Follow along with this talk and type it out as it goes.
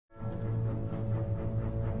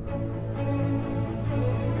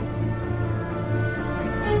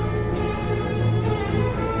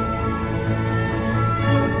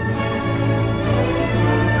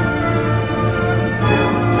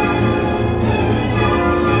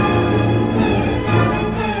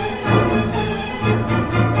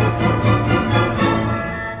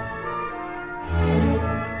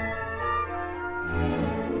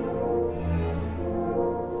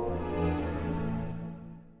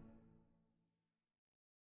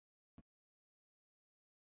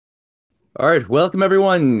All right, welcome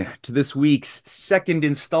everyone to this week's second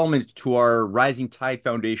installment to our Rising Tide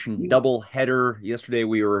Foundation double header. Yesterday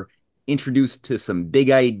we were introduced to some big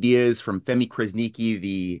ideas from Femi Kresnicki,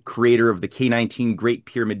 the creator of the K-19 Great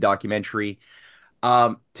Pyramid documentary.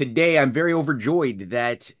 Today I'm very overjoyed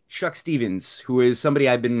that Chuck Stevens, who is somebody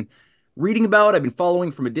I've been reading about, I've been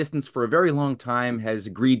following from a distance for a very long time, has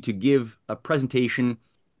agreed to give a presentation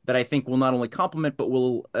that I think will not only complement, but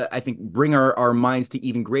will, I think, bring our minds to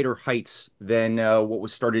even greater heights than what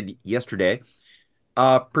was started yesterday,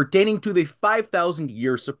 pertaining to the 5,000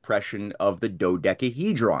 year suppression of the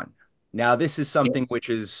dodecahedron. Now, this is something Yes. which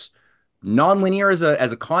is non-linear as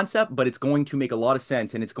a concept, but it's going to make a lot of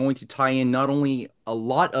sense, and it's going to tie in not only a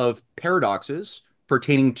lot of paradoxes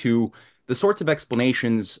pertaining to the sorts of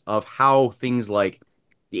explanations of how things like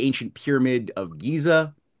the ancient pyramid of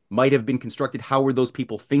Giza might have been constructed. How were those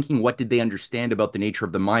people thinking? What did they understand about the nature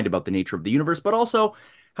of the mind, about the nature of the universe, but also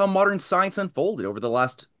how modern science unfolded over the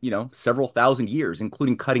last, several thousand years,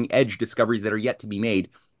 including cutting edge discoveries that are yet to be made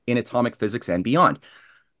in atomic physics and beyond.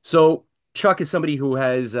 So Chuck is somebody who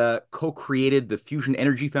has co-created the Fusion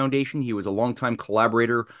Energy Foundation. He was a longtime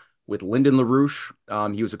collaborator with Lyndon LaRouche.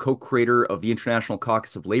 He was a co-creator of the International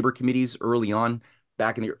Caucus of Labor Committees early on,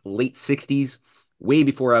 back in the late 60s, way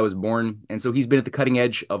before I was born. And so he's been at the cutting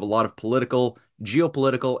edge of a lot of political,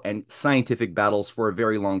 geopolitical, and scientific battles for a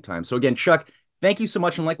very long time. So again, Chuck, thank you so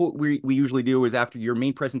much. And like what we usually do is after your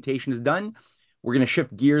main presentation is done, we're going to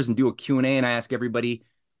shift gears and do a Q&A, and I ask everybody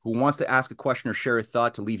who wants to ask a question or share a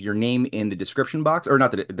thought to leave your name in the description box, or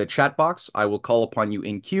not the chat box. I will call upon you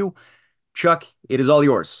in queue. Chuck, it is all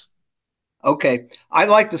yours. Okay. I'd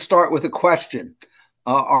like to start with a question.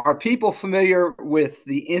 Are people familiar with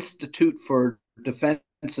the Institute for Defense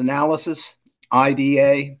Analysis,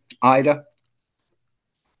 IDA, IDA?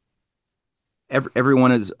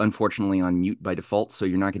 Everyone is unfortunately on mute by default, so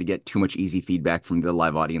you're not going to get too much easy feedback from the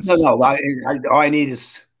live No, audience. no. All I need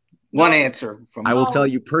is one No, answer I from. will tell no,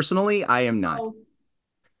 you personally, I am not. no.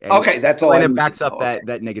 And Okay, that's all I Elena need to backs up know. Okay.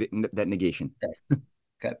 that negation. Okay.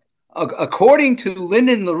 Okay. According to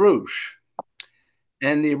Lyndon LaRouche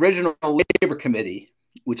and the original Labor Committee,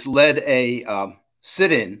 which led a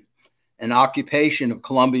sit-in and occupation of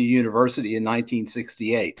Columbia University in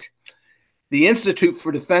 1968, the Institute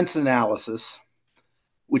for Defense Analysis,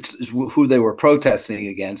 which is who they were protesting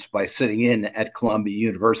against by sitting in at Columbia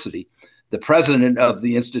University. The president of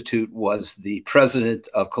the institute was the president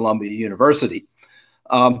of Columbia University.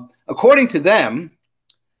 According to them,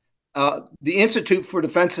 the Institute for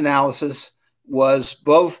Defense Analysis was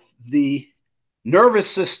both the nervous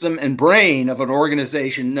system and brain of an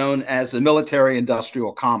organization known as the Military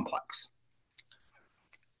Industrial Complex.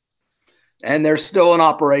 And they're still in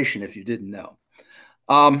operation, if you didn't know.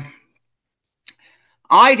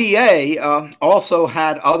 IDA also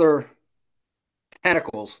had other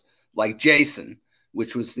tentacles like JASON,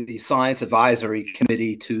 which was the Science Advisory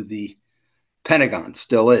Committee to the Pentagon,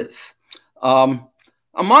 still is.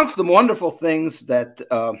 Amongst the wonderful things that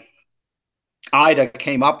IDA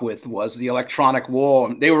came up with was the electronic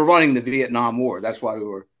wall. They were running the Vietnam War. That's why we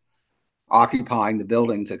were occupying the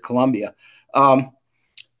buildings at Columbia.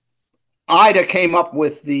 IDA came up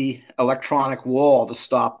with the electronic wall to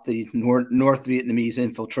stop the North Vietnamese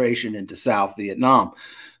infiltration into South Vietnam.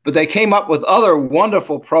 But they came up with other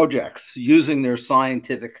wonderful projects using their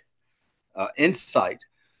scientific insight.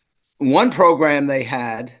 One program they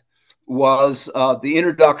had was the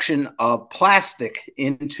introduction of plastic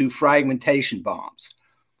into fragmentation bombs.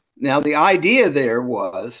 Now, the idea there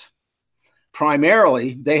was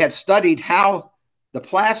primarily they had studied how the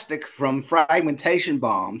plastic from fragmentation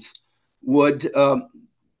bombs would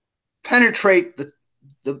penetrate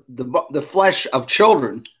the flesh of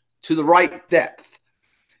children to the right depth.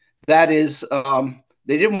 That is,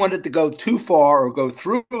 they didn't want it to go too far or go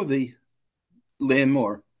through the limb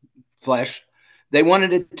or flesh. They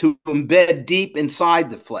wanted it to embed deep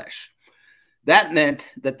inside the flesh. That meant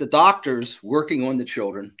that the doctors working on the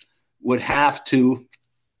children would have to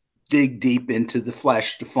dig deep into the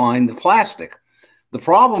flesh to find the plastic. The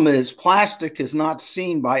problem is plastic is not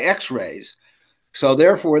seen by X-rays. So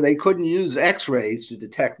therefore, they couldn't use X-rays to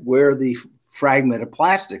detect where the fragment of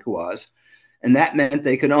plastic was. And that meant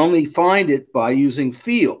they could only find it by using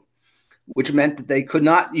feel, which meant that they could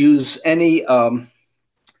not use any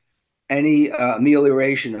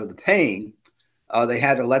amelioration of the pain. They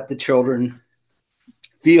had to let the children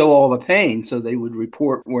feel all the pain so they would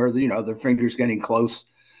report where their fingers getting close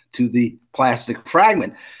to the plastic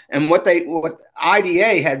fragment. And what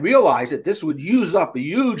IDA had realized that this would use up a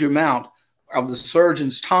huge amount of the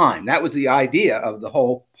surgeon's time. That was the idea of the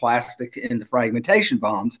whole plastic in the fragmentation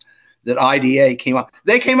bombs that IDA came up.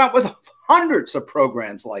 They came up with hundreds of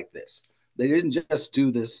programs like this. They didn't just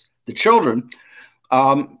do this to children.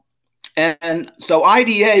 And so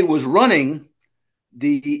IDA was running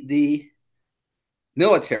the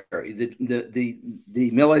military, the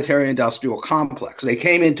military-industrial complex. They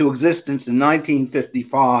came into existence in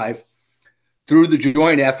 1955 through the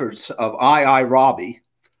joint efforts of I. Robbie,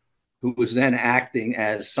 who was then acting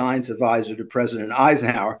as science advisor to President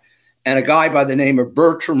Eisenhower, and a guy by the name of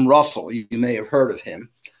Bertram Russell. You may have heard of him.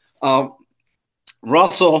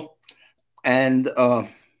 Russell and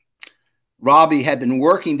Robbie had been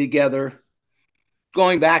working together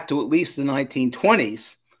going back to at least the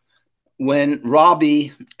 1920s, when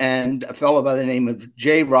Robbie and a fellow by the name of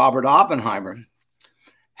J. Robert Oppenheimer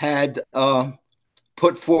had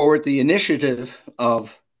put forward the initiative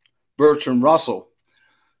of Bertram Russell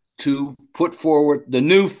to put forward the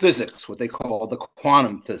new physics, what they call the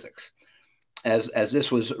quantum physics, as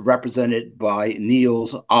this was represented by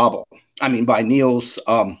Niels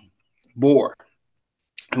Bohr,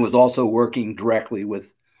 who was also working directly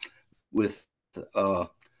with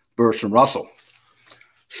Bertram Russell.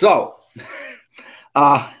 So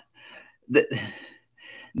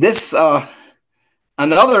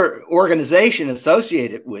another organization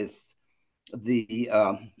associated with the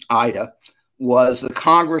IDA was the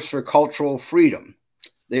Congress for Cultural Freedom.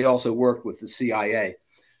 They also worked with the CIA.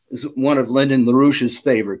 It's one of Lyndon LaRouche's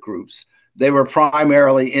favorite groups. They were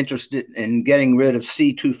primarily interested in getting rid of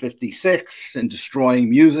C-256 and destroying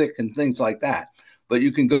music and things like that. But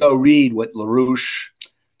you can go read what LaRouche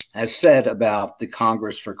has said about the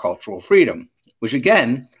Congress for Cultural Freedom, which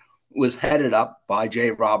again was headed up by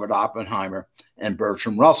J. Robert Oppenheimer and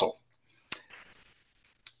Bertram Russell.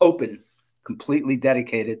 Open, completely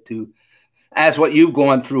dedicated to, as what you've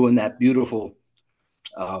gone through in that beautiful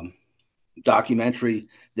documentary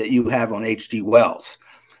that you have on H.G. Wells.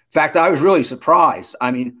 In fact, I was really surprised.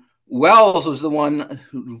 I mean, Wells was the one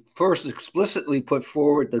who first explicitly put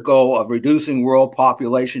forward the goal of reducing world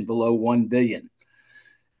population below 1 billion.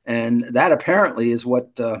 And that apparently is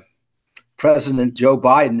what President Joe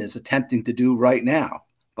Biden is attempting to do right now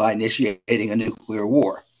by initiating a nuclear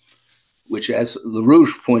war, which, as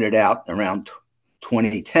LaRouche pointed out around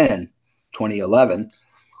 2010, 2011,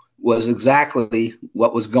 was exactly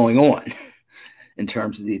what was going on in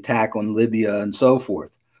terms of the attack on Libya and so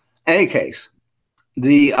forth. In any case,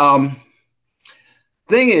 the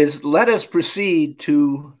thing is, let us proceed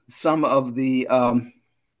to some of the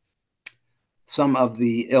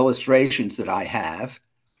illustrations that I have.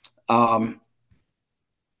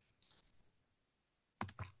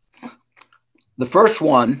 The first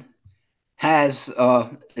one is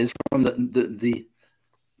from the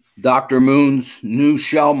Dr. Moon's new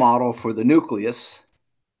shell model for the nucleus,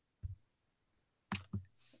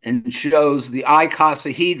 and shows the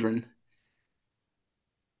icosahedron,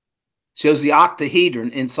 shows the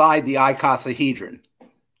octahedron inside the icosahedron.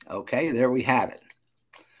 Okay, there we have it.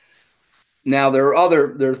 Now, there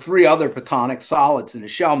are 3 other Platonic solids in the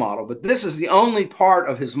shell model, but this is the only part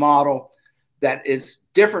of his model that is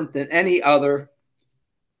different than any other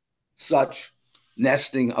such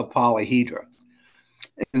nesting of polyhedra.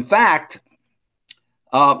 In fact,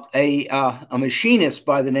 a machinist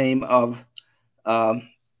by the name of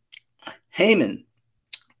Heyman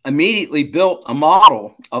immediately built a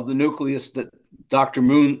model of the nucleus that Dr.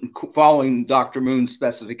 Moon, following Dr. Moon's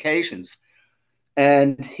specifications.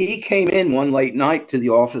 And he came in one late night to the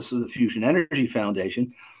office of the Fusion Energy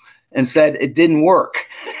Foundation and said it didn't work.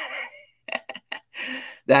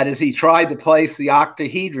 That is, he tried to place the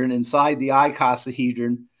octahedron inside the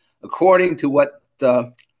icosahedron according to what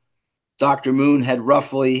Dr. Moon had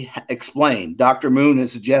roughly explained. Dr. Moon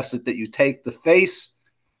has suggested that you take the face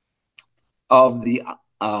of the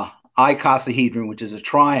icosahedron, which is a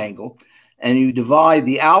triangle, and you divide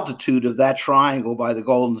the altitude of that triangle by the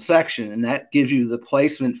golden section, and that gives you the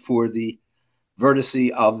placement for the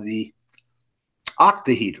vertice of the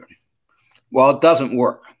octahedron. Well, it doesn't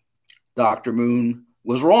work. Dr. Moon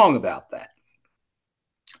was wrong about that.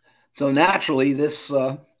 So naturally, this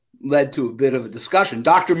led to a bit of a discussion.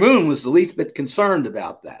 Dr. Moon was the least bit concerned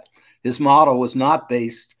about that. His model was not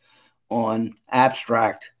based on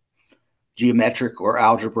abstract geometric or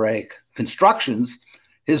algebraic constructions.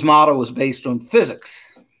 His model was based on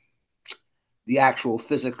physics, the actual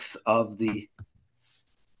physics of the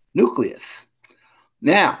nucleus.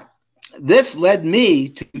 Now, this led me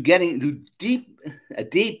to getting to a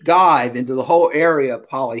deep dive into the whole area of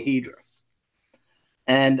polyhedra.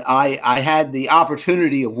 And I had the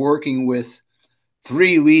opportunity of working with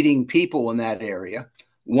 3 leading people in that area.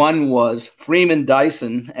 One was Freeman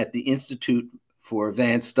Dyson at the Institute for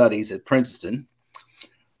Advanced Studies at Princeton.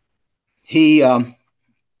 He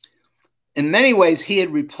in many ways, he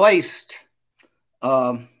had replaced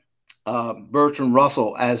Bertrand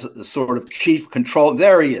Russell as a sort of chief control.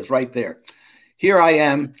 There he is, right there. Here I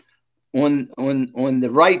am. On the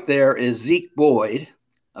right there is Zeke Boyd,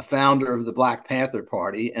 a founder of the Black Panther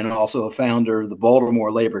Party and also a founder of the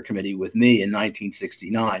Baltimore Labor Committee with me in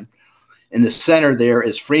 1969. In the center there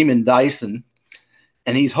is Freeman Dyson,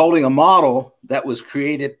 and he's holding a model that was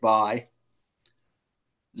created by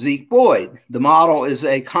Zeke Boyd. The model is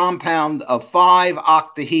a compound of 5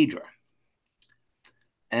 octahedra.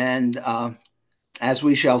 And as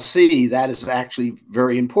we shall see, that is actually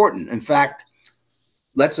very important. In fact,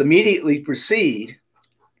 let's immediately proceed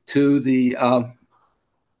to the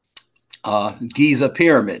Giza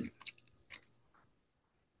Pyramid.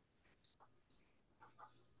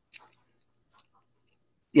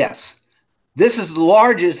 Yes, this is the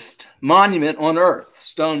largest monument on Earth,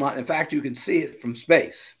 stone monument. In fact, you can see it from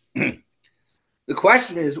space. The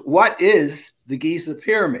question is, what is the Giza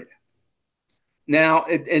Pyramid? Now,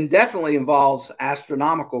 it definitely involves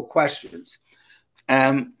astronomical questions.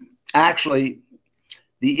 Actually,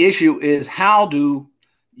 the issue is how do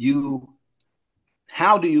you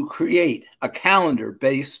create a calendar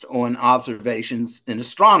based on observations in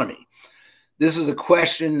astronomy? This is a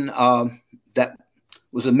question that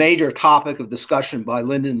was a major topic of discussion by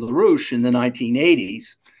Lyndon LaRouche in the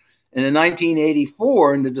 1980s. And in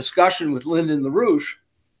 1984, in the discussion with Lyndon LaRouche,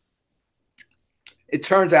 it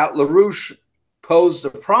turns out LaRouche posed a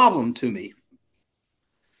problem to me,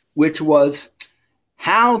 which was,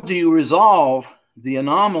 how do you resolve the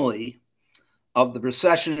anomaly of the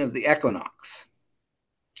precession of the equinox?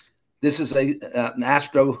 This is an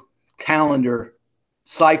astro calendar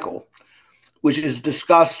cycle, which is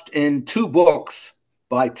discussed in 2 books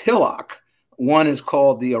by Tilak. One is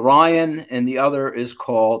called the Orion and the other is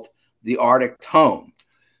called the Arctic Tone.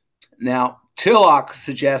 Now, Tilak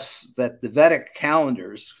suggests that the Vedic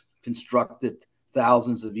calendars constructed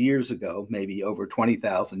thousands of years ago, maybe over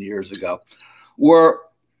 20,000 years ago,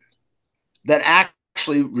 that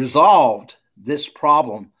actually resolved this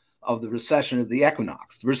problem of the precession of the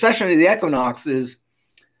equinox. The precession of the equinox is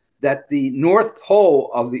that the North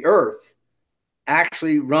Pole of the Earth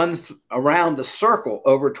actually runs around a circle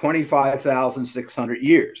over 25,600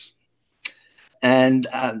 years. And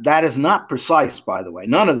that is not precise, by the way.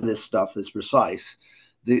 None of this stuff is precise.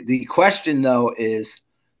 The question, though, is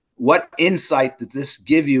what insight does this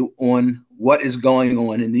give you on what is going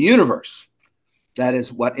on in the universe? That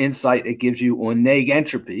is, what insight it gives you on neg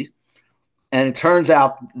entropy. And it turns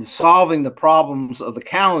out solving the problems of the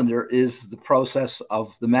calendar is the process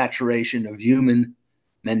of the maturation of human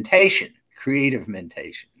mentation, creative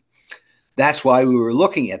mentation. That's why we were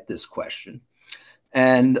looking at this question.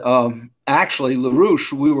 And actually,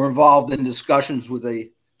 LaRouche, we were involved in discussions with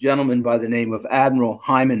a gentleman by the name of Admiral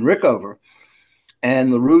Hyman Rickover.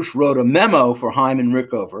 And LaRouche wrote a memo for Hyman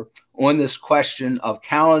Rickover on this question of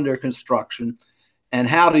calendar construction and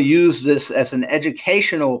how to use this as an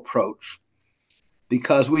educational approach,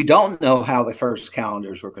 because we don't know how the first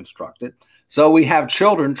calendars were constructed. So we have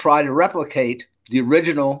children try to replicate the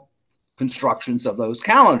original constructions of those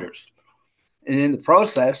calendars. And in the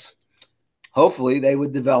process, hopefully they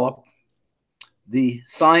would develop the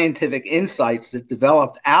scientific insights that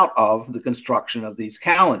developed out of the construction of these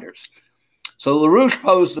calendars. So LaRouche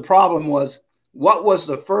posed the problem was, what was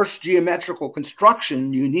the first geometrical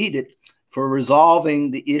construction you needed for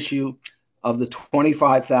resolving the issue of the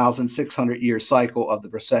 25,600 year cycle of the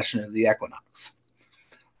precession of the equinox?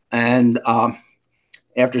 And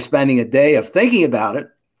after spending a day of thinking about it,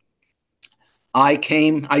 I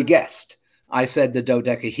guessed. I said the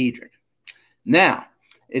dodecahedron. Now,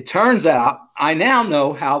 it turns out I now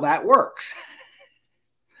know how that works.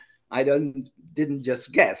 I didn't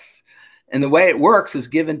just guess. And the way it works is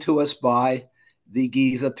given to us by the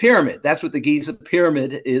Giza Pyramid. That's what the Giza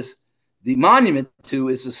Pyramid is. The monument to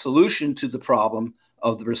is a solution to the problem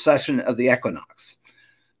of the precession of the equinox.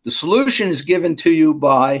 The solution is given to you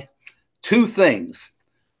by 2 things.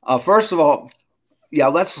 First of all,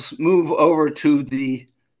 let's move over to the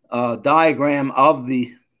diagram of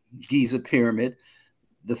the Giza Pyramid.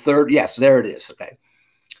 The third, yes, there it is. Okay.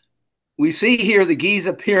 We see here the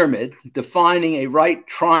Giza Pyramid defining a right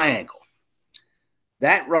triangle.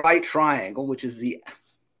 That right triangle, which is the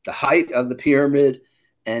height of the pyramid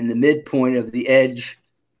and the midpoint of the edge,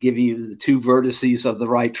 giving you the 2 vertices of the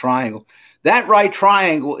right triangle. That right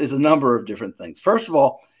triangle is a number of different things. First of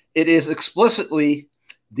all, it is explicitly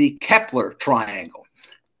the Kepler triangle,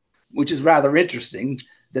 which is rather interesting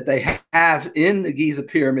that they have in the Giza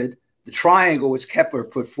Pyramid the triangle which Kepler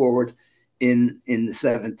put forward in the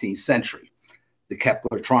 17th century. the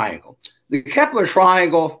Kepler triangle. The Kepler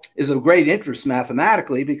triangle is of great interest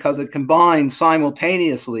mathematically because it combines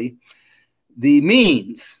simultaneously the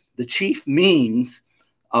means, the chief means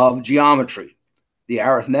of geometry, the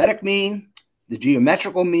arithmetic mean, the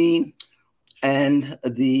geometrical mean, and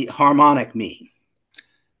the harmonic mean.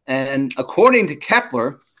 And according to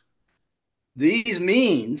Kepler, these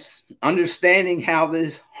means, understanding how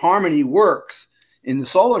this harmony works in the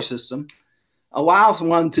solar system, allows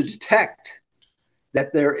one to detect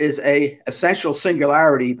that there is an essential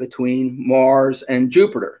singularity between Mars and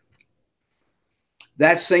Jupiter.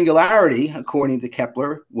 That singularity, according to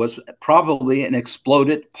Kepler, was probably an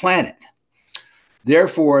exploded planet.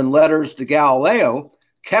 Therefore, in letters to Galileo,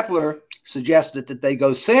 Kepler suggested that they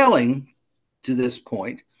go sailing to this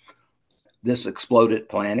point, this exploded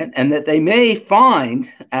planet, and that they may find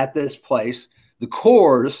at this place the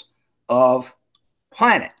cores of a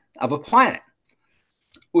planet,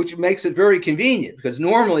 which makes it very convenient because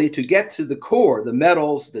normally to get to the core, the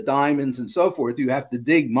metals, the diamonds, and so forth, you have to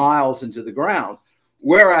dig miles into the ground.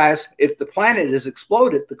 Whereas if the planet is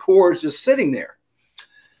exploded, the core is just sitting there.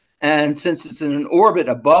 And since it's in an orbit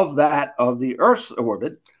above that of the Earth's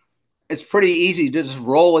orbit, it's pretty easy to just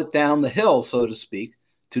roll it down the hill, so to speak,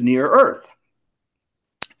 to near Earth.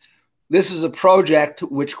 This is a project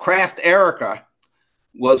which Kraft Erica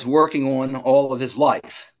was working on all of his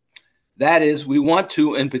life. That is, we want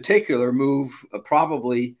to, in particular, move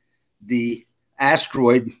probably the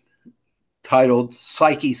asteroid titled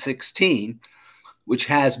Psyche 16, which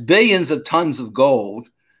has billions of tons of gold,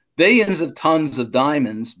 billions of tons of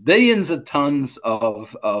diamonds, billions of tons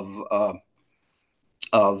of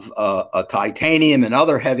titanium and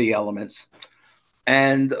other heavy elements.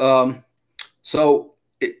 And so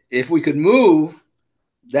if we could move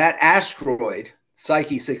that asteroid,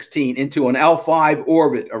 Psyche 16, into an L5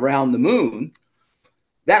 orbit around the moon,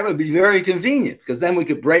 that would be very convenient because then we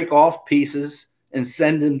could break off pieces and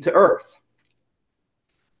send them to Earth.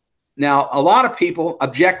 Now, a lot of people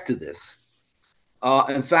object to this.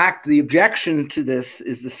 In fact, the objection to this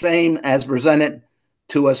is the same as presented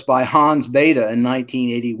to us by Hans Bethe in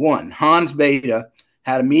 1981. Hans Bethe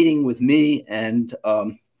had a meeting with me and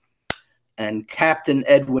Captain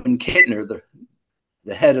Edwin Kittner,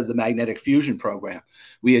 the head of the magnetic fusion program.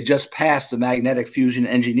 We had just passed the magnetic fusion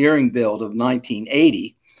engineering bill of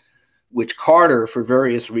 1980, which Carter, for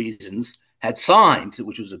various reasons, had signed,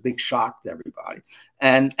 which was a big shock to everybody.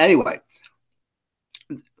 And anyway,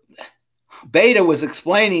 Bethe was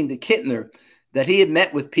explaining to Kittner that he had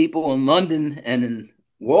met with people in London and in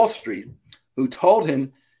Wall Street who told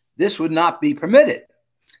him this would not be permitted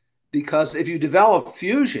because if you develop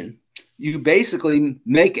fusion, you basically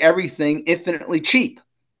make everything infinitely cheap.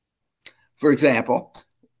 For example,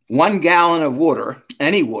 1 gallon of water,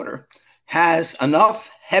 any water, has enough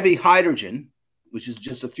heavy hydrogen, which is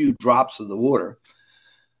just a few drops of the water,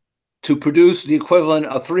 to produce the equivalent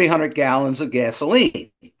of 300 gallons of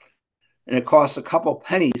gasoline. And it costs a couple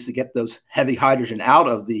pennies to get those heavy hydrogen out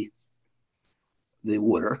of the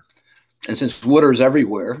water. And since water is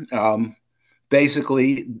everywhere,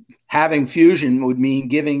 basically having fusion would mean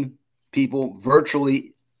giving people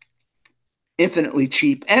virtually infinitely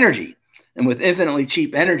cheap energy. And with infinitely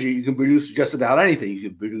cheap energy, you can produce just about anything. You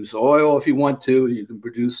can produce oil if you want to. You can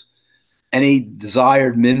produce any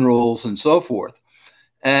desired minerals and so forth.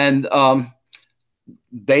 And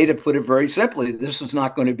Bethe put it very simply, this is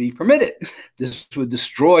not going to be permitted. This would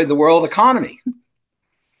destroy the world economy.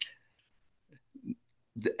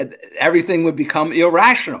 Everything would become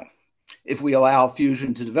irrational if we allow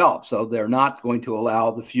fusion to develop. So they're not going to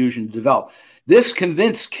allow the fusion to develop. This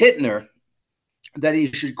convinced Kittner that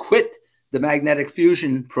he should quit the magnetic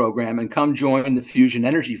fusion program and come join the Fusion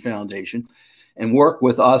Energy Foundation and work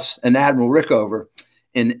with us and Admiral Rickover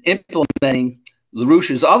in implementing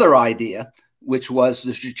LaRouche's other idea, which was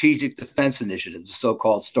the Strategic Defense Initiative, the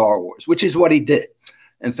so-called Star Wars, which is what he did.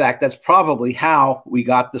 In fact, that's probably how we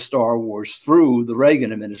got the Star Wars through the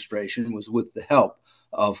Reagan administration, was with the help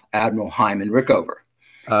of Admiral Hyman Rickover.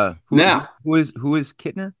 Who is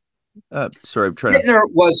Kittner? Sorry, I'm trying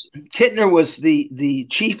Kittner was the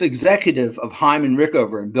chief executive of Hyman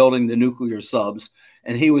Rickover in building the nuclear subs,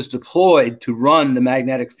 and he was deployed to run the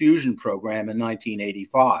magnetic fusion program in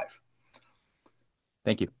 1985.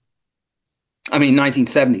 Thank you. I mean,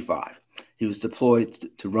 1975. He was deployed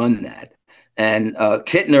to run that. And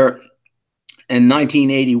Kittner, in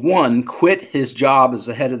 1981, quit his job as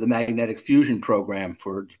the head of the magnetic fusion program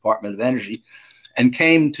for the Department of Energy and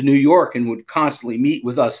came to New York and would constantly meet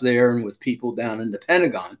with us there and with people down in the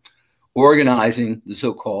Pentagon, organizing the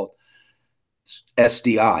so-called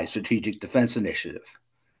SDI, Strategic Defense Initiative.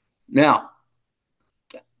 Now,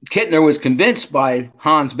 Kittner was convinced by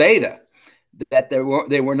Hans Bethe that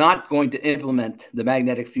they were not going to implement the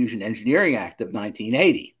Magnetic Fusion Engineering Act of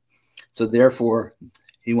 1980. So therefore,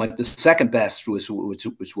 he went the second best, which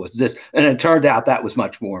was this. And it turned out that was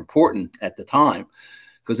much more important at the time,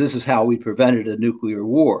 because this is how we prevented a nuclear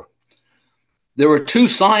war. There were two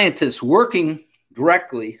scientists working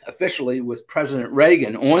directly, officially, with President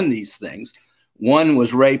Reagan on these things. One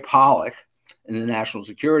was Ray Pollock in the National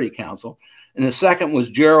Security Council, and the second was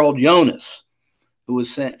Gerald Jonas, who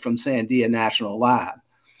was sent from Sandia National Lab.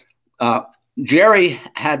 Jerry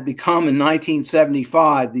had become in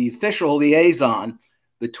 1975 the official liaison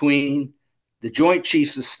between the Joint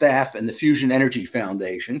Chiefs of Staff and the Fusion Energy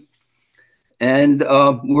Foundation. And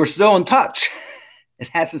we're still in touch. It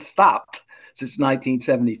hasn't stopped since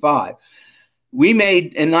 1975. We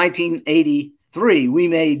made, in 1983, we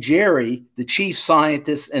made Jerry the chief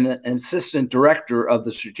scientist and an assistant director of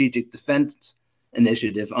the Strategic Defense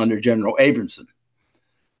Initiative under General Abramson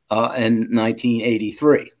in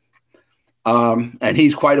 1983. And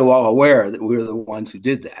he's quite well aware that we're the ones who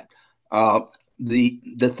did that.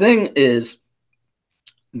 The thing is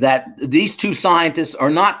that these two scientists are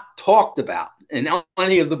not talked about in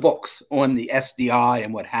any of the books on the SDI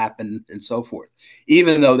and what happened and so forth,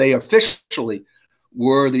 even though they officially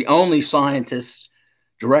were the only scientists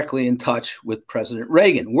directly in touch with President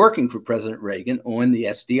Reagan, working for President Reagan on the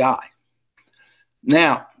SDI.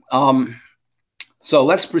 Now, so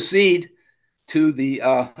let's proceed to the,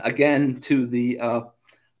 again, to the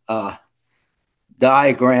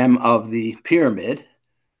diagram of the pyramid,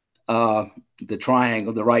 the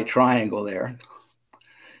triangle, the right triangle there.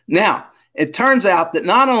 Now, it turns out that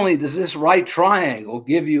not only does this right triangle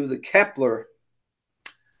give you the Kepler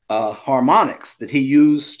harmonics that he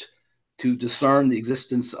used to discern the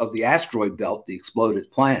existence of the asteroid belt, the exploded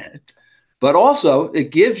planet, but also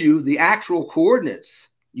it gives you the actual coordinates,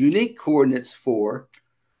 unique coordinates for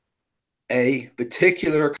a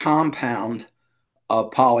particular compound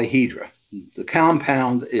of polyhedra. The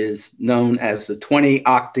compound is known as the 20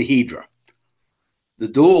 octahedra. The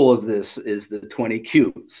dual of this is the 20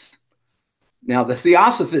 cubes. Now, the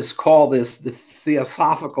theosophists call this the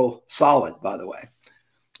theosophical solid, by the way,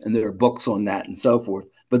 and there are books on that and so forth,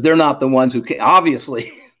 but they're not the ones who came.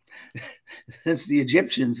 Obviously, since the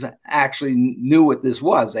Egyptians actually knew what this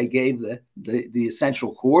was, they gave the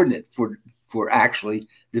essential coordinate for actually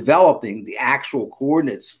developing the actual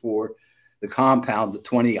coordinates for the compound, the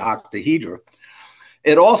 20 octahedra.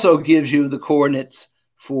 It also gives you the coordinates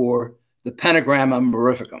for the pentagramma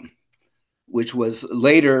mirificum, which was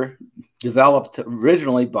later developed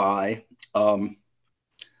originally by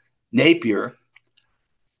Napier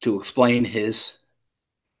to explain his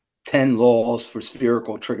 10 laws for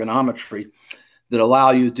spherical trigonometry that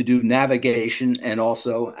allow you to do navigation and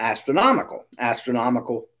also astronomical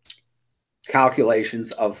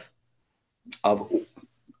calculations of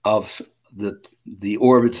the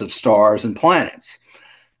orbits of stars and planets.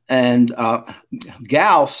 And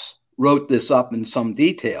Gauss wrote this up in some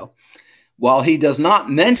detail. While he does not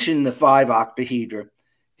mention the 5 octahedra,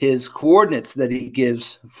 his coordinates that he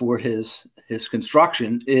gives for his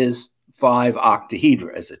construction is 5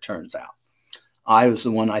 octahedra, as it turns out. I was the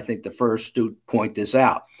one, I think, the first to point this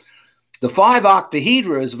out. The 5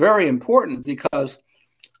 octahedra is very important because,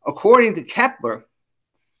 according to Kepler,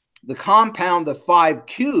 the compound of 5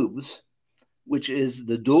 cubes, which is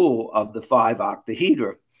the dual of the 5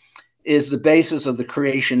 octahedra, is the basis of the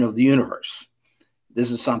creation of the universe. This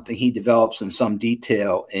is something he develops in some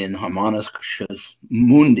detail in Harmonicas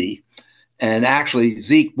Mundi. And actually,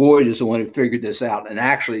 Zeke Boyd is the one who figured this out. And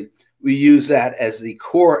actually, we use that as the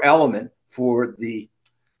core element for the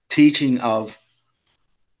teaching of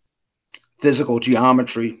physical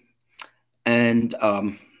geometry and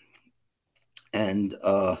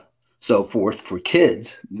so forth for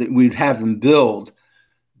kids. We'd have them build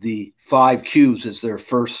the 5 cubes as their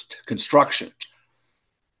first construction.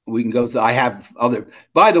 We can go through, I have other,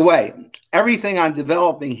 by the way, everything I'm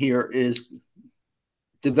developing here is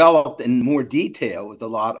developed in more detail with a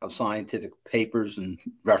lot of scientific papers and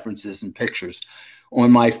references and pictures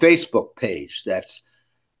on my Facebook page. That's,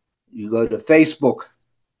 you go to Facebook,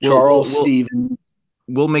 Charles Stevens.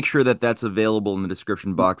 We'll make sure that that's available in the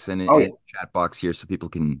description box and in the chat box here so people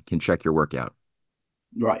can check your work out.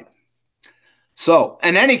 Right. So,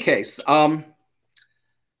 in any case,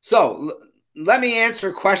 so let me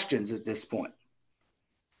answer questions at this point.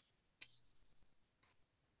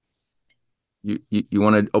 You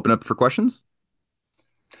want to open up for questions?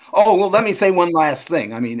 Oh, well, let me say one last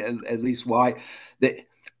thing. I mean, at least why.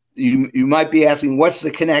 You might be asking, what's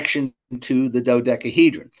the connection to the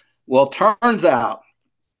dodecahedron? Well, it turns out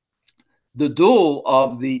The dual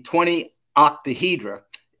of the 20 octahedra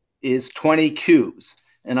is 20 cubes.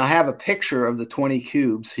 And I have a picture of the 20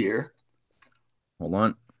 cubes here. Hold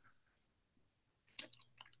on.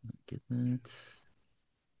 Get that.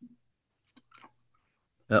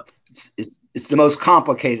 Oh, It's the most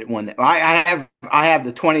complicated one. I have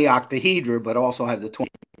the 20 octahedra, but also have the 20.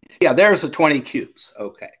 Yeah, there's the 20 cubes.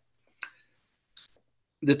 Okay.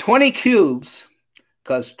 The 20 cubes,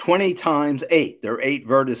 because 20 times 8, there are 8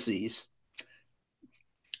 vertices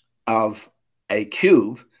of a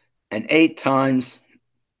cube, and 8 times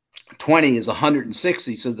 20 is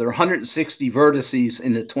 160. So there are 160 vertices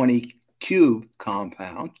in the 20 cube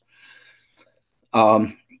compound.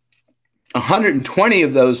 120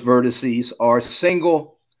 of those vertices are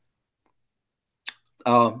single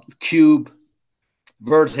cube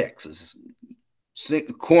vertexes,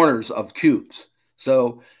 corners of cubes.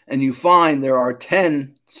 So, and you find there are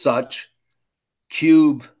 10 such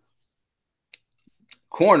cube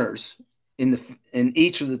corners in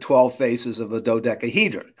each of the 12 faces of a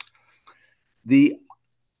dodecahedron. The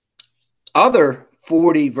other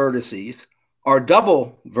 40 vertices are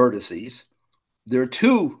double vertices. There are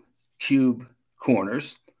 2 cube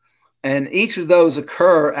corners, and each of those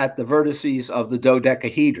occur at the vertices of the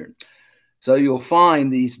dodecahedron. So you'll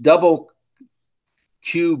find these double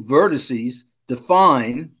cube vertices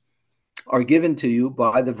are given to you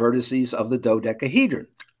by the vertices of the dodecahedron.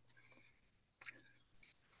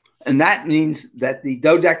 And that means that the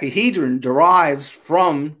dodecahedron derives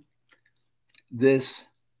from this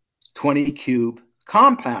 20 cube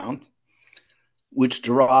compound, which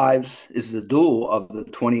is the dual of the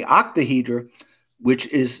 20 octahedra, which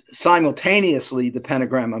is simultaneously the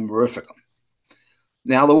pentagram honorificum.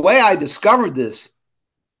 Now, the way I discovered this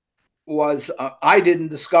was I didn't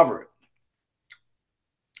discover it.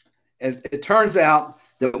 It turns out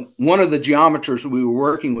that one of the geometers we were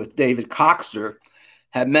working with, David Coxter,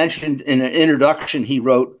 had mentioned in an introduction he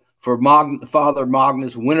wrote for Father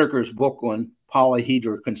Magnus Winokur's book on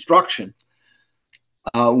polyhedra construction.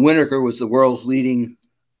 Winokur was the world's leading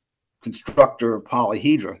constructor of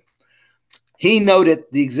polyhedra. He noted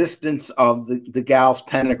the existence of the Gauss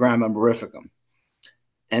pentagram honorificum,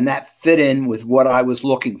 and that fit in with what I was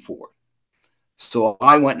looking for. So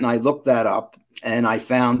I went and I looked that up, and I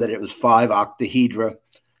found that it was 5 octahedra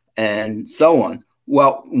and so on.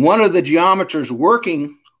 Well, one of the geometers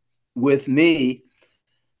working with me,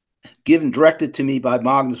 directed to me by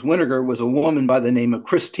Magnus Winokur, was a woman by the name of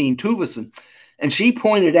Christine Tuvison. And she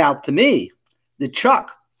pointed out to me that,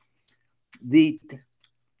 Chuck, the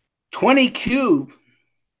 20 cube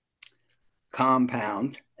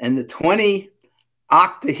compound and the 20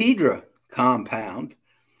 octahedra compound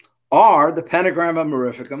are the pentagram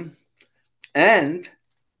honorificum, and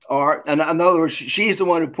in other words, she's the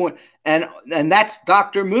one who and that's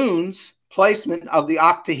Dr. Moon's placement of the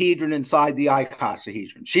octahedron inside the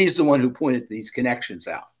icosahedron. She's the one who pointed these connections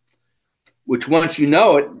out, which once you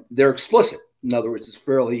know it, they're explicit. In other words, it's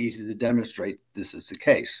fairly easy to demonstrate this is the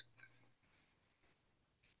case.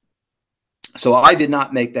 So I did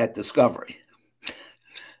not make that discovery.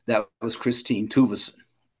 That was Christine Tuvison.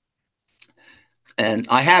 And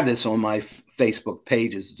I have this on my Facebook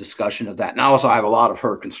pages, discussion of that. And also I have a lot of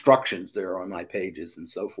her constructions there on my pages and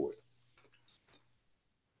so forth.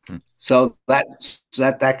 So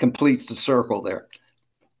that completes the circle there.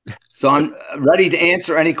 So I'm ready to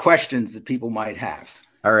answer any questions that people might have.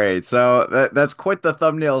 all right. So that's quite the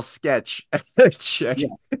thumbnail sketch. Check.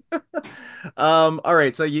 Yeah. All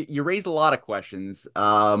right. So you raised a lot of questions.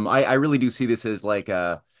 I really do see this as like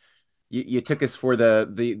you took us for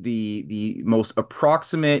the most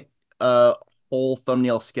approximate whole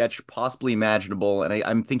thumbnail sketch possibly imaginable, and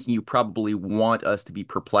I'm thinking you probably want us to be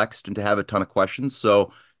perplexed and to have a ton of questions.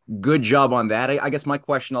 So good job on that. I guess my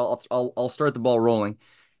question, I'll start the ball rolling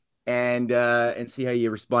and see how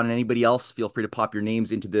you respond. And anybody else, feel free to pop your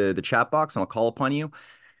names into the chat box, and I'll call upon you.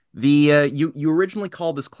 You originally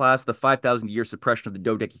called this class the 5,000 year suppression of the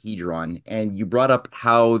dodecahedron, and you brought up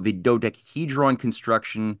how the dodecahedron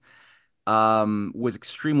construction was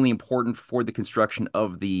extremely important for the construction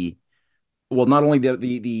of not only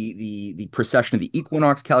the precession of the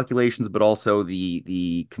equinox calculations, but also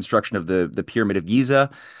the construction of the Pyramid of Giza.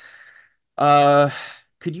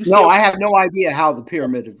 Could you say? No, I have no idea how the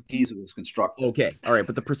Pyramid of Giza was constructed. Okay, all right,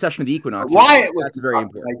 but the precession of the equinox, why it was that's very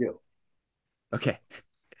important. I do. Okay.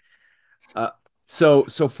 So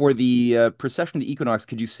for the precession of the equinox,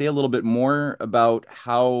 could you say a little bit more about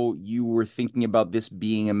how you were thinking about this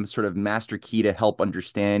being a sort of master key to help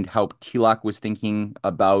understand how Tilak was thinking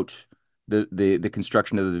about the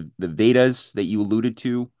construction of the Vedas that you alluded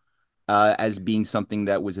to as being something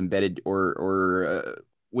that was embedded or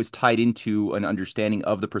was tied into an understanding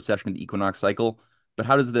of the precession of the equinox cycle. But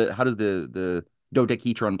how does the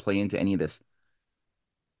dodecahedron play into any of this?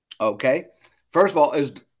 Okay. First of all,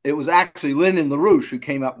 it was actually Lyndon LaRouche who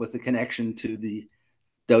came up with the connection to the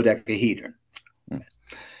dodecahedron. Hmm.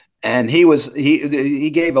 And he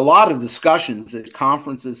gave a lot of discussions at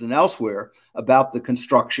conferences and elsewhere about the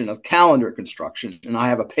construction of calendar construction. And I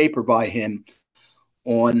have a paper by him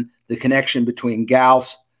on the connection between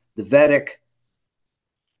Gauss, the Vedic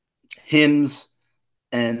hymns,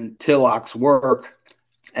 and Tilak's work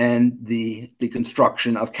and the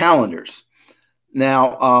construction of calendars.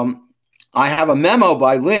 Now, I have a memo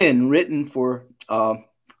by Lynn written for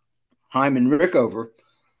Hyman Rickover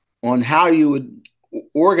on how you would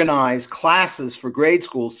organize classes for grade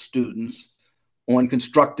school students on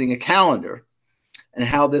constructing a calendar and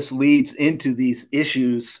how this leads into these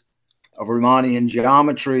issues of Riemannian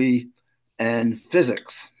geometry and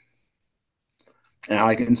physics. And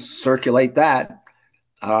I can circulate that.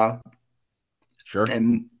 Sure.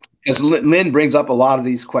 And because Lynn brings up a lot of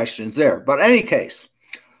these questions there. But in any case,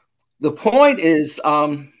 the point is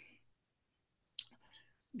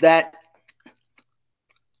that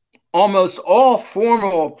almost all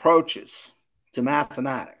formal approaches to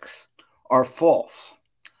mathematics are false.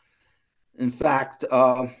 In fact,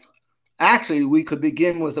 actually, we could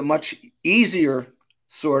begin with a much easier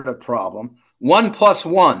sort of problem. 1 plus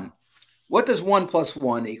 1. What does 1 plus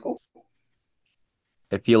 1 equal?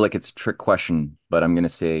 I feel like it's a trick question, but I'm going to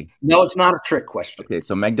say, No, it's not a trick question. okay,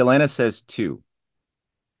 so Magdalena says 2.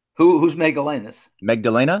 Who's Megalenus?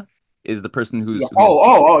 Magdalena is the person Yeah. who's Yeah,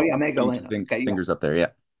 Megalena. Okay, fingers up there. Yeah.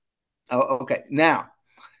 Oh, okay. Now,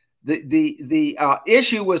 the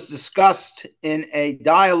issue was discussed in a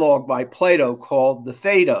dialogue by Plato called the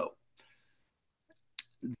Phaedo.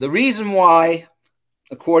 The reason why,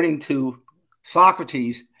 according to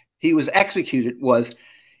Socrates, he was executed was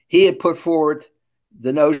he had put forward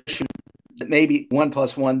the notion that maybe 1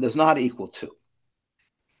 plus 1 does not equal 2.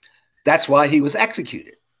 That's why he was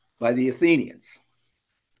executed by the Athenians.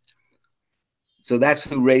 So that's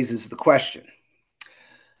who raises the question.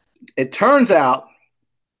 It turns out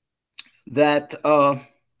that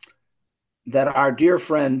that our dear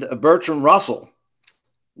friend Bertrand Russell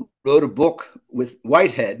wrote a book with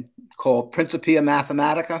Whitehead called Principia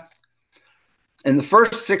Mathematica. And the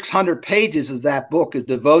first 600 pages of that book is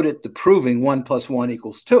devoted to proving 1 plus 1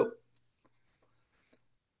 equals 2.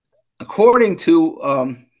 According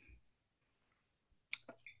to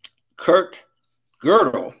Kurt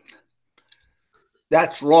Gödel,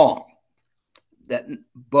 that's wrong. That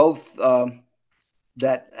both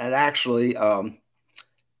that actually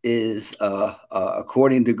is,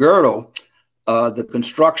 according to Gödel, the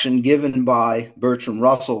construction given by Bertrand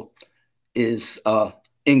Russell is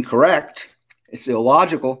incorrect, it's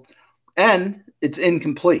illogical, and it's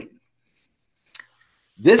incomplete.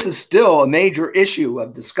 This is still a major issue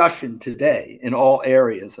of discussion today in all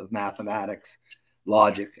areas of mathematics,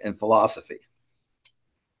 logic, and philosophy.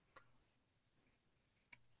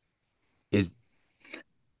 Is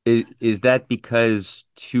is that because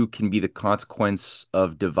 2 can be the consequence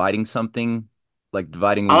of dividing something, like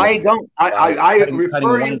dividing I one don't. by I cutting refer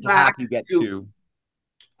one you into half, back you get to. 2.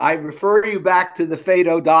 I refer you back to the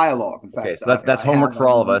Phaedo dialogue. In Okay, fact, so that's I homework have for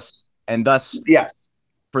all of us. And thus, yes.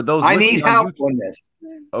 for those I need listening on help YouTube, on this.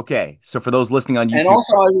 okay, so for those listening on And YouTube,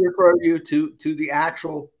 also, I refer you to the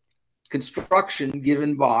actual construction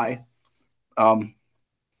given by Bertrand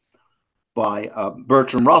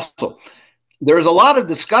Russell. There's a lot of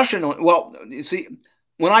discussion on. Well, you see,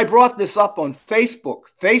 when I brought this up on Facebook,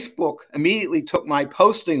 Facebook immediately took my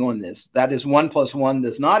posting on this. That is 1 plus 1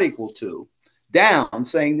 does not equal 2 down,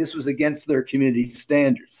 saying this was against their community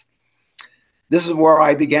standards. This is where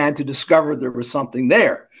I began to discover there was something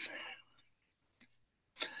there.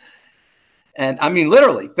 And I mean,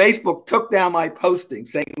 literally, Facebook took down my posting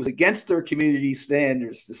saying it was against their community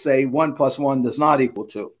standards to say 1 plus 1 does not equal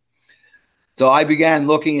 2. So I began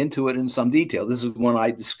looking into it in some detail. This is when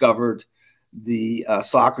I discovered the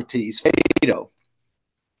Socrates Phaedo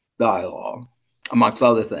dialogue, amongst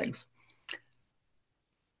other things.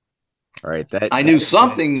 all right, I that knew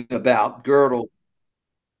something about Gödel.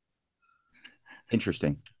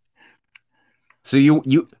 interesting. So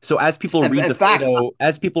so as people read In the fact,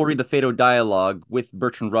 Phaedo dialogue with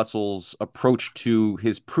Bertrand Russell's approach to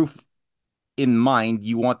his proof in mind,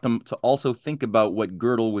 you want them to also think about what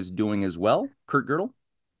Gödel was doing as well, Kurt Gödel,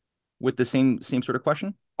 with the same sort of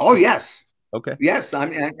question? oh yes, Okay, yes. I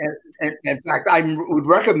mean, and in fact, I would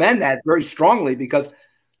recommend that very strongly because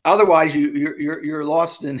otherwise you're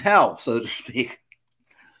lost in hell, so to speak.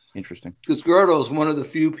 interesting. Because Gödel is one of the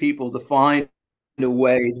few people to find a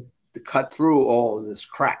way to cut through all of this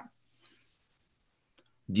crap.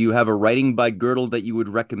 Do you have a writing by Gödel that you would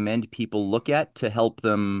recommend people look at to help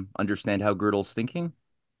them understand how Gödel's thinking?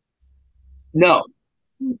 No,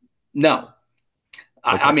 no.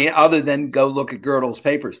 I Okay. mean, other than go look at Gödel's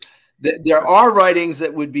papers. There are writings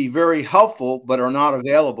that would be very helpful, but are not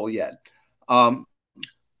available yet.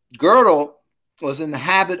 Gödel was in the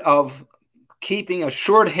habit of keeping a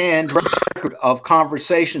shorthand record of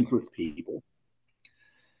conversations with people.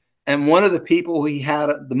 And one of the people he had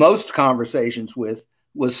the most conversations with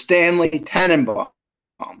was Stanley Tenenbaum,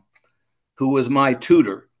 who was my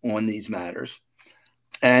tutor on these matters.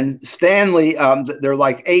 And Stanley, there are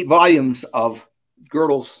like 8 volumes of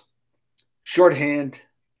Gödel's shorthand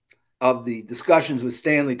of the discussions with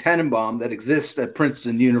Stanley Tenenbaum that exist at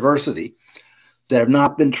Princeton University that have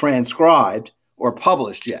not been transcribed or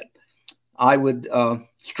published yet. I would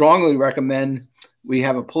strongly recommend we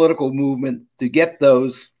have a political movement to get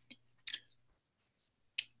those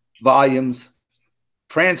volumes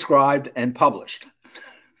transcribed and published. If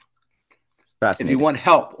you Fascinating. want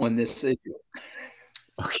help on this issue.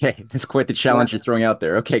 Okay, that's quite the challenge you're throwing out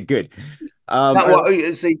there. Okay, good. Well,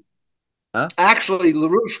 see, huh? actually,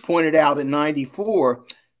 LaRouche pointed out in '94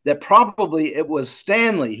 that probably it was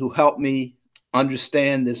Stanley who helped me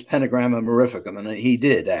understand this pentagram honorificum, and he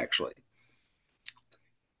did actually.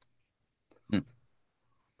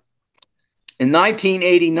 In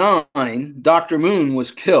 1989, Dr. Moon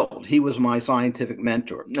was killed. He was my scientific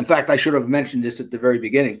mentor. In fact, I should have mentioned this at the very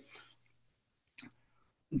beginning.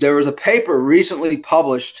 There was a paper recently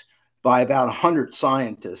published by about 100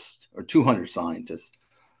 scientists or 200 scientists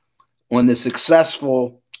on the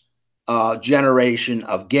successful generation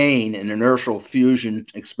of gain in inertial fusion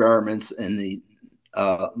experiments in the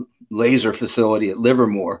laser facility at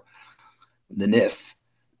Livermore, the NIF.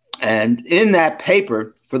 And in that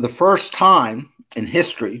paper, for the first time in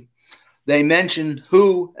history, they mentioned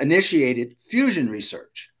who initiated fusion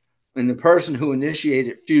research. And the person who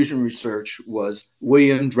initiated fusion research was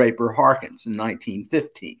William Draper Harkins in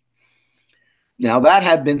 1915. Now, that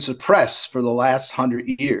had been suppressed for the last 100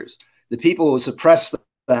 years. The people who suppressed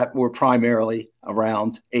that were primarily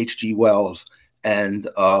around H.G. Wells and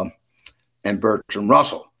Bertrand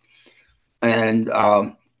Russell. And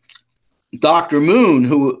Dr. Moon,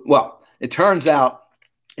 who, well, it turns out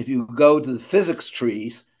if you go to the physics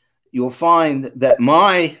trees, you'll find that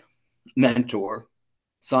my mentor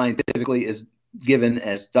scientifically is given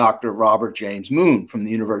as Dr. Robert James Moon from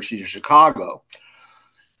the University of Chicago.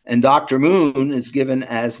 And Dr. Moon is given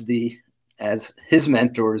as his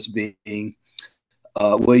mentors being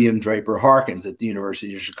William Draper Harkins at the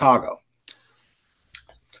University of Chicago.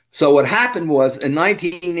 So what happened was in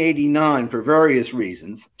 1989, for various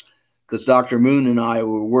reasons, because Dr. Moon and I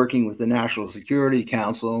were working with the National Security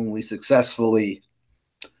Council and we successfully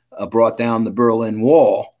brought down the Berlin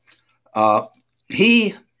Wall,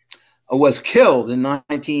 he was killed in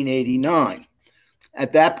 1989.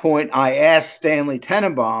 At that point, I asked Stanley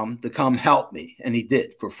Tenenbaum to come help me, and he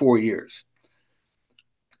did for 4 years.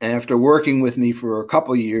 And after working with me for a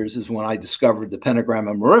couple of years is when I discovered the pentagram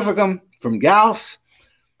honorificum from Gauss,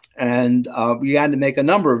 and we had to make a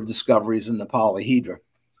number of discoveries in the polyhedra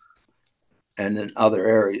and in other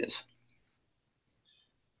areas,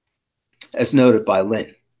 as noted by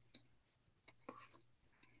Lynn.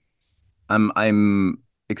 I'm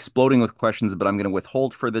exploding with questions, but I'm going to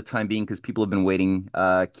withhold for the time being because people have been waiting.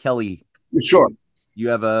 Kelly, Sure. you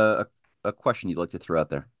have a question you'd like to throw out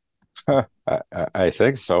there? I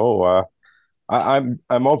think so. I'm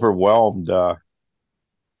overwhelmed.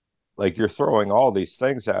 Like you're throwing all these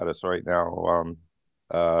things at us right now.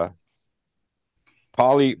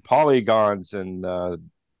 Polygons and the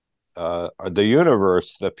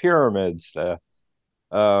universe, the pyramids, the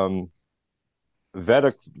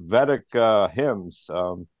Vedic hymns,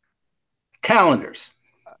 calendars.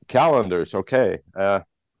 Okay.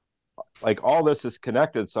 Like all this is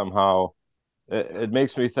connected somehow. It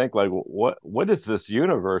makes me think like what is this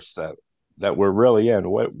universe that we're really in?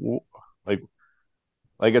 What like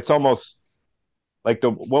it's almost like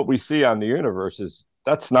what we see on the universe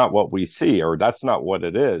that's not what we see, or that's not what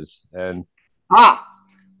it is. And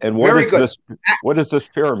what is this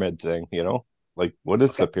pyramid thing, you know? Like what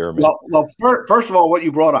is the pyramid? Well, first of all, what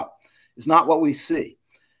you brought up is not what we see.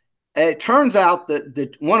 It turns out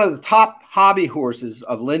that one of the top hobby horses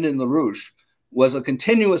of Lyndon LaRouche was a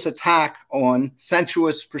continuous attack on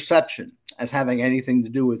sensuous perception as having anything to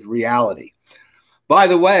do with reality. By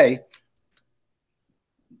the way,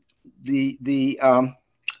 the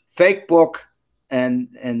fake book and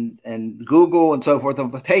Google and so forth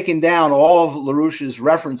have taken down all of LaRouche's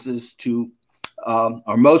references to,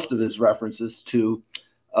 or most of his references to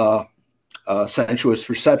sensuous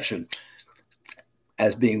perception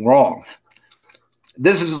as being wrong.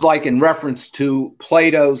 This is like in reference to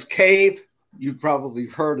Plato's cave. You've probably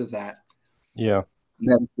heard of that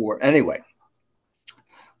metaphor. Anyway,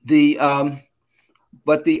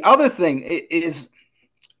 but the other thing is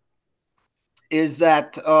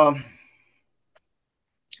that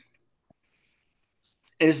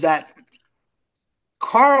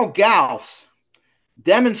Karl Gauss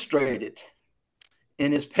demonstrated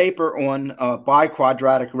in his paper on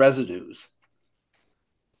biquadratic residues.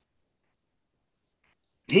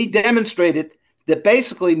 He demonstrated that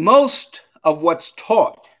basically most of what's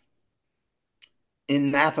taught in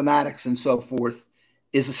mathematics and so forth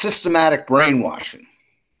is a systematic brainwashing.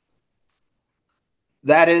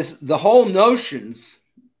 That is, the whole notions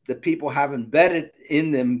that people have embedded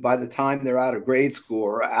in them by the time they're out of grade school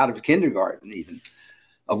or out of kindergarten even,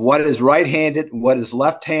 of what is right-handed, what is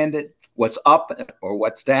left-handed, what's up or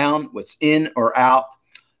what's down, what's in or out,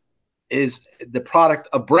 is the product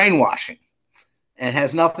of brainwashing and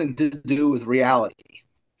has nothing to do with reality.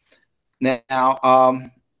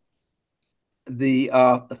 Now,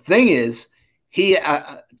 the thing is, he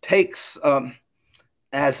takes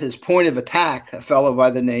as his point of attack a fellow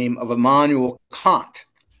by the name of Immanuel Kant,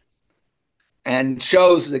 and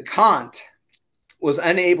shows that Kant was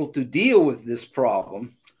unable to deal with this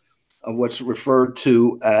problem of what's referred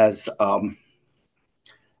to as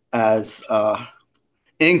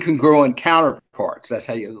incongruent counterparts. That's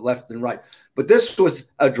how you left and right. But this was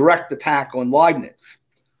a direct attack on Leibniz,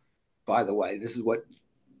 by the way. This is what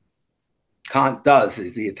Kant does,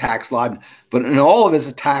 is he attacks Leibniz. But in all of his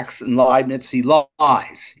attacks in Leibniz, he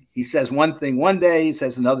lies. He says one thing one day, he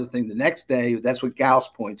says another thing the next day. That's what Gauss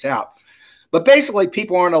points out. But basically,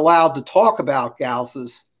 people aren't allowed to talk about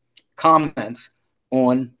Gauss's comments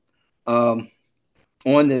on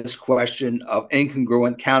this question of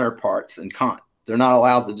incongruent counterparts in Kant. They're not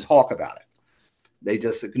allowed to talk about it. They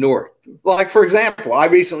just ignore it. Like, for example, I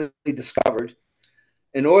recently discovered,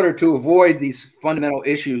 in order to avoid these fundamental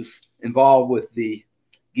issues involved with the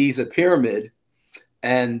Giza pyramid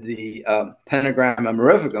and the pentagram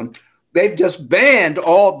honorificum, they've just banned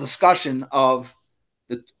all discussion of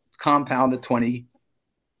the compounded 20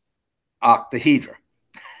 octahedra.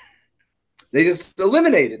 They just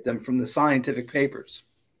eliminated them from the scientific papers.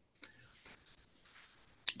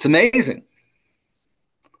 It's amazing.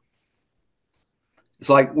 It's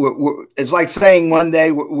like saying one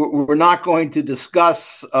day we're not going to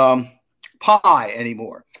discuss pi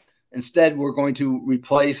anymore. Instead, we're going to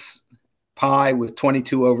replace pi with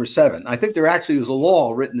 22/7. I think there actually was a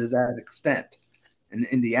law written to that extent in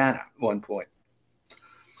Indiana at one point.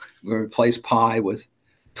 We're going to replace pi with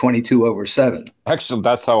 22/7. Actually,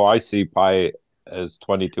 that's how I see pi, as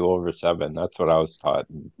 22/7. That's what I was taught.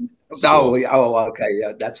 Oh, okay,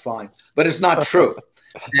 yeah, that's fine, but it's not true.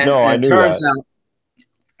 No, I knew that. It turns out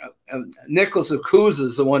Nicholas of Cusa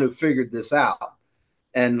is the one who figured this out,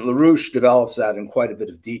 and LaRouche develops that in quite a bit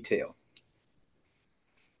of detail,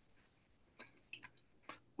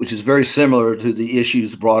 which is very similar to the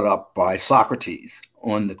issues brought up by Socrates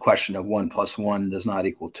on the question of 1 + 1 does not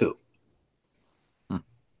equal 2.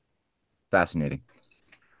 Fascinating.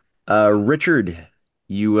 Richard,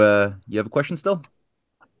 you have a question still?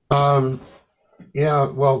 Yeah,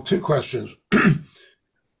 well, two questions.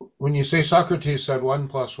 When you say Socrates said 1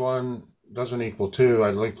 + 1 doesn't equal 2,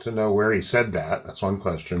 I'd like to know where he said that. That's one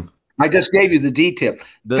question. I just gave you the detail.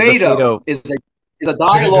 Phaedo is a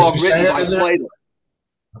dialogue written by Plato.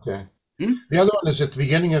 Okay. The other one is, at the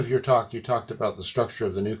beginning of your talk, you talked about the structure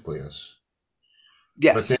of the nucleus.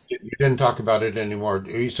 Yes. But then you didn't talk about it anymore. Are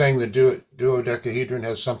you saying the dodecahedron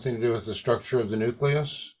has something to do with the structure of the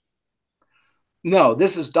nucleus? No,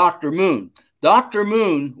 this is Dr. Moon. Dr.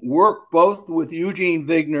 Moon worked both with Eugene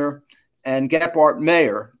Wigner and Gebhard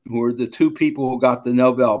Meyer, who were the two people who got the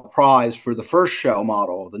Nobel Prize for the first shell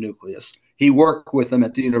model of the nucleus. He worked with them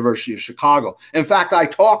at the University of Chicago. In fact, I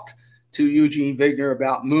talked to Eugene Wigner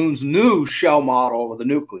about Moon's new shell model of the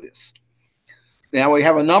nucleus. Now, we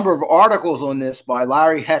have a number of articles on this by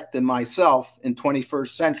Larry Hecht and myself in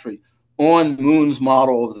 21st Century on Moon's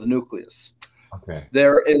model of the nucleus. Okay.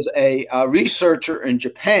 There is a researcher in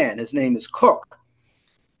Japan, his name is Cook,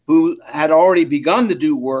 who had already begun to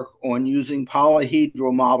do work on using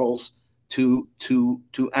polyhedral models to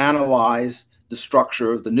analyze the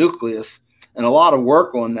structure of the nucleus, and a lot of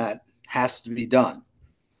work on that has to be done.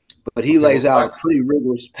 But he lays out a pretty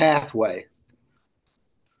rigorous pathway.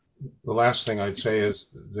 The last thing I'd say is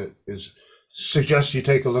suggest you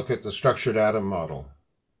take a look at the structured atom model.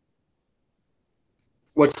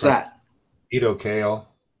 What's that? Ido Kale.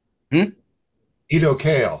 Edo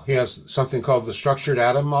Kale, he has something called the structured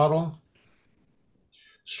atom model.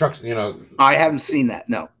 I haven't seen that.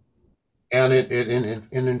 No. And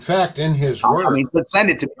in fact, in his I work, mean, send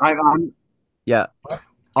it to me. Yeah.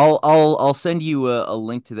 I'll send you a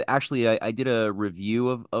link to the. Actually, I did a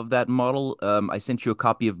review of that model. I sent you a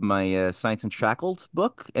copy of my Science and Shackled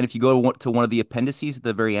book, and if you go to one of the appendices at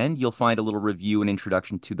the very end, you'll find a little review and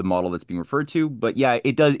introduction to the model that's being referred to. But yeah,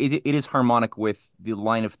 it is harmonic with the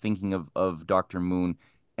line of thinking of Dr. Moon.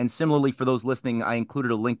 And similarly, for those listening, I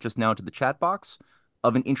included a link just now to the chat box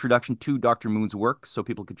of an introduction to Dr. Moon's work, so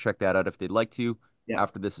people could check that out if they'd like to Yeah.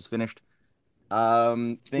 after this is finished. Let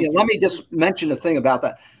me just mention a thing about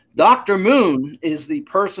that. Dr. Moon is the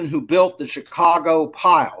person who built the Chicago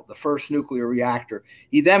Pile, the first nuclear reactor.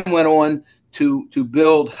 He then went on to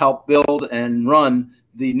help build and run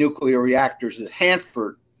the nuclear reactors at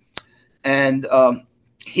Hanford. And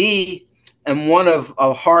he and one of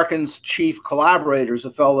Harkin's chief collaborators,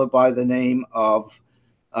 a fellow by the name of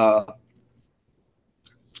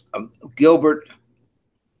Gilbert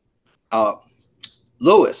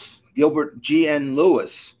G.N.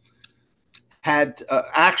 Lewis, had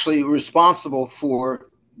actually responsible for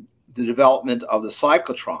the development of the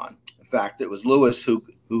cyclotron. In fact, it was Lewis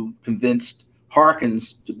who convinced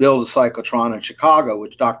Harkins to build a cyclotron in Chicago,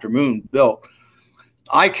 which Dr. Moon built.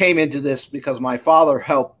 I came into this because my father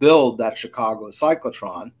helped build that Chicago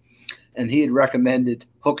cyclotron, and he had recommended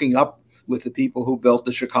hooking up with the people who built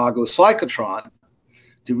the Chicago cyclotron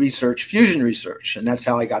to research fusion research, and that's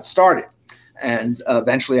how I got started. And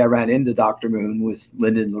eventually I ran into Dr. Moon with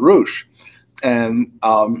Lyndon LaRouche. And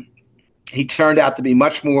he turned out to be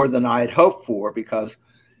much more than I had hoped for, because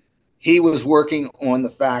he was working on the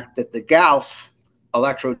fact that the Gauss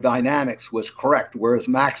electrodynamics was correct, whereas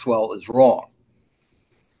Maxwell is wrong.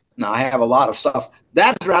 Now, I have a lot of stuff.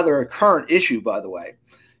 That's rather a current issue, by the way,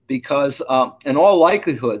 because in all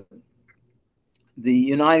likelihood, the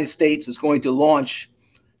United States is going to launch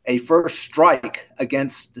a first strike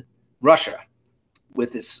against Russia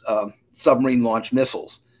with its submarine launched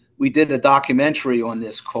missiles. We did a documentary on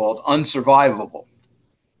this called Unsurvivable,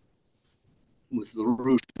 with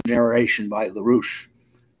LaRouche, narration by LaRouche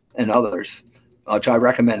and others, which I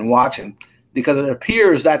recommend watching, because it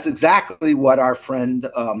appears that's exactly what our friend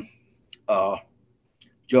Joe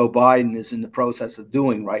Biden is in the process of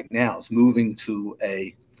doing right now, is moving to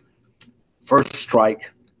a first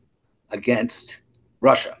strike against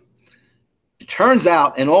Russia. It turns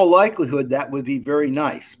out, in all likelihood, that would be very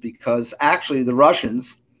nice, because actually the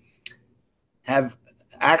Russians have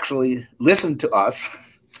actually listened to us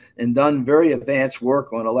and done very advanced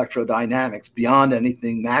work on electrodynamics beyond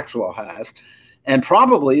anything Maxwell has, and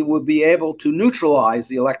probably would be able to neutralize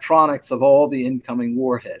the electronics of all the incoming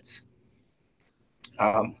warheads.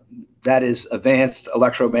 That is advanced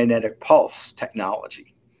electromagnetic pulse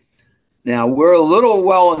technology. Now, we're a little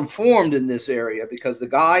well informed in this area, because the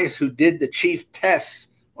guys who did the chief tests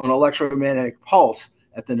on electromagnetic pulse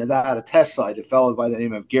at the Nevada test site, a fellow by the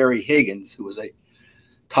name of Gary Higgins, who was a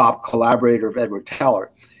top collaborator of Edward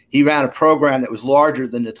Teller, he ran a program that was larger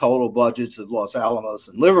than the total budgets of Los Alamos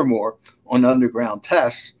and Livermore on underground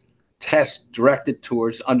tests directed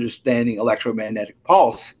towards understanding electromagnetic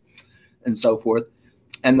pulse and so forth.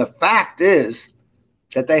 And the fact is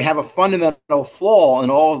that they have a fundamental flaw in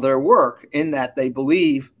all of their work, in that they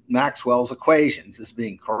believe Maxwell's equations as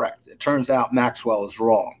being correct. It turns out Maxwell is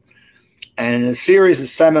wrong. And in a series of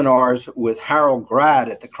seminars with Harold Grad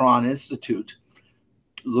at the Cron Institute,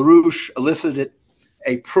 LaRouche elicited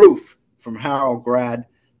a proof from Harold Grad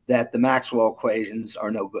that the Maxwell equations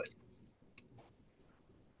are no good.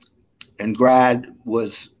 And Grad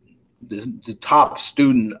was the top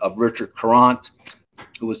student of Richard Courant,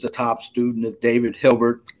 who was the top student of David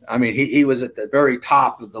Hilbert. I mean, he was at the very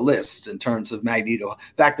top of the list in terms of magneto.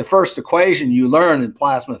 In fact, the first equation you learn in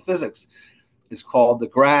plasma physics is called the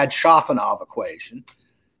Grad-Shafanov equation,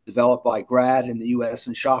 developed by Grad in the US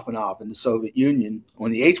and Shafanov in the Soviet Union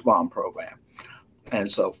on the H-bomb program, and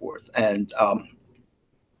so forth. And I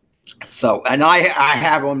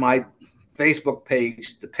have on my Facebook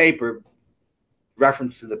page the paper,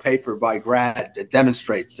 reference to the paper by Grad, that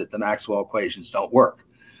demonstrates that the Maxwell equations don't work.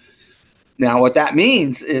 Now, what that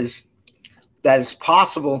means is that it's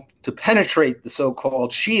possible to penetrate the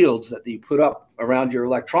so-called shields that you put up around your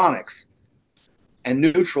electronics and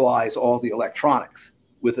neutralize all the electronics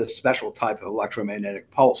with a special type of electromagnetic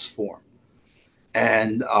pulse form.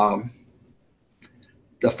 And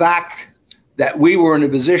the fact that we were in a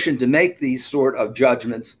position to make these sort of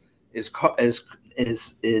judgments is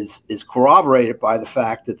corroborated by the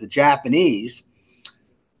fact that the Japanese,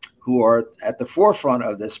 who are at the forefront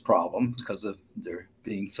of this problem because of their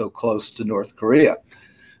being so close to North Korea.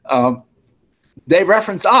 They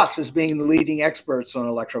reference us as being the leading experts on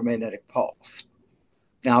electromagnetic pulse.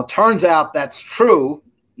 Now, it turns out that's true,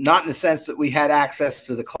 not in the sense that we had access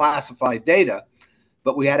to the classified data,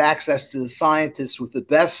 but we had access to the scientists with the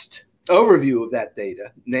best overview of that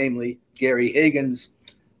data, namely Gary Higgins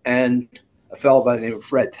and a fellow by the name of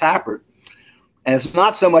Fred Tappert. And it's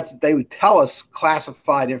not so much that they would tell us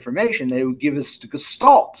classified information, they would give us the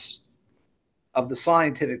gestalts of the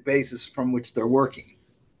scientific basis from which they're working.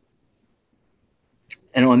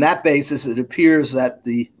 And on that basis, it appears that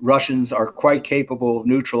the Russians are quite capable of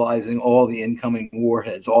neutralizing all the incoming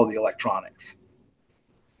warheads, all the electronics.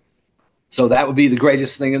 So that would be the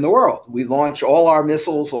greatest thing in the world. We launch all our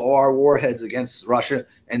missiles, all our warheads against Russia,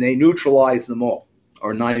 and they neutralize them all,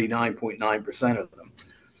 or 99.9% of them,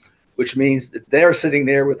 which means that they're sitting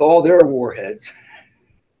there with all their warheads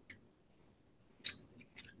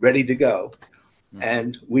ready to go.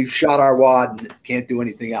 And we've shot our wad and can't do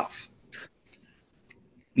anything else.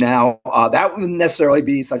 Now, that wouldn't necessarily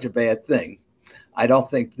be such a bad thing. I don't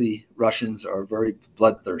think the Russians are very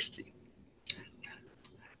bloodthirsty.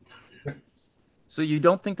 So you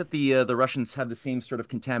don't think that the Russians have the same sort of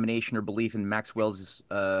contamination or belief in Maxwell's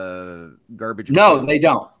garbage? No, they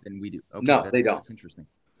don't. And we do. Okay, no, they don't. That's interesting.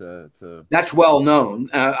 That's well known.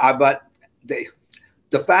 But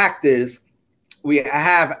the fact is, we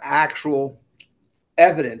have actual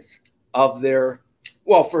evidence of their.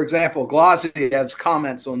 Well, for example, Glaziev's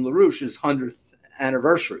comments on LaRouche's 100th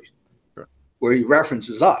anniversary, sure, where he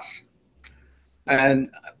references us. And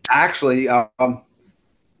actually, the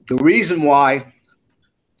reason why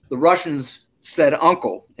the Russians said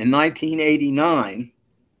uncle in 1989,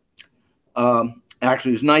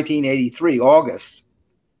 actually it was 1983, August,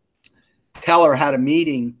 Teller had a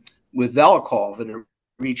meeting with Velikov in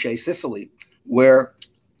Riche, Sicily, where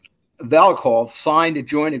Velikov signed a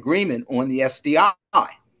joint agreement on the SDI. And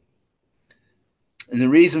the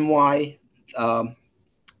reason why Yuri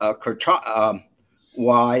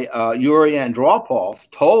Andropov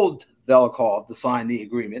told Velikov to sign the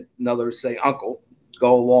agreement, in other words, say uncle,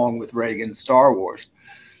 go along with Reagan's Star Wars,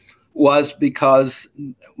 was because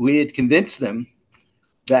we had convinced them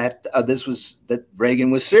that that Reagan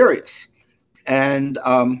was serious. And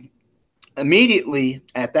immediately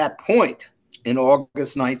at that point, in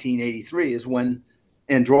August 1983, is when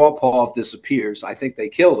Andropov disappears. I think they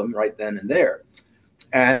killed him right then and there.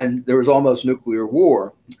 And there was almost nuclear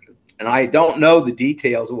war. And I don't know the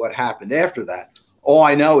details of what happened after that. All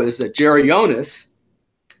I know is that Jerry Jonas,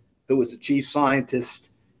 who was the chief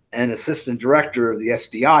scientist and assistant director of the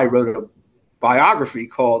SDI, wrote a biography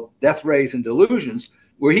called Death Rays and Delusions,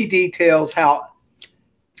 where he details how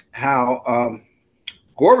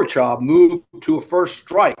Gorbachev moved to a first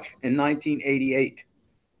strike in 1988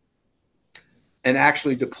 and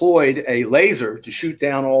actually deployed a laser to shoot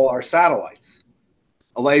down all our satellites,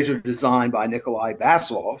 a laser designed by Nikolai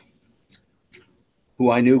Baslov, who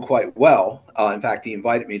I knew quite well. In fact, he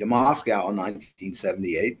invited me to Moscow in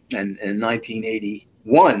 1978. And in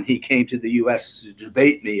 1981, he came to the U.S. to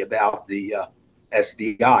debate me about the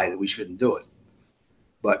SDI, that we shouldn't do it.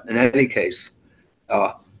 But in any case,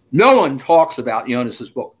 no one talks about Jonas's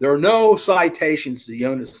book. There are no citations to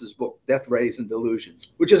Jonas's book, Death Rays and Delusions,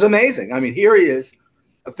 which is amazing. I mean, here he is,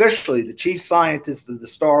 officially the chief scientist of the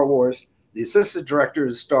Star Wars, the assistant director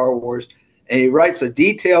of Star Wars, and he writes a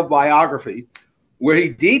detailed biography where he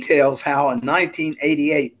details how in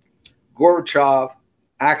 1988, Gorbachev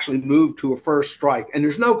actually moved to a first strike. And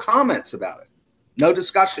there's no comments about it, no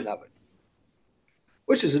discussion of it,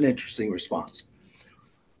 which is an interesting response.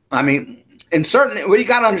 I mean, in certain, well, you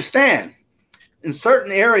got to understand, in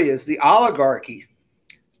certain areas, the oligarchy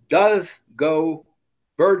does go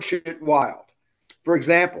birdshit wild. For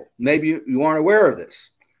example, maybe you aren't aware of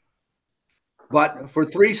this, but for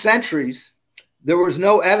 3 centuries, there was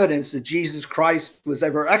no evidence that Jesus Christ was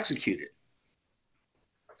ever executed.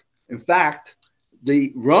 In fact,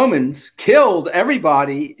 the Romans killed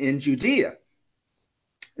everybody in Judea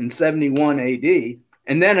in 71 AD.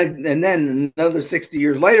 And then another 60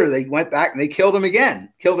 years later, they went back and they killed him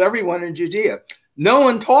again, killed everyone in Judea. No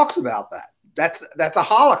one talks about that. That's a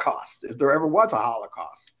Holocaust, if there ever was a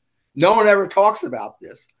Holocaust. No one ever talks about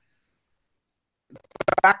this. In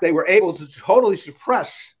fact, they were able to totally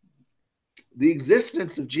suppress the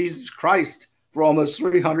existence of Jesus Christ for almost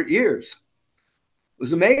 300 years. It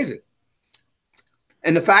was amazing.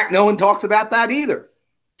 And the fact no one talks about that either.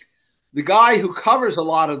 The guy who covers a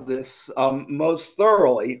lot of this most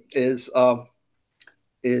thoroughly is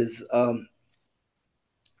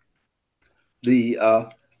the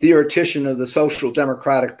theoretician of the Social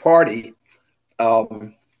Democratic Party,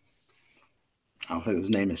 I'll think of his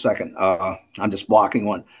name in a second. I'm just blocking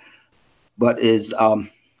one, but is on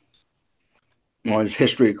his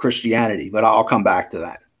history of Christianity. But I'll come back to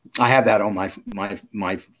that. I have that on my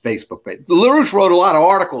Facebook page. LaRouche wrote a lot of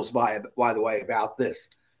articles, by the way, about this,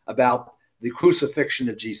 about the crucifixion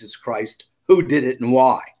of Jesus Christ, who did it and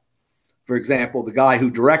why. For example, the guy who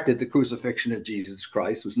directed the crucifixion of Jesus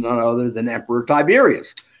Christ was none other than Emperor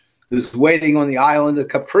Tiberius, who was waiting on the island of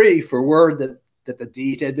Capri for word that the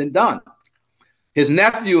deed had been done. His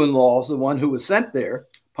nephew-in-law is the one who was sent there,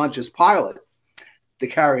 Pontius Pilate, to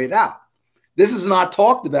carry it out. This is not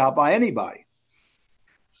talked about by anybody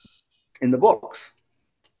in the books.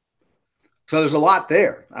 So there's a lot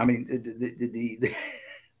there. I mean,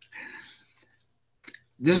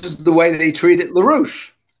 this is the way they treated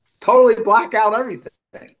LaRouche. Totally black out everything,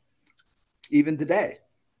 even today.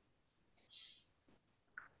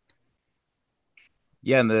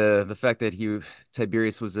 Yeah, and the fact that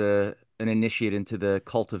Tiberius was an initiate into the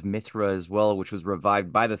cult of Mithra as well, which was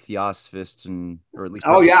revived by the Theosophists, or at least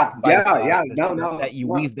no, that you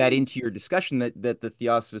weave that into your discussion that the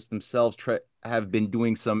Theosophists themselves have been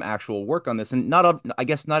doing some actual work on this, and I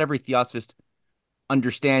guess not every Theosophist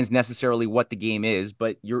understands necessarily what the game is,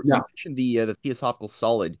 but you mentioned the Theosophical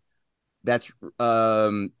solid that's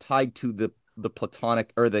tied to the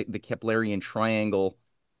Platonic or the Keplerian triangle.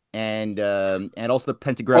 And also the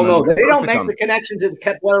pentagram. Oh no, they don't make the connection to the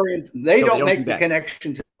Keplerian. They don't make the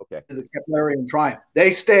connection to the Keplerian triangle.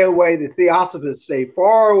 They stay away. The Theosophists stay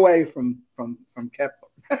far away from Kepler.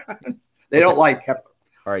 They don't like Kepler.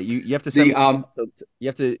 All right, you have to send you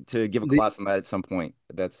have to give a class on that at some point.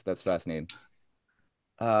 That's fascinating.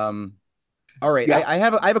 All right, yeah. I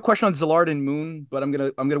have a question on Szilard and Moon, but I'm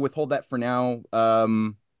gonna withhold that for now.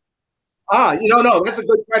 No, that's a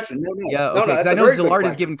good question. No. Yeah, okay. I know Szilard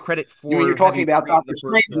is given credit for you're talking about Dr.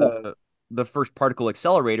 Strangelove, the first particle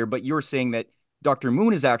accelerator, but you're saying that Dr.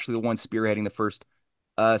 Moon is actually the one spearheading the first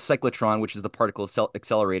cyclotron, which is the particle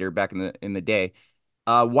accelerator back in the day.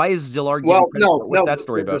 Why is Szilard? What's that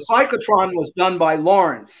story about? The cyclotron was done by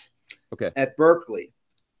Lawrence, at Berkeley,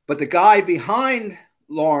 but the guy behind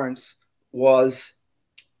Lawrence was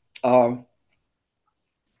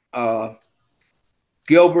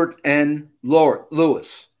Gilbert N.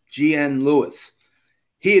 Lewis, G.N. Lewis.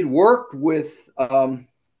 He had worked with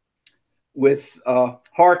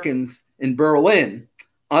Harkins in Berlin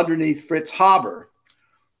underneath Fritz Haber,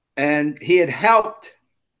 and he had helped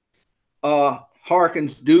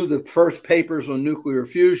Harkins do the first papers on nuclear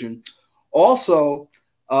fusion. Also,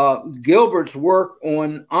 Gilbert's work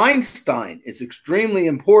on Einstein is extremely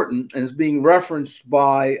important and is being referenced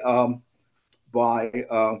by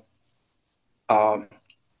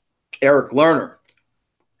Eric Lerner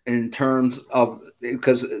in terms of,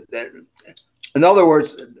 because in other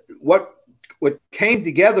words, what came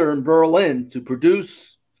together in Berlin to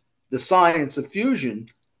produce the science of fusion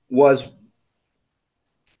was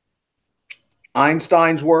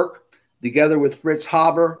Einstein's work together with Fritz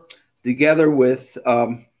Haber, together with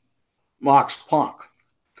Max Planck.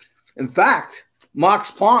 In fact, Max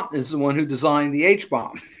Planck is the one who designed the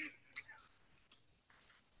H-bomb.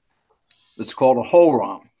 It's called a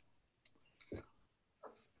Hohlraum.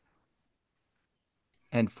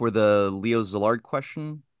 And for the Leo Szilard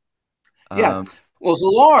question? Well,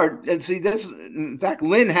 Szilard, and see this, in fact,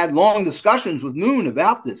 Lynn had long discussions with Moon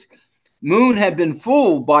about this. Moon had been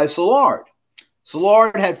fooled by Szilard.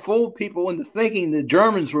 Szilard had fooled people into thinking the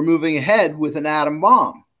Germans were moving ahead with an atom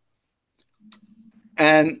bomb.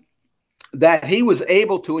 And that he was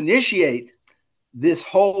able to initiate this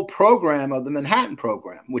whole program of the Manhattan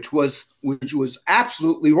Program, which was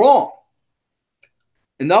absolutely wrong.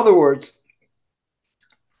 In other words,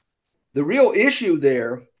 the real issue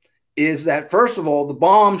there is that, first of all, the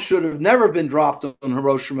bomb should have never been dropped on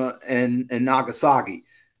Hiroshima and Nagasaki.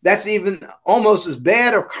 That's even almost as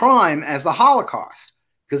bad a crime as the Holocaust,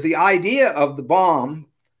 because the idea of the bomb,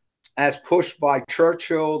 as pushed by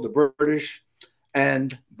Churchill, the British,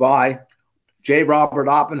 and by J. Robert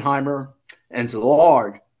Oppenheimer and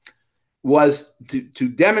Szilard, was to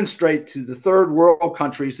demonstrate to the third world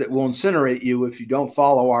countries that will incinerate you if you don't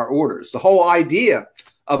follow our orders. The whole idea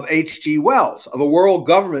of H.G. Wells, of a world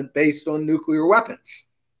government based on nuclear weapons.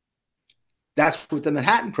 That's what the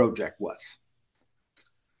Manhattan Project was,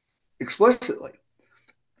 explicitly.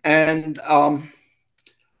 And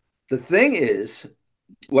the thing is,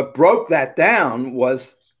 what broke that down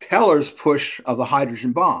was Teller's push of the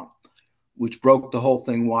hydrogen bomb, which broke the whole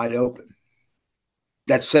thing wide open.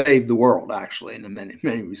 That saved the world, actually, in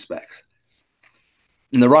many respects.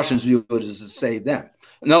 And the Russians view it as to save them.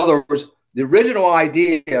 In other words, the original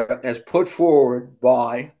idea as put forward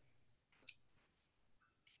by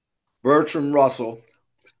Bertrand Russell,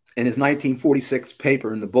 in his 1946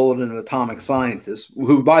 paper in the Bulletin of Atomic Sciences,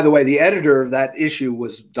 who, by the way, the editor of that issue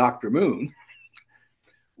was Dr. Moon,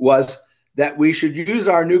 was that we should use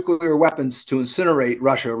our nuclear weapons to incinerate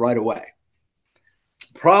Russia right away.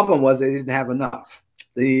 The problem was they didn't have enough.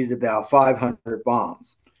 They needed about 500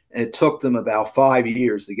 bombs, and it took them about 5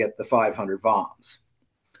 years to get the 500 bombs.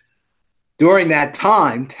 During that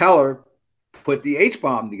time, Teller put the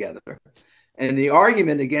H-bomb together, and the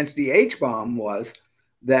argument against the H-bomb was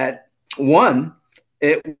that, one,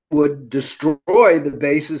 it would destroy the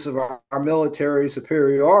basis of our military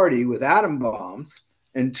superiority with atom bombs,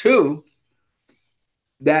 and two,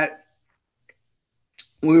 that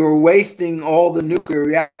we were wasting all the nuclear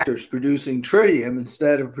reactors producing tritium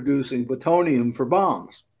instead of producing plutonium for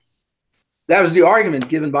bombs. That was the argument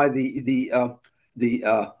given by the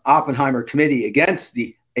Oppenheimer Committee against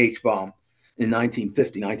the H-bomb in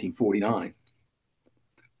 1950, 1949.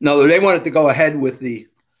 No, they wanted to go ahead with the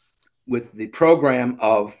program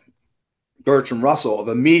of Bertrand Russell of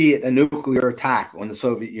immediate nuclear attack on the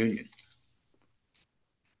Soviet Union.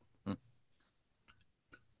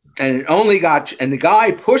 And it only got, and the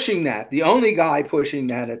guy pushing that, the only guy pushing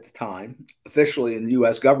that at the time, officially in the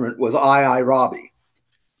US government, was I. Rabi.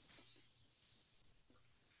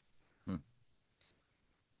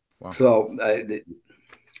 Wow. So,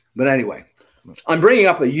 but anyway, I'm bringing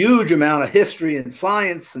up a huge amount of history and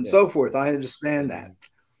science and so forth. I understand that.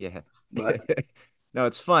 Yeah. But no,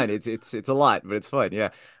 it's fun. It's a lot, but it's fun. Yeah.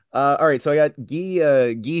 All right. So I got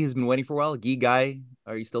Guy. Guy has been waiting for a while. Guy,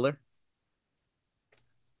 are you still there?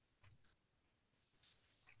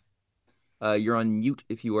 You're on mute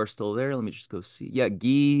if you are still there. Let me just go see. Yeah,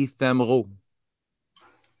 Guy Femero.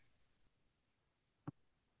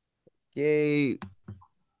 Okay.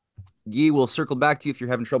 Guy, we'll circle back to you if you're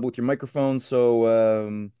having trouble with your microphone.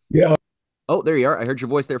 So, Yeah. oh, there you are. I heard your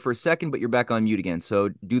voice there for a second, but you're back on mute again. So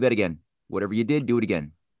do that again. Whatever you did, do it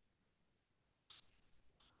again.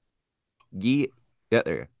 Guy, yeah,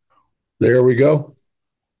 there you are. There we go.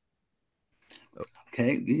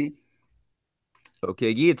 okay, Guy.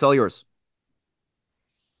 Okay, Guy, it's all yours.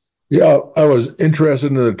 Yeah, I was interested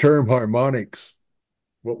in the term harmonics.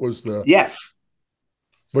 What was the? Yes.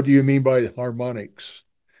 What do you mean by harmonics?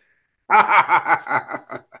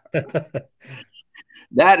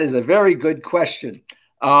 That is a very good question.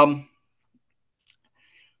 I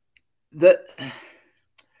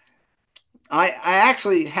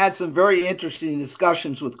actually had some very interesting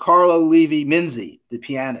discussions with Carlo Levi Minzi, the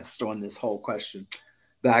pianist, on this whole question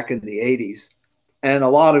back in the 80s, and a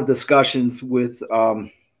lot of discussions with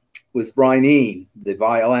Brian Eno, the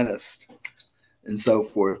violinist, and so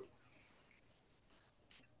forth.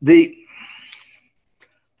 The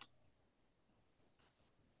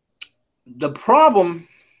problem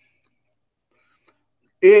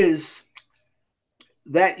is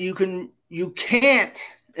that you can't,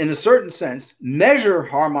 in a certain sense, measure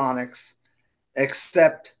harmonics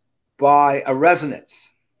except by a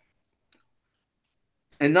resonance.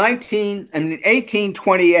 In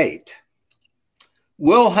 1828,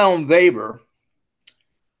 Wilhelm Weber,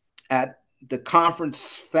 at the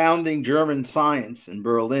conference Founding German Science in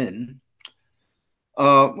Berlin,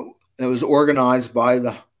 it was organized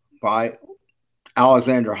by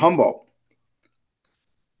Alexander Humboldt,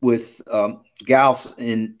 with Gauss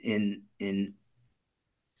in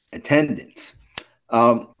attendance.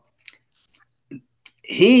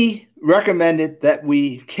 He recommended that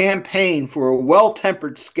we campaign for a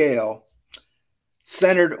well-tempered scale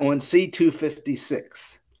centered on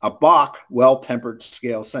C256, a Bach well-tempered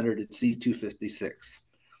scale centered at C256.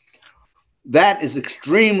 That is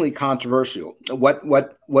extremely controversial. What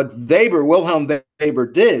Wilhelm Weber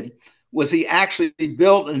did was he actually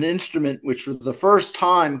built an instrument which for the first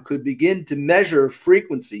time could begin to measure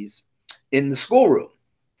frequencies in the schoolroom.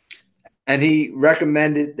 And he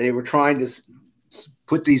recommended, they were trying to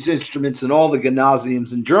put these instruments in all the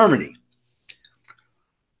gymnasiums in Germany.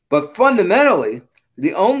 But fundamentally,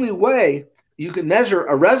 the only way you can measure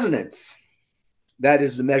a resonance, that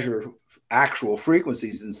is to measure actual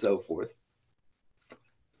frequencies and so forth,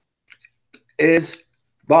 is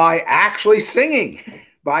by actually singing,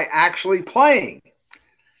 by actually playing.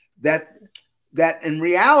 That in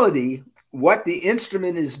reality, what the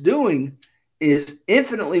instrument is doing is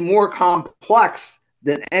infinitely more complex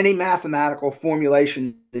than any mathematical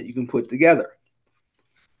formulation that you can put together.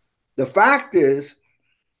 The fact is,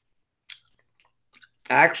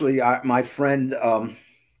 actually, my friend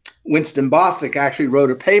Winston Bostic actually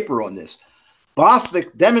wrote a paper on this.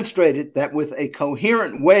 Bostic demonstrated that with a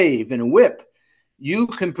coherent wave in a whip, you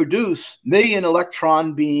can produce million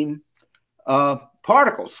electron beam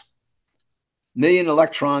particles, million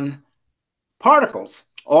electron particles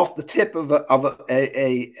off the tip of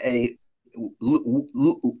a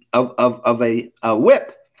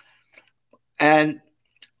whip. And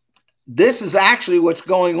this is actually what's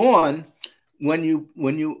going on when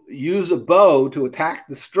you use a bow to attack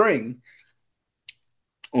the string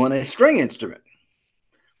on a string instrument,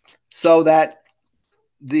 so that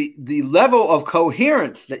the level of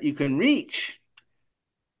coherence that you can reach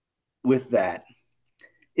with that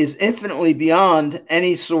is infinitely beyond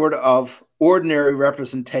any sort of ordinary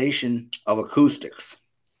representation of acoustics,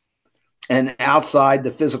 and outside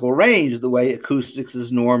the physical range of the way acoustics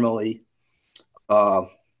is normally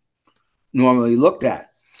looked at.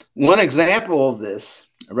 One example of this,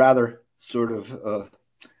 a rather sort of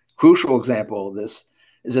crucial example of this,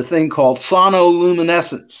 is a thing called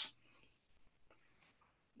sonoluminescence.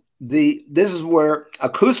 This is where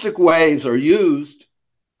acoustic waves are used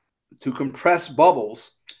to compress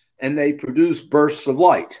bubbles, and they produce bursts of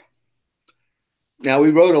light. Now,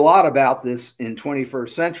 we wrote a lot about this in 21st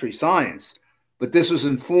century science, but this was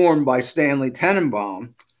informed by Stanley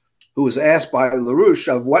Tenenbaum, who was asked by LaRouche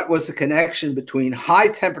of what was the connection between high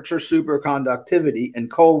temperature superconductivity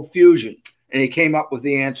and cold fusion. And he came up with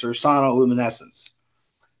the answer, sonoluminescence.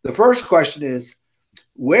 The first question is,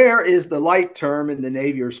 where is the light term in the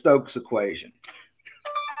Navier-Stokes equation?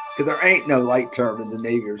 Because there ain't no light term in the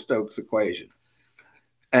Navier-Stokes equation.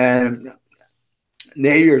 And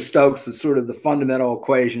Navier-Stokes is sort of the fundamental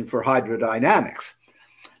equation for hydrodynamics.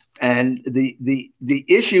 And the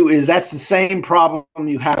issue is that's the same problem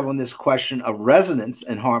you have on this question of resonance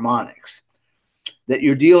and harmonics, that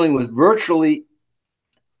you're dealing with virtually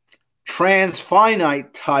transfinite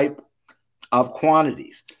type of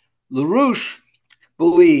quantities. LaRouche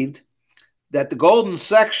believed that the golden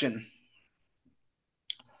section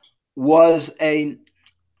was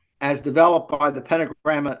as developed by the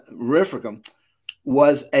Pentagramma Auriferum,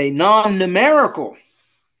 was a non-numerical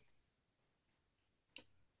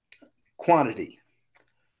quantity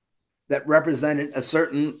that represented a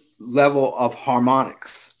certain level of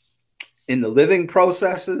harmonics in the living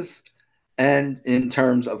processes and in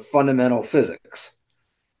terms of fundamental physics.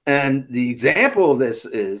 And the example of this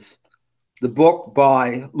is the book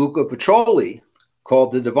by Luca Pacioli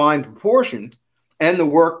called The Divine Proportion, and the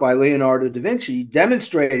work by Leonardo da Vinci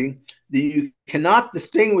demonstrating that you cannot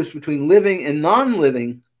distinguish between living and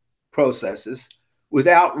non-living processes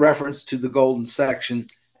without reference to the golden section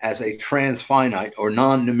as a transfinite or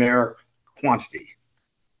non-numeric quantity.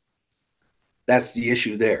 That's the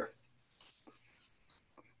issue there.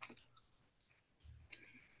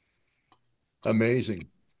 Amazing.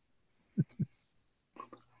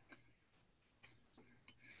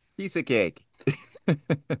 Piece of cake.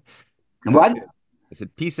 What? I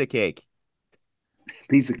said piece of cake.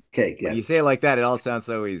 Piece of cake, yes. When you say it like that, it all sounds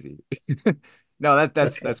so easy. No,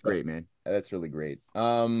 that's great, man. That's really great.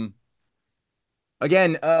 Again,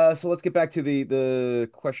 so let's get back to the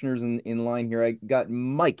questioners in line here. I got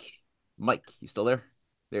Mike. Mike, you still there?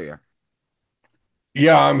 There you are.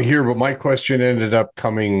 Yeah, I'm here, but my question ended up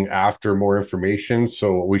coming after more information,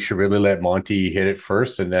 so we should really let Monty hit it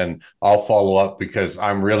first, and then I'll follow up because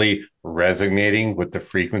I'm really resonating with the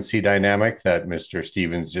frequency dynamic that Mr.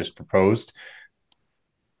 Stevens just proposed.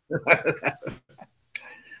 All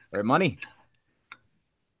right, Money.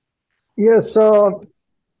 Yes,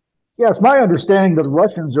 yes, my understanding that the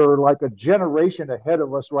Russians are like a generation ahead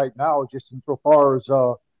of us right now, just insofar as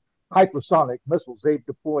hypersonic missiles. They've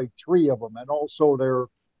deployed 3 of them, and also their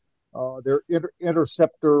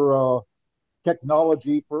interceptor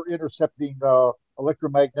technology for intercepting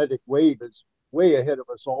electromagnetic wave is way ahead of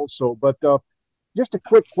us also. But just a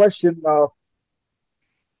quick question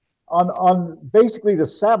on basically the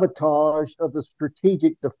sabotage of the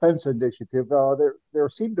Strategic Defense Initiative. There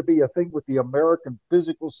seemed to be a thing with the American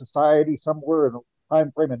Physical Society somewhere in the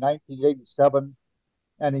time frame of 1987,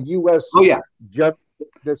 and a U.S. judge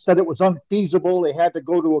that said it was unfeasible. They had to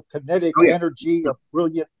go to a kinetic energy, a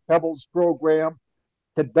brilliant pebbles program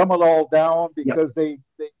to dumb it all down because they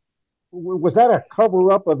was that a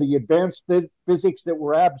cover up of the advanced physics that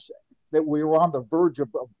were that we were on the verge of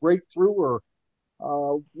breakthrough, or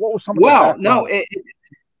what was some of the background? No,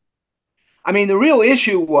 I mean, the real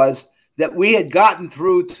issue was that we had gotten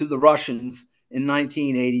through to the Russians in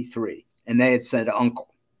 1983, and they had said uncle,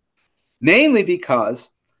 mainly because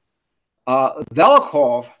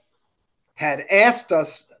Velikov had asked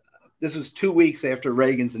us, this was 2 weeks after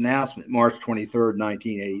Reagan's announcement, March 23rd,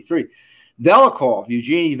 1983. Velikov,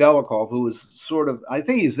 Eugene Velikov, who was sort of, I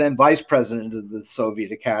think he was then vice president of the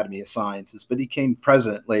Soviet Academy of Sciences, but he became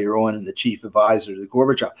president later on and the chief advisor to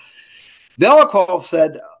Gorbachev. Velikov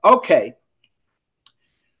said, okay,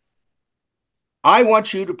 I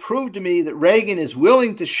want you to prove to me that Reagan is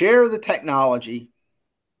willing to share the technology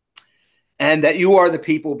and that you are the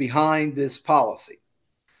people behind this policy.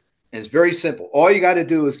 And it's very simple. All you got to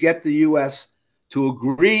do is get the U.S. to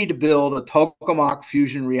agree to build a tokamak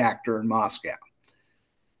fusion reactor in Moscow.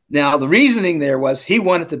 Now, the reasoning there was he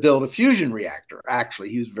wanted to build a fusion reactor. Actually,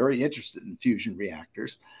 he was very interested in fusion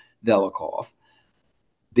reactors, Velikov,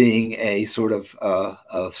 being a sort of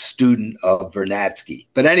a student of Vernadsky.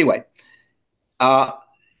 But anyway,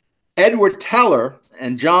 Edward Teller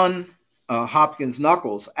and John Hopkins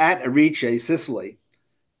Knuckles at Arice, Sicily,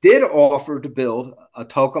 did offer to build a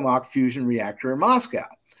tokamak fusion reactor in Moscow.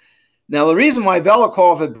 Now, the reason why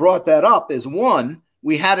Velikov had brought that up is, one,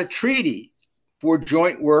 we had a treaty for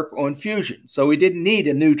joint work on fusion, so we didn't need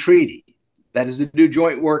a new treaty. That is, the new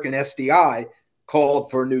joint work in SDI called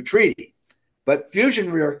for a new treaty. But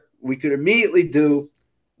fusion work we could immediately do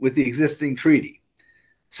with the existing treaty.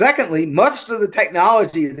 Secondly, much of the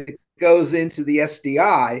technology that goes into the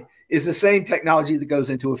SDI is the same technology that goes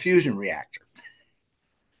into a fusion reactor.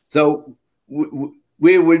 So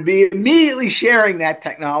we would be immediately sharing that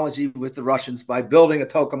technology with the Russians by building a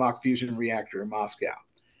tokamak fusion reactor in Moscow.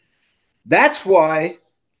 That's why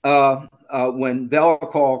when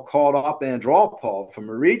Velikov called up Andropov from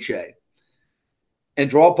Arice,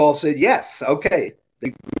 Andropov said, yes, okay,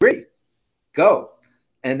 they agree, go.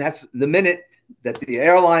 And that's the minute that the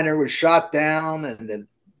airliner was shot down and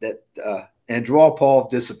that Andropov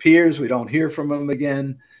disappears. We don't hear from him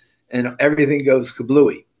again, and everything goes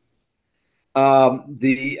kablooey.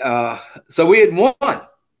 So we had won.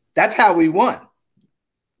 That's how we won.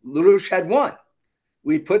 LaRouche had won.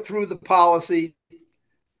 We put through the policy.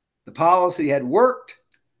 The policy had worked,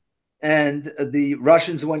 and the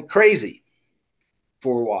Russians went crazy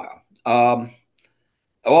for a while.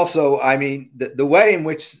 Also, I mean, the way in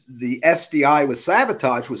which the SDI was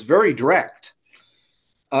sabotaged was very direct.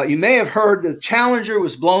 You may have heard the Challenger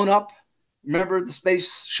was blown up. Remember the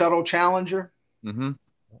Space Shuttle Challenger? Mm-hmm.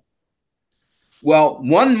 Well,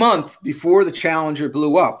 1 month before the Challenger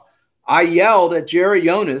blew up, I yelled at Jerry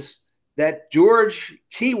Jonas that George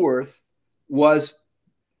Keyworth was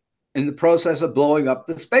in the process of blowing up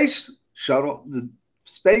the space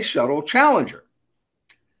shuttle Challenger.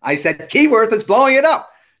 I said, Keyworth is blowing it up.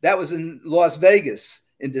 That was in Las Vegas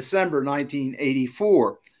in December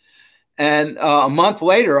 1984. And a month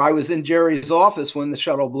later, I was in Jerry's office when the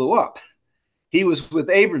shuttle blew up. He was with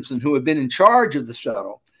Abramson, who had been in charge of the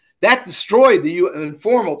shuttle. That destroyed in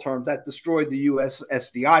formal terms, that destroyed the US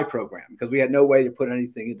SDI program because we had no way to put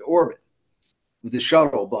anything into orbit with the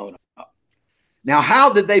shuttle blown up. Now,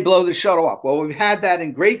 how did they blow the shuttle up? Well, we've had that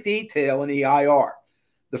in great detail in EIR.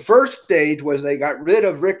 The first stage was they got rid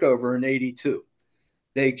of Rickover in 82.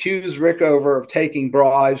 They accused Rickover of taking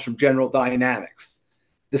bribes from General Dynamics.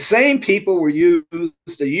 The same people were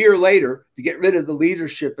used a year later to get rid of the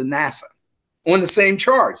leadership in NASA on the same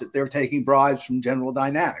charge that they were taking bribes from General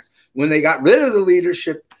Dynamics. When they got rid of the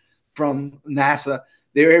leadership from NASA,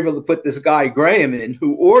 they were able to put this guy Graham in,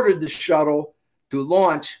 who ordered the shuttle to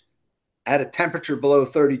launch at a temperature below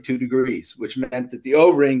 32 degrees, which meant that the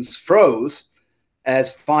O-rings froze,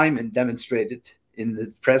 as Feynman demonstrated in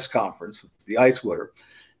the press conference, the ice water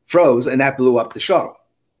froze, and that blew up the shuttle.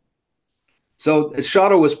 So the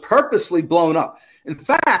shuttle was purposely blown up. In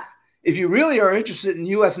fact, if you really are interested in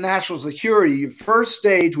U.S. national security, your first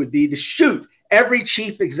stage would be to shoot every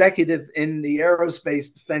chief executive in the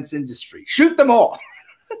aerospace defense industry. Shoot them all.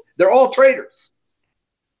 They're all traitors.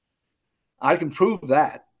 I can prove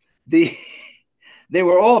that. They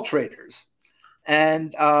were all traitors,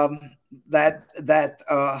 and that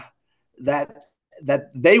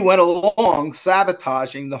they went along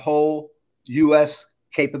sabotaging the whole U.S.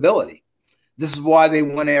 capability. This is why they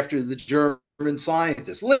went after the German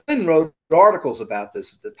scientists. Lyndon wrote articles about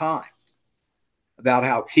this at the time, about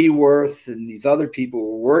how Keyworth and these other people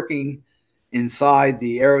were working inside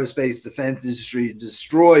the aerospace defense industry to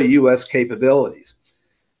destroy U.S. capabilities.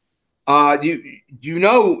 You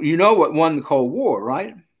know what won the Cold War,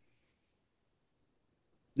 right?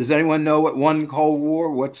 Does anyone know what won the Cold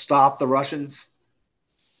War? What stopped the Russians?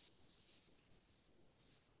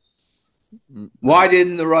 Why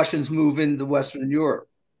didn't the Russians move into Western Europe?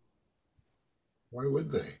 Why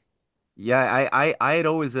would they? Yeah, I had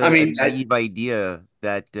always a naive idea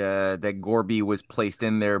that that Gorby was placed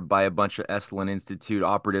in there by a bunch of Esalen Institute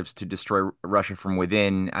operatives to destroy Russia from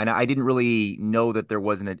within, and I didn't really know that there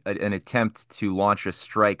wasn't an attempt to launch a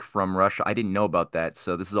strike from Russia. I didn't know about that,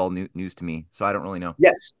 so this is all news to me. So I don't really know.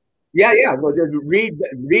 Yes, yeah. Well, read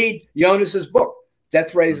Jonas's book,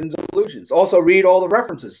 Death Rays and Delusions. Also, read all the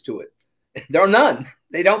references to it. There are none.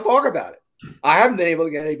 They don't talk about it. I haven't been able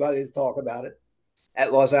to get anybody to talk about it.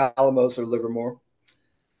 at Los Alamos or Livermore.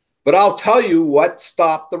 But I'll tell you what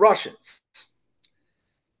stopped the Russians.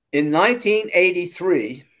 In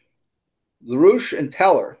 1983, LaRouche and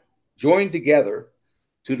Teller joined together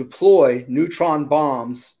to deploy neutron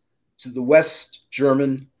bombs to the West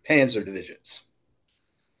German panzer divisions.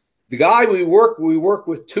 The guy we work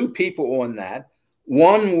with two people on that.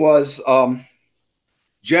 One was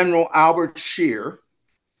General Albert Scheer.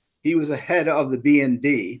 He was the head of the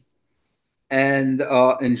BND and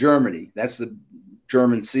in Germany. That's the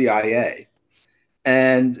German CIA.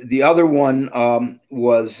 And the other one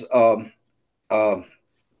was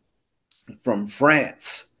from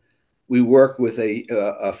France. We worked with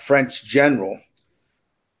a French general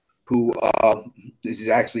who is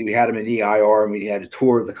actually, we had him in EIR and we had a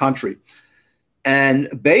tour of the country. And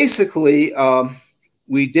basically,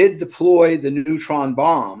 we did deploy the neutron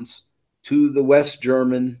bombs to the West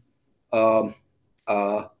German panzer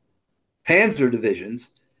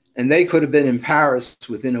divisions, and they could have been in Paris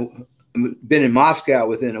been in Moscow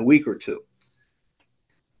within a week or two,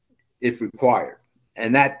 if required.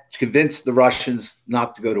 And that convinced the Russians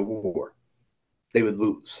not to go to war. They would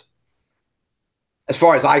lose, as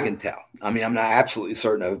far as I can tell. I mean, I'm not absolutely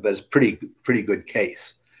certain of it, but it's pretty good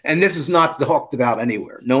case. And this is not talked about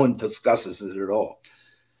anywhere. No one discusses it at all.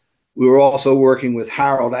 We were also working with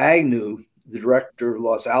Harold Agnew, the director of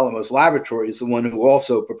Los Alamos Laboratories, the one who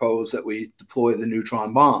also proposed that we deploy the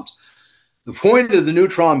neutron bombs. The point of the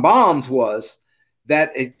neutron bombs was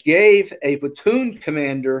that it gave a platoon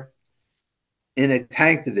commander in a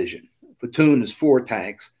tank division, platoon is 4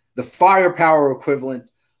 tanks, the firepower equivalent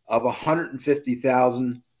of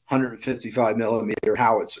 150,000 155 millimeter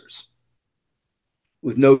howitzers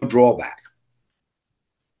with no drawback.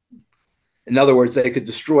 In other words, they could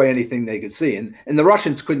destroy anything they could see. And the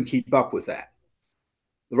Russians couldn't keep up with that.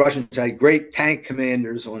 The Russians had great tank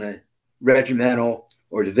commanders on a regimental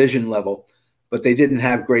or division level, but they didn't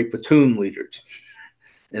have great platoon leaders.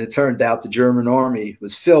 And it turned out the German army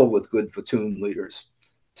was filled with good platoon leaders,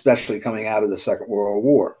 especially coming out of the Second World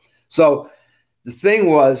War. So the thing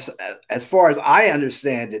was, as far as I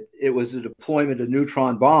understand it, it was the deployment of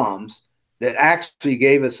neutron bombs that actually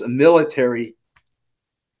gave us a military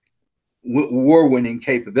war-winning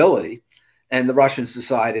capability, and the Russians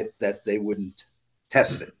decided that they wouldn't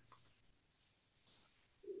test it.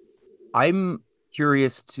 I'm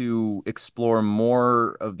curious to explore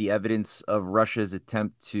more of the evidence of Russia's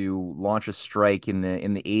attempt to launch a strike in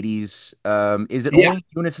the 80s. Is it only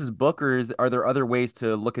Eunice's book, or are there other ways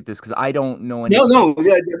to look at this? Because I don't know anything. No.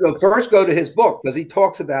 First, go to his book, because he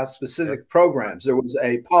talks about specific programs. There was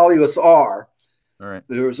a Polyus R. All right.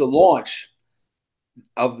 There was a launch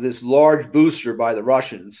of this large booster by the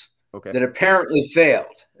Russians that apparently failed.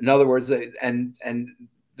 In other words, and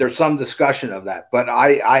there's some discussion of that, but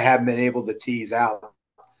I haven't been able to tease out.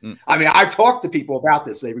 I mean, I've talked to people about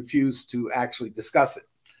this. They refuse to actually discuss it.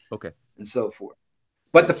 Okay. And so forth.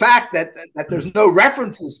 But the fact that there's no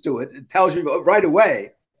references to it, it tells you right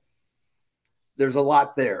away there's a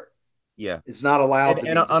lot there. Yeah, it's not allowed to be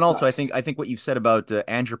discussed. And also, I think what you've said about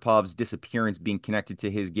Andropov's disappearance being connected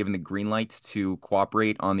to his giving the green light to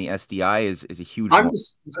cooperate on the SDI is a huge. I'm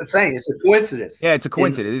just saying it's a coincidence. Yeah, it's a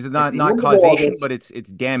coincidence. It's not causation, but it's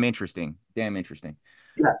damn interesting. Damn interesting.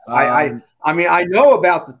 Yes, I mean, I know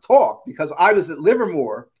about the talk because I was at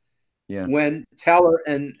Livermore when Teller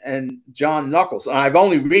and John Knuckles, and I've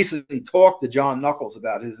only recently talked to John Knuckles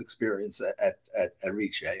about his experience at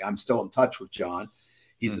Riche. I'm still in touch with John.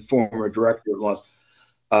 He's the former director of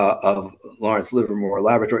Lawrence Livermore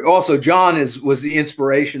Laboratory. Also, John was the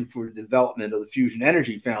inspiration for the development of the Fusion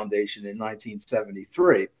Energy Foundation in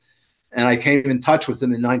 1973. And I came in touch with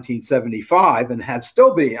him in 1975 and I'm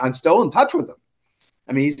still in touch with him.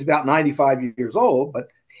 I mean, he's about 95 years old,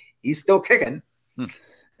 but he's still kicking.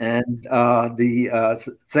 And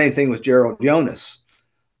the same thing with Gerald Jonas.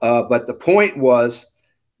 But the point was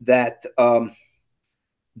that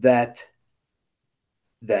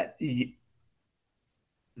that the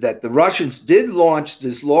Russians did launch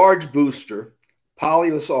this large booster,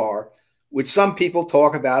 Polyus R, which some people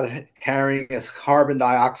talk about carrying a carbon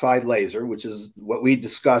dioxide laser, which is what we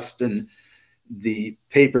discussed in the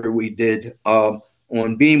paper we did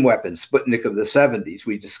on beam weapons, Sputnik of the 70s.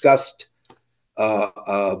 We discussed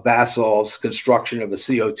Basov's construction of a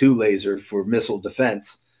CO2 laser for missile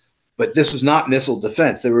defense, but this was not missile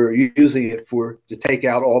defense. They were using it to take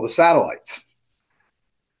out all the satellites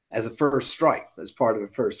as a first strike, as part of a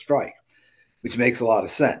first strike, which makes a lot of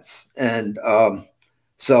sense. And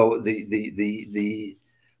so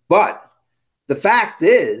but the fact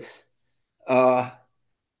is,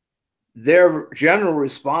 their general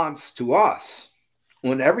response to us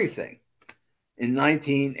on everything in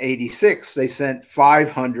 1986, they sent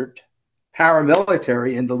 500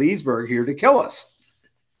 paramilitary into Leesburg here to kill us.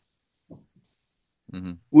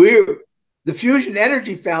 Mm-hmm. The Fusion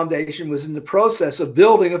Energy Foundation was in the process of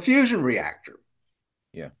building a fusion reactor.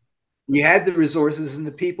 Yeah. We had the resources and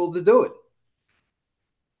the people to do it.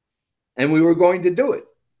 And we were going to do it.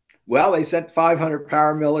 Well, they sent 500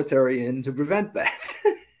 paramilitary in to prevent that.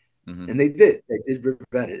 Mm-hmm. And they did. They did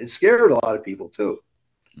prevent it. It scared a lot of people, too.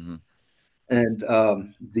 Mm-hmm. And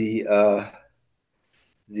the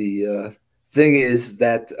thing is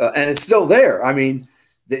that, and it's still there. I mean,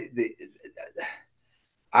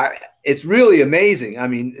 it's really amazing. I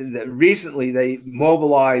mean, recently they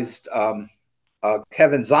mobilized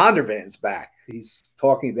Kevin Zondervan's back. He's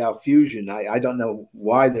talking about fusion. I don't know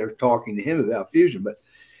why they're talking to him about fusion, but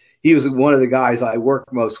he was one of the guys I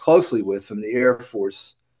worked most closely with from the Air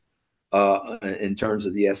Force in terms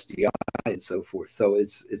of the SDI and so forth. So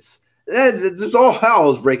there's all hell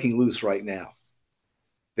is breaking loose right now.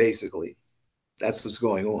 Basically, that's what's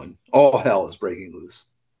going on. All hell is breaking loose,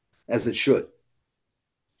 as it should.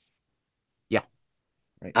 Yeah.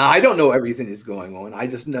 Right. I don't know everything that's going on. I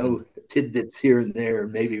just know tidbits here and there.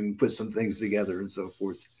 Maybe we can put some things together and so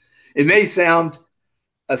forth. It may sound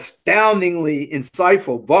astoundingly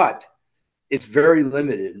insightful, but it's very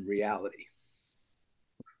limited in reality.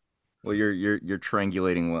 Well, you're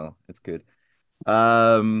triangulating well. That's good.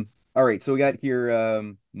 All right, so we got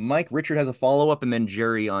here Mike. Richard has a follow-up, and then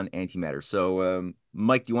Jerry on antimatter. So,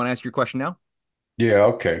 Mike, do you want to ask your question now? Yeah,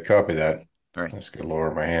 okay, copy that. All right. Let's get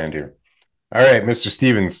lower my hand here. All right, Mr.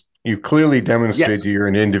 Stevens, you clearly demonstrated Yes. you're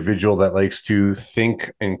an individual that likes to think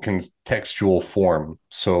in contextual form.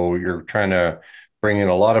 So you're trying to bring in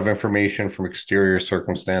a lot of information from exterior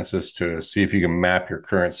circumstances to see if you can map your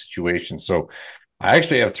current situation. So I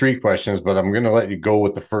actually have 3 questions, but I'm going to let you go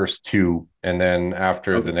with the first 2. And then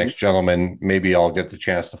after the next gentleman, maybe I'll get the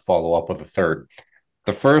chance to follow up with a third.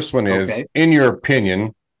 The first one is, in your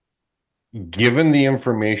opinion, given the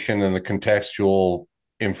information and the contextual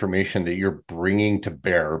information that you're bringing to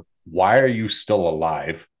bear, why are you still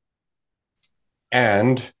alive?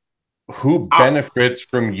 And who benefits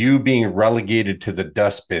from you being relegated to the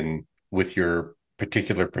dustbin with your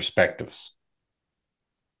particular perspectives?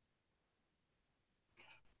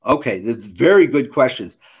 Okay, that's very good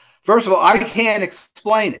questions. First of all, I can't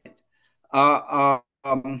explain it.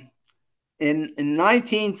 In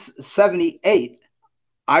 1978,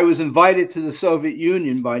 I was invited to the Soviet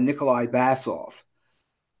Union by Nikolai Basov.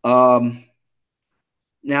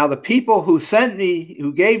 Now, the people who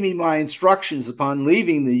gave me my instructions upon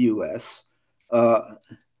leaving the U.S., Gus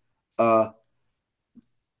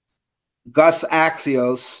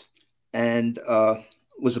Axios, and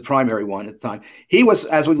was the primary one at the time. He was,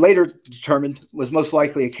 as we later determined, was most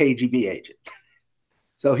likely a KGB agent.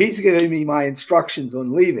 So he's giving me my instructions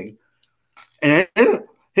on leaving. And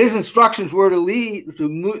his instructions were to meet with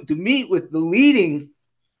the leading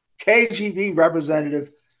KGB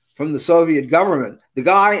representative from the Soviet government, the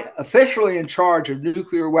guy officially in charge of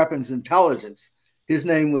nuclear weapons intelligence. His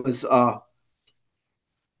name was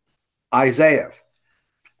Isaev.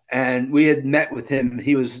 And we had met with him.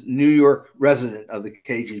 He was New York resident of the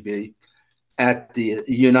KGB at the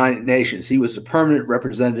United Nations. He was the permanent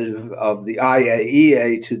representative of the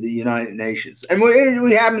IAEA to the United Nations. And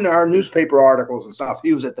we have him in our newspaper articles and stuff.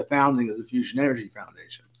 He was at the founding of the Fusion Energy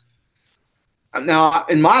Foundation. Now,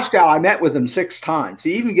 in Moscow, I met with him 6 times.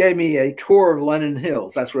 He even gave me a tour of Lenin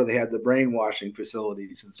Hills. That's where they had the brainwashing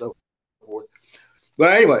facilities and so forth.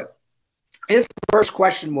 But anyway, his first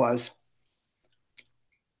question was,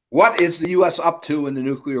 what is the U.S. up to in the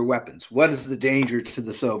nuclear weapons? What is the danger to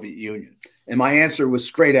the Soviet Union? And my answer was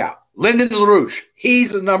straight out. Lyndon LaRouche,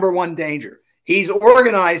 he's the #1 danger. He's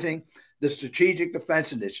organizing the Strategic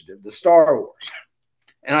Defense Initiative, the Star Wars.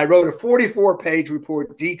 And I wrote a 44-page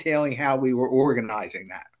report detailing how we were organizing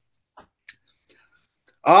that.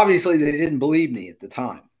 Obviously, they didn't believe me at the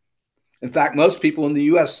time. In fact, most people in the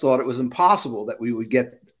U.S. thought it was impossible that we would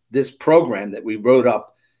get this program that we wrote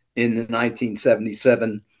up in the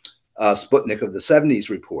 1977 Sputnik of the 70s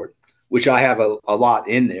report, which I have a lot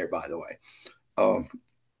in there, by the way.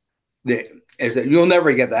 They said, you'll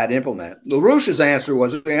never get that implemented. LaRouche's answer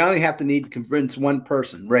was, we only have to need to convince one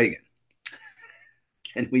person, Reagan.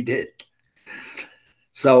 And we did.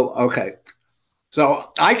 So, okay.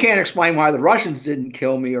 So I can't explain why the Russians didn't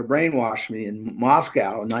kill me or brainwash me in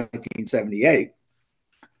Moscow in 1978,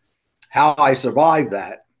 how I survived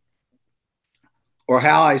that, or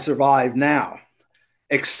how I survive now,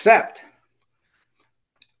 except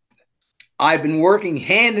I've been working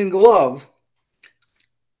hand in glove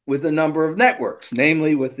with a number of networks,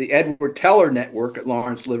 namely with the Edward Teller network at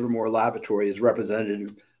Lawrence Livermore Laboratory, as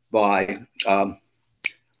represented by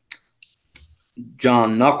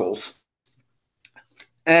John Knuckles,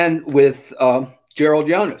 and with Gerald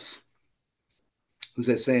Jonas, who's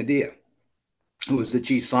at Sandia, who was the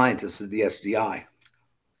chief scientist of the SDI.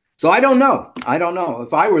 So I don't know. I don't know.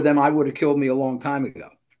 If I were them, I would have killed me a long time ago.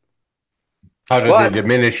 How did they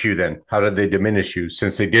diminish you then? How did they diminish you?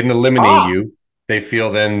 Since they didn't eliminate you, they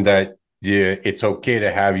feel then that it's okay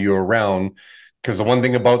to have you around. Because the one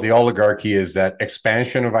thing about the oligarchy is that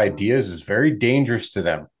expansion of ideas is very dangerous to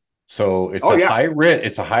them. So it's high risk.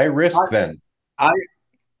 It's a high risk then. I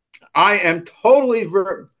am totally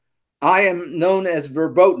I am known as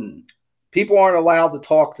verboten. People aren't allowed to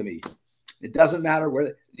talk to me. It doesn't matter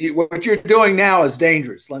what you're doing now is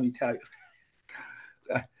dangerous. Let me tell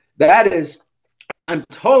you. That is, I'm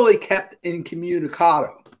totally kept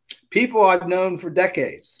incommunicado. People I've known for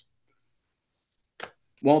decades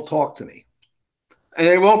won't talk to me. And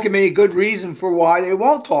they won't give me a good reason for why they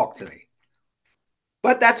won't talk to me.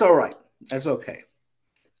 But that's all right. That's okay.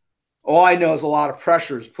 All I know is a lot of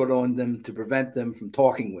pressure is put on them to prevent them from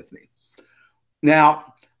talking with me.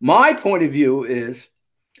 Now, my point of view is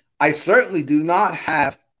I certainly do not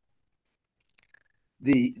have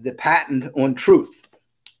the patent on truth.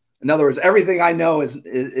 In other words, everything I know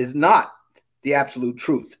is not the absolute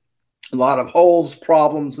truth. A lot of holes,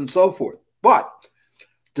 problems, and so forth. But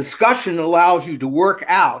discussion allows you to work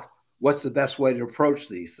out what's the best way to approach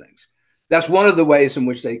these things. That's one of the ways in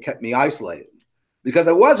which they kept me isolated, because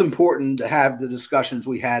it was important to have the discussions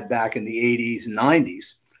we had back in the 80s and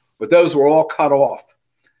 90s, but those were all cut off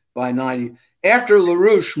by 90. After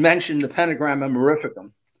LaRouche mentioned the pentagram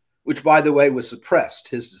honorificum, which, by the way, was suppressed,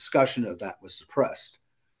 his discussion of that was suppressed.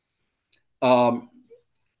 After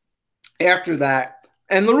that,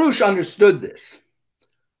 and LaRouche understood this.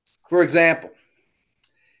 For example,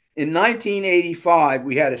 in 1985,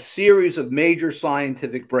 we had a series of major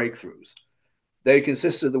scientific breakthroughs. They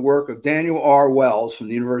consisted of the work of Daniel R. Wells from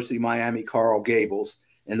the University of Miami, Coral Gables,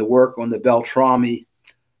 and the work on the Beltrami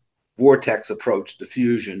vortex approach to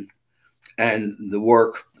fusion, and the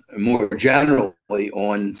work more generally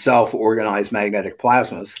on self-organized magnetic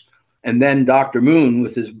plasmas. And then Dr. Moon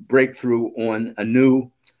with his breakthrough on a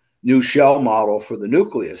new shell model for the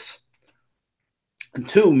nucleus. And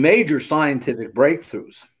two major scientific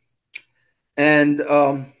breakthroughs. And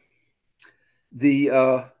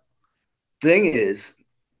the thing is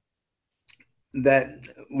that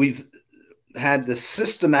we've had the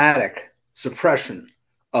systematic suppression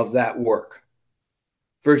of that work.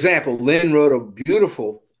 For example, Lynn wrote a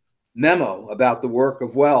beautiful memo about the work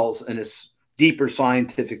of Wells and its deeper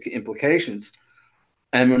scientific implications.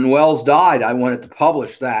 And when Wells died, I wanted to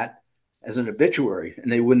publish that as an obituary,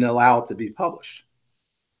 and they wouldn't allow it to be published.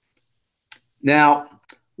 Now,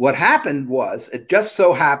 what happened was, it just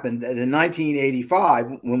so happened that in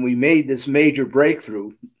 1985, when we made this major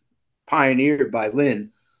breakthrough, pioneered by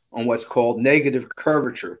Lynn, on what's called negative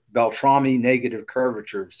curvature, Beltrami negative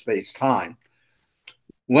curvature of space-time,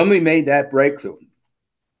 when we made that breakthrough,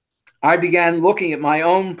 I began looking at my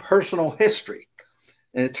own personal history.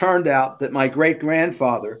 And it turned out that my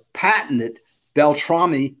great-grandfather patented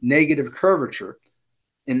Beltrami negative curvature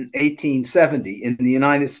in 1870 in the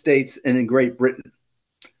United States and in Great Britain.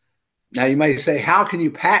 Now, you might say, how can you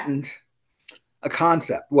patent a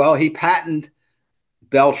concept? Well, he patented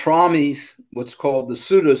Beltrami's, what's called the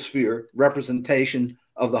pseudosphere representation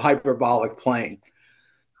of the hyperbolic plane.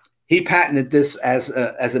 He patented this as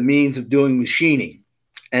a means of doing machining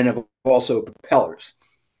and of also propellers.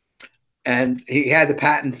 And he had the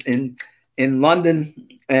patents in London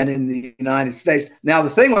and in the United States. Now, the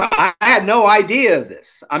thing was, I had no idea of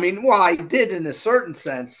this. I mean, well, I did in a certain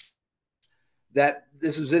sense that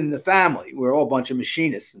this was in the family. We're all a bunch of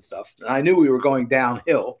machinists and stuff. And I knew we were going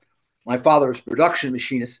downhill. My father was a production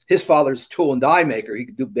machinist. His father's a tool and die maker. He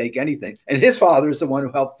could make anything. And his father is the one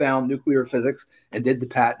who helped found nuclear physics and did the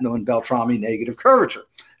patent on Beltrami negative curvature.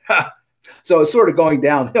 So it's sort of going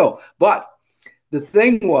downhill. But the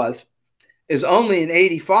thing is only in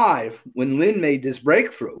 85 when Lynn made this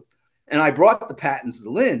breakthrough. And I brought the patents to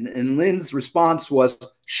Lynn, and Lynn's response was,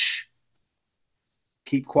 shh,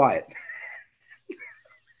 keep quiet.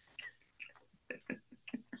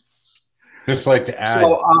 Just like to add,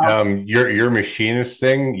 so, your machinist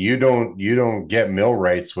thing, you don't get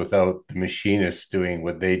millwrights without the machinists doing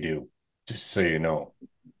what they do, just so you know.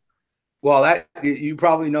 Well, that you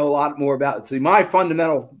probably know a lot more about it. See, my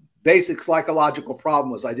fundamental basic psychological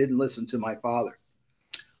problem was I didn't listen to my father.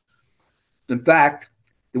 In fact,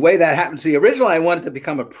 the way that happened, see, originally I wanted to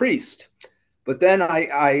become a priest, But then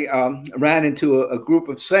I ran into a group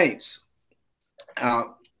of saints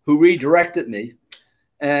who redirected me.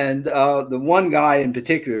 And the one guy in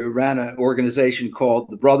particular ran an organization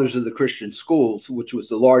called the Brothers of the Christian Schools, which was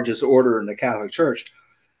the largest order in the Catholic Church.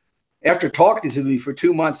 After talking to me for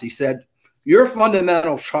 2 months, he said, "Your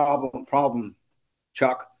fundamental problem,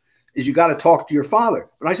 Chuck, is you got to talk to your father."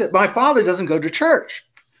 And I said, "My father doesn't go to church."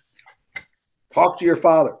 "Talk to your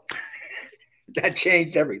father." That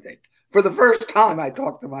changed everything. For the first time, I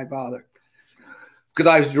talked to my father because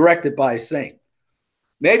I was directed by a saint.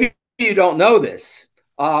 Maybe you don't know this.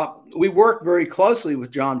 We work very closely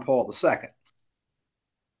with John Paul II.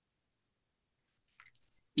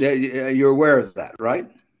 You're aware of that, right?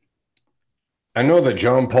 I know that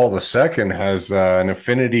John Paul II has an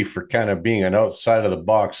affinity for kind of being an outside of the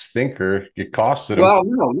box thinker. It costed him.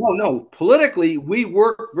 Well, no. Politically, we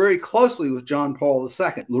work very closely with John Paul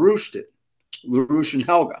II. LaRouche did. LaRouche and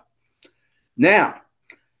Helga. Now,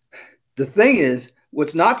 the thing is,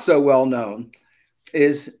 what's not so well known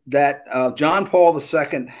is that John Paul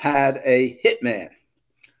II had a hitman.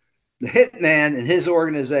 The hitman in his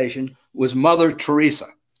organization was Mother Teresa.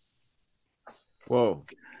 Whoa.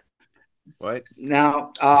 What?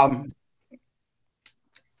 Now,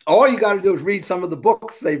 all you got to do is read some of the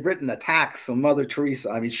books they've written, attacks on Mother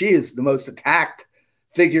Teresa. I mean, she is the most attacked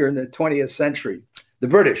figure in the 20th century. The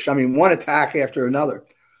British, I mean, one attack after another.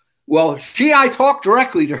 Well, I talked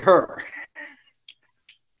directly to her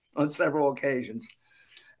on several occasions.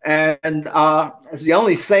 And it's the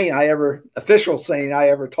only official saint I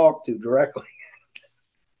ever talked to directly.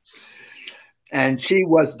 And she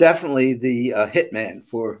was definitely the hitman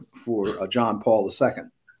for John Paul II.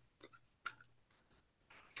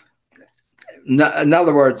 In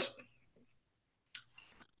other words,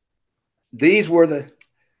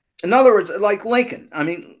 like Lincoln. I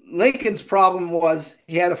mean, Lincoln's problem was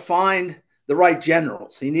he had to find the right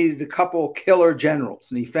generals. He needed a couple killer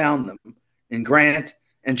generals, and he found them in Grant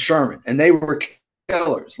and Sherman, and they were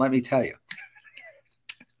killers. Let me tell you,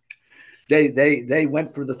 they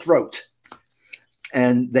went for the throat,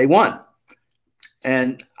 and they won.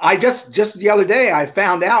 And I just the other day I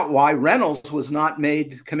found out why Reynolds was not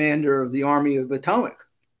made commander of the Army of the Potomac.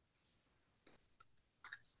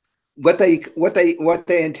 What they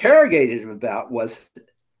interrogated him about was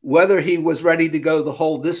whether he was ready to go the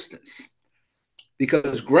whole distance,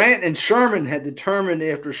 because Grant and Sherman had determined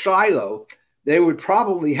after Shiloh they would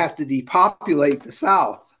probably have to depopulate the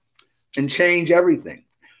South and change everything.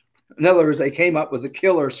 In other words, they came up with a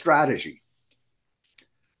killer strategy.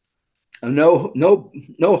 A no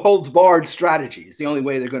holds barred strategy is the only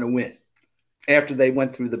way they're going to win. After they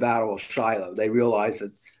went through the Battle of Shiloh, they realized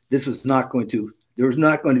that there was not going to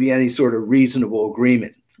be any sort of reasonable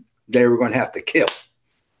agreement. They were going to have to kill.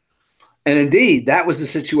 And indeed, that was the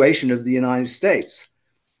situation of the United States.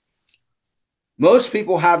 Most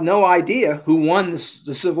people have no idea who won the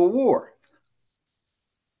Civil War.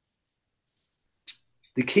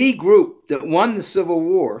 The key group that won the Civil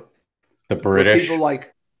War, the British, people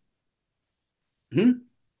like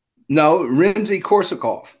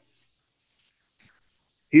Rimsky-Korsakov.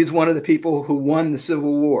 He's one of the people who won the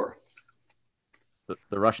Civil War.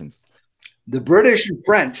 The Russians. The British and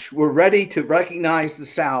French were ready to recognize the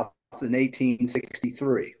South in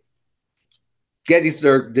 1863.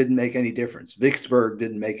 Gettysburg didn't make any difference. Vicksburg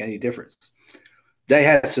didn't make any difference. They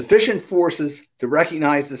had sufficient forces to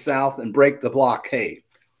recognize the South and break the blockade.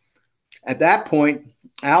 At that point,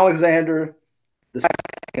 Alexander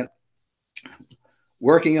II,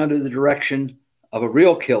 working under the direction of a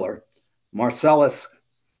real killer, Marcellus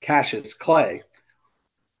Cassius Clay,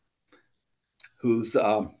 whose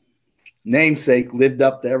namesake lived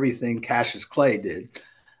up to everything Cassius Clay did,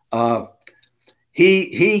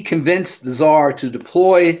 he convinced the Tsar to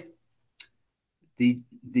deploy the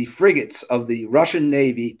frigates of the Russian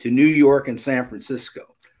Navy to New York and San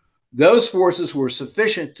Francisco. Those forces were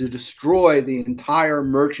sufficient to destroy the entire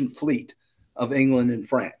merchant fleet of England and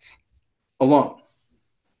France alone.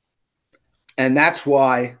 And that's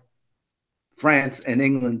why France and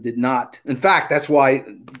England did not. In fact, that's why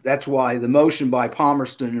the motion by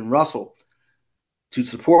Palmerston and Russell to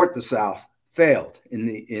support the South failed in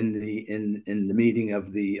the meeting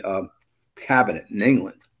of the cabinet in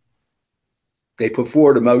England. They put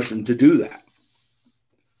forward a motion to do that.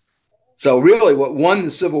 So really what won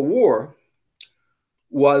the Civil War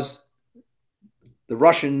was the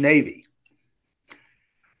Russian Navy.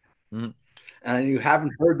 Mm. And you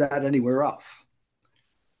haven't heard that anywhere else.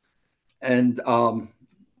 And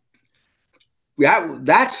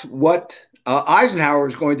that's what Eisenhower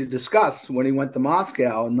is going to discuss when he went to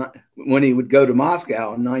Moscow, and when he would go to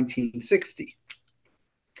Moscow in 1960.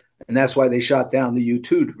 And that's why they shot down the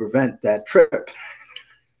U-2 to prevent that trip,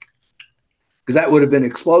 because that would have been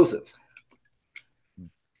explosive.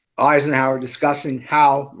 Eisenhower discussing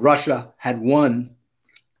how Russia had won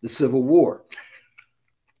the Civil War.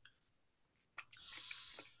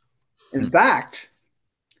 In fact,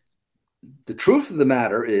 the truth of the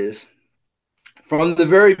matter is, from the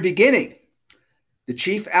very beginning, the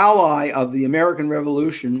chief ally of the American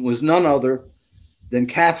Revolution was none other than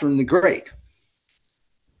Catherine the Great.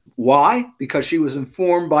 Why? Because she was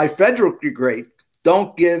informed by Frederick the Great,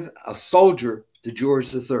 don't give a soldier to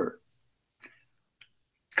George III.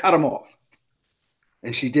 Cut him off.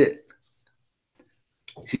 And she did.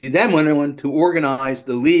 She then went on to organize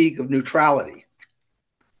the League of Neutrality,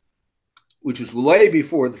 which was way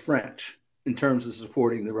before the French in terms of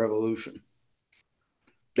supporting the revolution.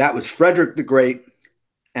 That was Frederick the Great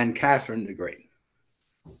and Catherine the Great.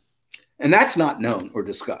 And that's not known or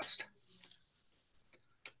discussed.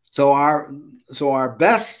 So our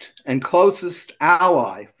best and closest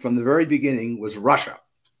ally from the very beginning was Russia.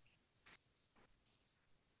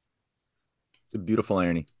 It's a beautiful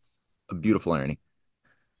irony. A beautiful irony.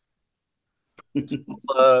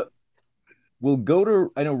 So, we'll go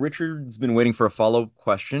to, I know Richard's been waiting for a follow-up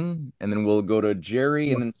question, and then we'll go to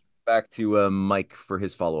Jerry and then back to Mike for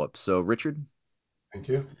his follow-up. So, Richard? Thank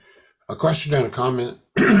you. A question and a comment.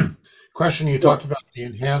 Question, you talked about the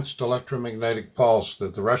enhanced electromagnetic pulse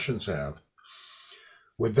that the Russians have.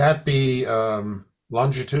 Would that be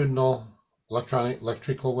longitudinal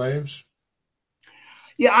electrical waves?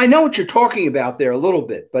 Yeah, I know what you're talking about there a little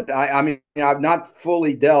bit, but I mean, I've not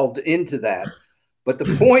fully delved into that. But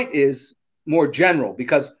the point is more general,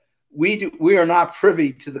 because we are not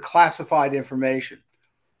privy to the classified information.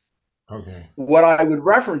 Okay. What I would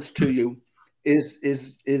reference to you is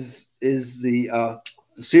the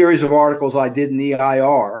series of articles I did in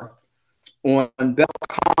EIR on Bell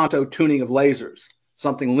Canto tuning of lasers,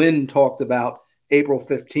 something Lynn talked about April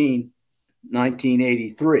 15,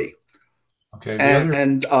 1983. Okay.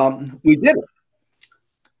 And we did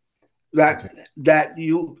it. That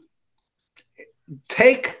you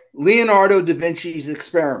take Leonardo da Vinci's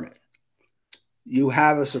experiment. You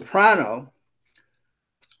have a soprano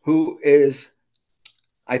who is,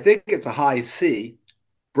 I think it's a high C,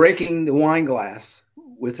 breaking the wine glass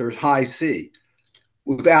with her high C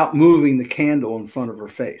without moving the candle in front of her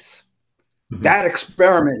face. Mm-hmm. That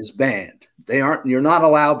experiment is banned. You're not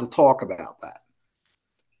allowed to talk about that.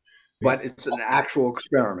 But it's an actual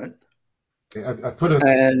experiment. I put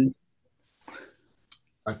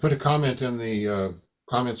a comment in the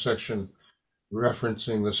comment section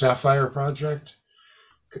referencing the Sapphire Project,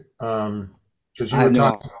 because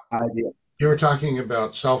you were talking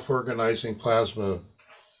about self-organizing plasma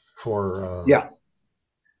for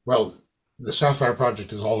Well, the Sapphire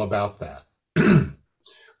Project is all about that.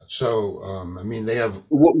 So I mean, they have.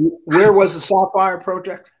 Where was the Sapphire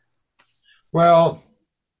Project? Well,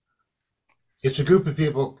 it's a group of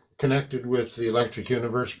people connected with the Electric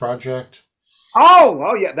Universe Project.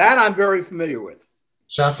 Oh, yeah, that I'm very familiar with.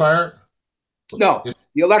 Sapphire? No,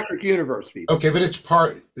 the Electric Universe people. Okay, but it's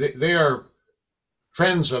they are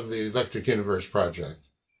friends of the Electric Universe Project.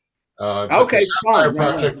 Okay, fine.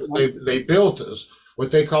 Project they built is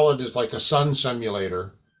what they call it is like a sun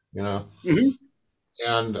simulator, you know. Mm-hmm.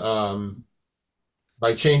 And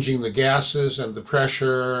by changing the gases and the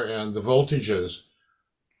pressure and the voltages,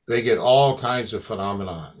 they get all kinds of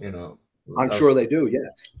phenomena, you know. I'm sure they do,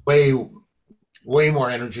 yes. Way more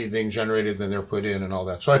energy being generated than they're put in and all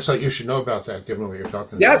that. So I thought you should know about that, given what you're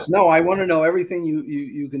talking about. Yes, no, I want to know everything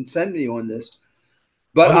you can send me on this.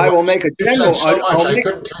 But otherwise, I will make a general. I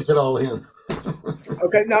couldn't take it all in.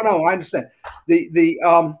 Okay, no, I understand.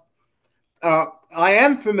 I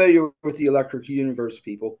am familiar with the Electric Universe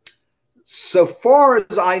people. So far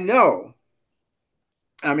as I know,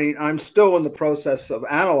 I mean, I'm still in the process of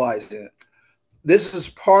analyzing it. This is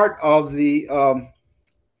part of the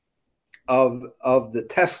of the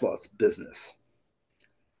Tesla business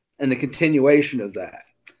and the continuation of that.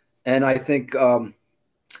 And I think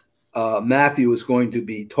Matthew is going to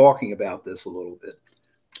be talking about this a little bit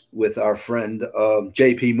with our friend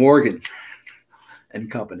J.P. Morgan and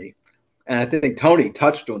company. And I think Tony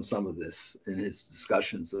touched on some of this in his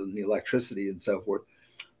discussions on the electricity and so forth.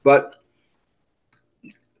 But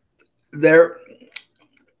there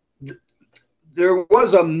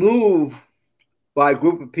was a move by a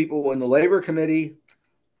group of people in the Labor Committee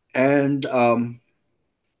and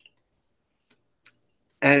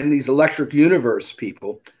these Electric Universe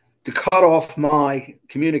people to cut off my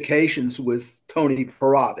communications with Tony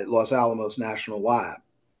Peratt at Los Alamos National Lab,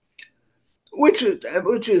 which is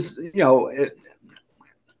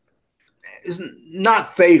is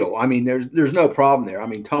not fatal. I mean, there's no problem there. I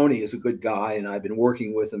mean, Tony is a good guy, and I've been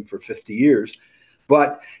working with him for 50 years,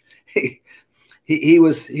 but he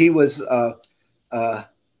was an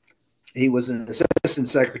assistant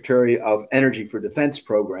secretary of energy for defense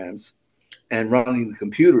programs and running the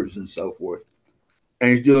computers and so forth.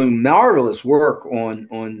 And he's doing marvelous work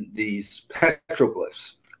on these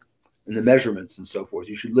petroglyphs and the measurements and so forth.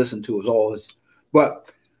 You should listen to all his,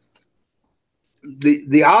 but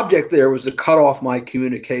the object there was to cut off my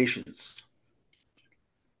communications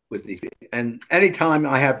with these people. And anytime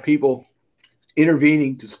I have people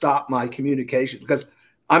intervening to stop my communication, because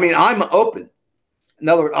I mean, I'm open. In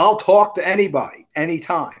other words, I'll talk to anybody,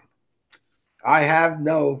 anytime. I have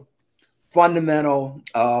no fundamental,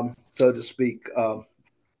 so to speak,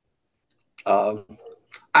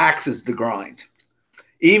 axes to grind.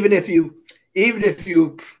 Even if you've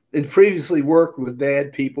previously worked with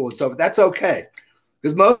bad people and so forth, that's okay,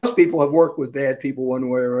 because most people have worked with bad people one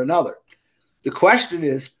way or another. The question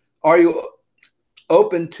is, are you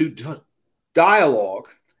open to dialogue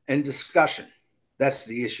and discussion? That's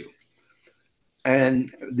the issue.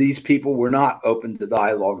 And these people were not open to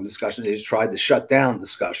dialogue and discussion. They just tried to shut down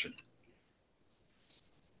discussion.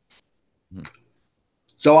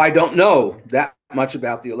 So I don't know that much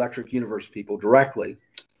about the Electric Universe people directly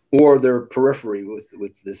or their periphery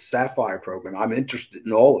with this Sapphire program. I'm interested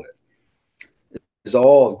in all of it. It's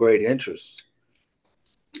all of great interest.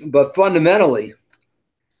 But fundamentally,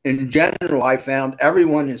 in general, I found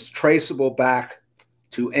everyone is traceable back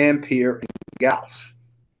to Ampere and Gauss,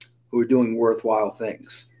 who are doing worthwhile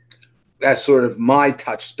things. That's sort of my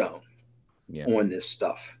touchstone on this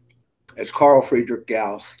stuff. It's Carl Friedrich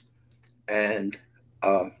Gauss and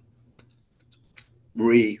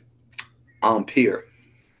Marie Ampere.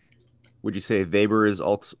 Would you say Weber is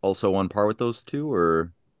also on par with those two,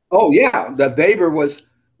 or? Oh yeah, the Weber was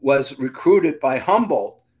recruited by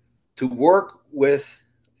Humboldt to work with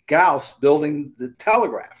Gauss building the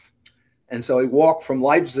telegraph, and so he walked from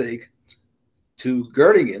Leipzig to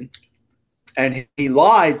Göttingen, and he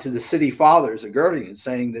lied to the city fathers of Göttingen,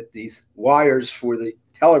 saying that these wires for the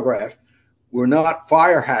telegraph were not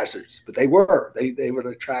fire hazards, but they were. They would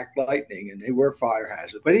attract lightning, and they were fire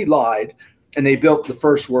hazards. But he lied, and they built the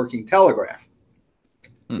first working telegraph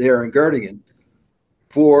there in Göttingen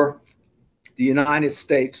for the United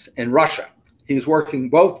States and Russia. He was working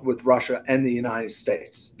both with Russia and the United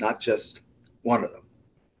States, not just one of them.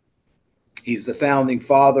 He's the founding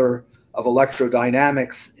father of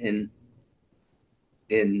electrodynamics in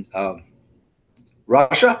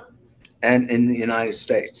Russia and in the United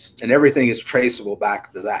States. And everything is traceable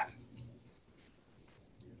back to that.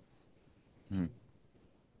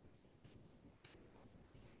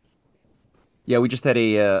 Yeah, we just had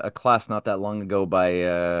a class not that long ago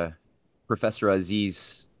by Professor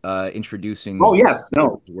Aziz introducing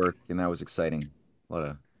work, and that was exciting. A lot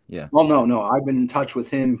of Well, no. I've been in touch with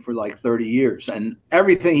him for like 30 years, and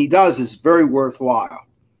everything he does is very worthwhile.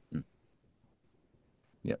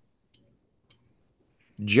 Yep.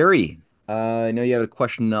 Jerry, I know you have a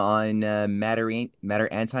question on matter,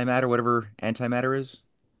 antimatter, whatever antimatter is.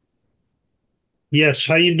 Yes.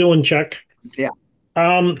 How you doing, Chuck? Yeah.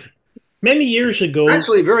 Many years ago.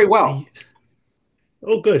 Actually, very well.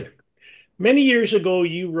 Oh, good. Many years ago,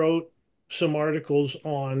 you wrote some articles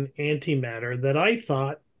on antimatter that I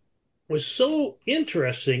thought was so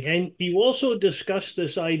interesting. And you also discussed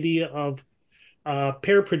this idea of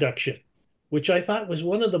pair production, which I thought was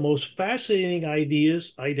one of the most fascinating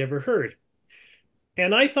ideas I'd ever heard.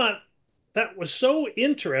 And I thought that was so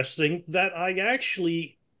interesting that I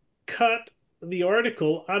actually cut the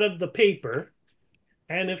article out of the paper.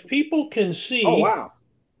 And if people can see, oh, wow.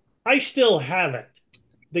 I still have it.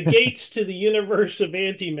 The Gates to the Universe of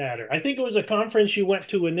Antimatter. I think it was a conference you went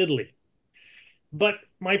to in Italy. But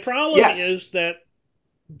my problem is that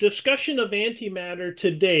discussion of antimatter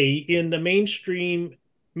today in the mainstream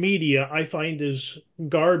media, I find, is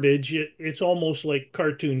garbage. It's almost like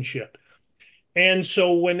cartoon shit. And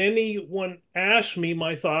so when anyone asks me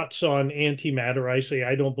my thoughts on antimatter, I say,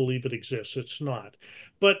 I don't believe it exists. It's not.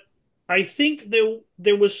 But I think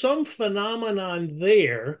there was some phenomenon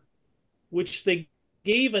there which they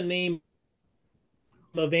gave a name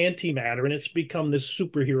of antimatter, and it's become this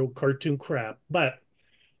superhero cartoon crap. But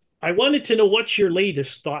I wanted to know what's your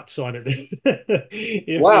latest thoughts on it.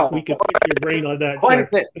 if we could pick your brain on that. Quite a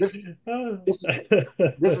bit. This is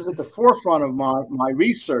at the forefront of my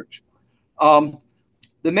research. The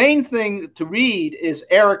main thing to read is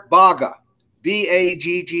Erich Bagge,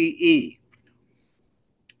 Bagge.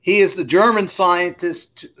 He is the German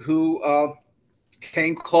scientist who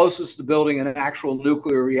came closest to building an actual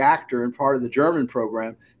nuclear reactor and part of the German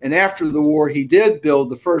program. And after the war, he did build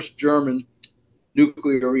the first German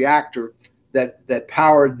nuclear reactor that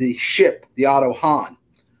powered the ship, the Otto Hahn.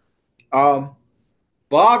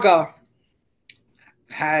 Baga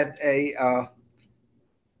had a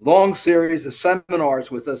long series of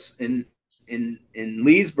seminars with us in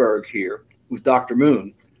Leesburg here with Dr.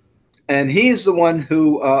 Moon. And he's the one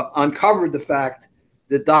who uncovered the fact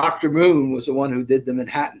that Dr. Moon was the one who did the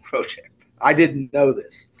Manhattan Project. I didn't know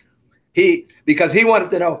this. Because he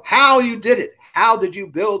wanted to know how you did it. How did you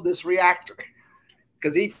build this reactor?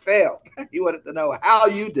 Because he failed. He wanted to know how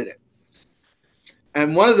you did it.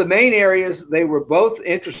 And one of the main areas they were both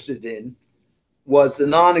interested in was the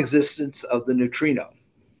non-existence of the neutrino.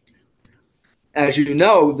 As you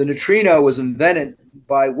know, the neutrino was invented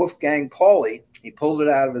by Wolfgang Pauli. He pulled it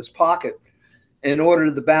out of his pocket in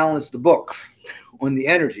order to balance the books on the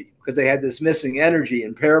energy, because they had this missing energy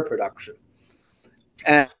in pair production.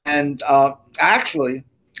 And actually,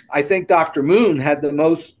 I think Dr. Moon had the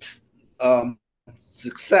most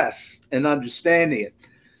success in understanding it.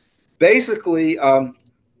 Basically,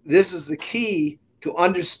 this is the key to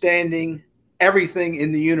understanding everything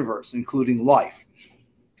in the universe, including life.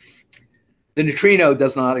 The neutrino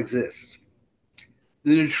does not exist.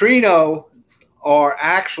 The neutrino are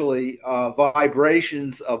actually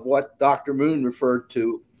vibrations of what Dr. Moon referred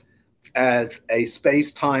to as a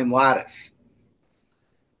space-time lattice.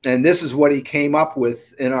 And this is what he came up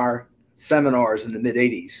with in our seminars in the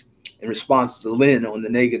mid-'80s in response to Lynn on the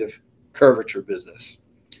negative curvature business.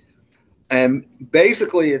 And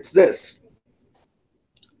basically it's this,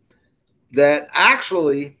 that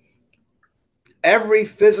actually every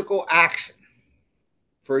physical action,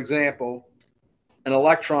 for example, an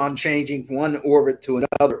electron changing from one orbit to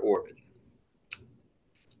another orbit,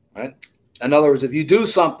 right? In other words, if you do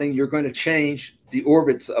something, you're going to change the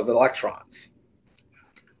orbits of electrons.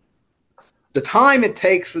 The time it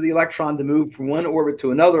takes for the electron to move from one orbit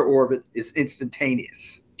to another orbit is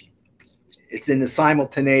instantaneous. It's in the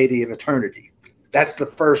simultaneity of eternity. That's the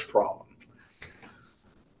first problem.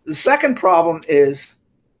 The second problem is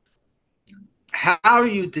how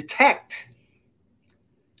you detect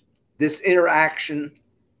this interaction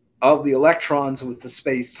of the electrons with the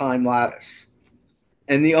space-time lattice.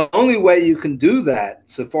 And the only way you can do that,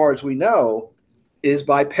 so far as we know, is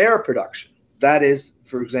by pair production. That is,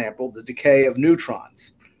 for example, the decay of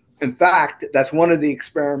neutrons. In fact, that's one of the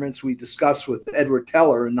experiments we discussed with Edward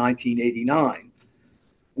Teller in 1989,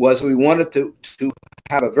 was we wanted to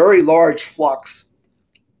have a very large flux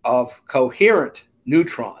of coherent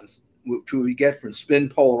neutrons, which we get from spin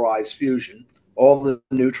polarized fusion. All the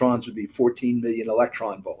neutrons would be 14 million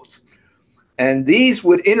electron volts. And these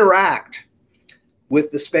would interact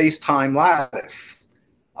with the space-time lattice,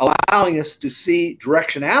 allowing us to see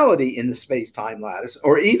directionality in the space-time lattice,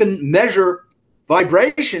 or even measure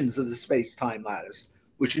vibrations of the space-time lattice,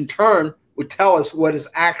 which in turn would tell us what is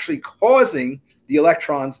actually causing the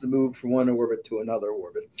electrons to move from one orbit to another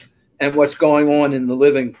orbit, and what's going on in the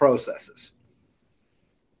living processes.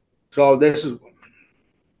 So this is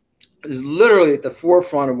literally at the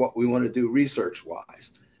forefront of what we want to do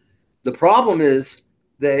research-wise. The problem is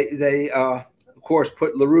they of course,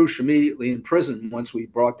 put LaRouche immediately in prison once we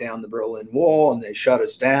brought down the Berlin Wall, and they shut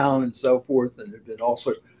us down and so forth, and there'd been all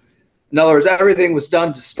sorts. In other words, everything was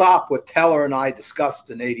done to stop what Teller and I discussed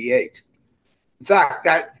in '88. In fact,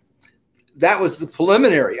 that was the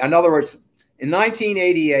preliminary. In other words, in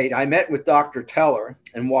 1988, I met with Dr. Teller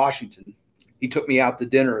in Washington. He took me out to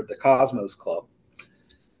dinner at the Cosmos Club.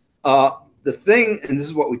 The thing, and this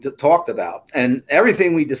is what we talked about, and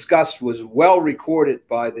everything we discussed was well recorded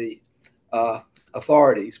by the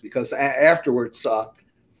authorities, because afterwards,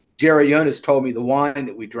 Jerry Jonas told me the wine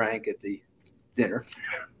that we drank at the dinner.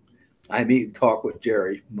 I immediately talked with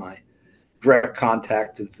Jerry, my direct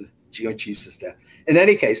contact as the Joint Chiefs of Staff. In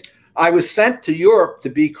any case, I was sent to Europe to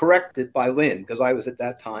be corrected by Lynn, because I was at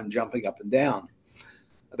that time jumping up and down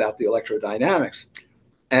about the electrodynamics.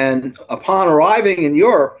 And upon arriving in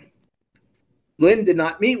Europe, Lynn did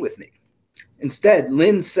not meet with me. Instead,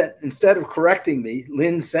 instead of correcting me,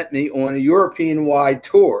 Lynn sent me on a European-wide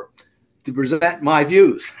tour to present my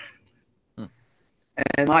views.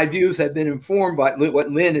 And my views had been informed by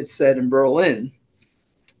what Lynn had said in Berlin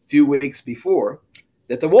a few weeks before,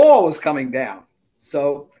 that the wall was coming down.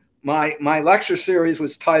 So my lecture series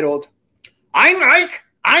was titled, Ein Reich,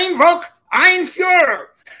 Ein Volk, Ein Führer.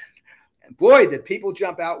 And boy, did people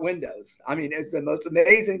jump out windows. I mean, it's the most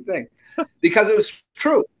amazing thing, because it was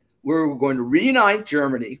true. We were going to reunite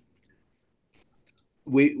Germany.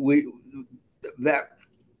 We were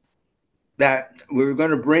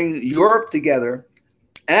going to bring Europe together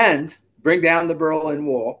and bring down the Berlin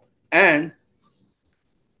Wall. And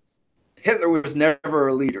Hitler was never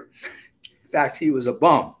a leader. In fact, he was a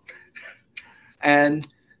bum. And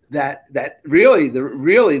that really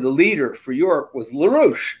the leader for Europe was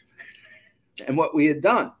LaRouche and what we had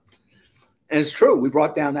done. And it's true, we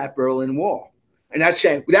brought down that Berlin Wall. And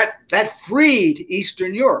that freed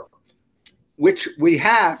Eastern Europe, which we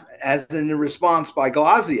have as in a response by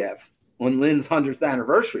Glaziev on Lynn's 100th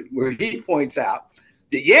anniversary, where he points out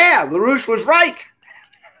that, yeah, LaRouche was right.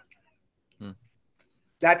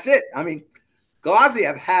 That's it. I mean,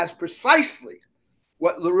 Glaziev has precisely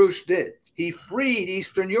what LaRouche did. He freed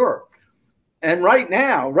Eastern Europe. And right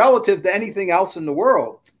now, relative to anything else in the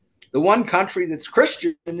world, the one country that's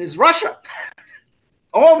Christian is Russia.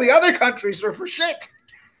 All the other countries are for shit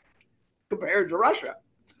compared to Russia.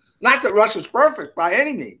 Not that Russia's perfect by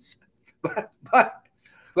any means, but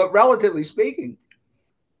relatively speaking,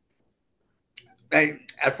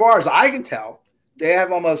 as far as I can tell, they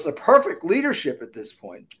have almost a perfect leadership at this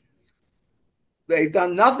point. They've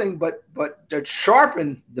done nothing but to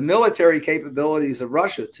sharpen the military capabilities of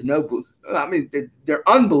Russia to no. I mean, they're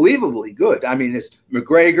unbelievably good. I mean, it's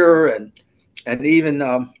McGregor and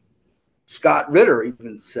even Scott Ritter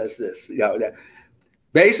even says this. You know, that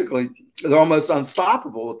basically they're almost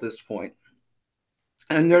unstoppable at this point,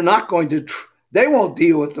 and they're not going to. They won't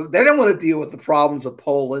deal with them. They don't want to deal with the problems of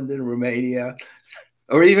Poland and Romania,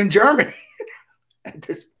 or even Germany at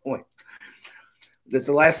this point. That's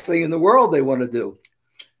the last thing in the world they want to do.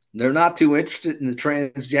 They're not too interested in the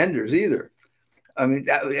transgenders either. I mean,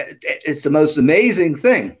 it's the most amazing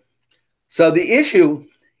thing. So the issue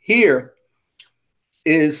here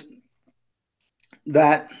is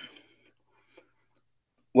that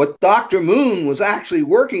what Dr. Moon was actually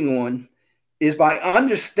working on is by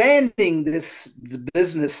understanding this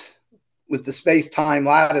business with the space-time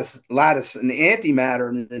lattice and the antimatter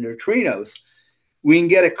and the neutrinos, we can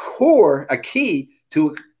get a key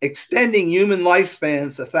to extending human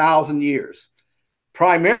lifespans 1,000 years.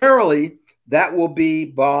 Primarily, that will be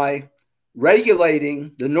by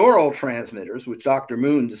regulating the neural transmitters, which Dr.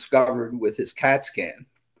 Moon discovered with his CAT scan.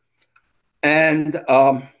 And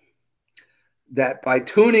that by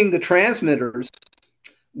tuning the transmitters,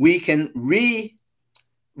 we can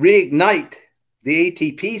reignite the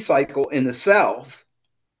ATP cycle in the cells.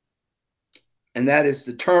 And that is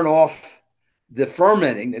to turn off the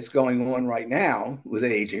fermenting that's going on right now with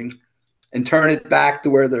aging and turn it back to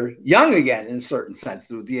where they're young again, in a certain sense,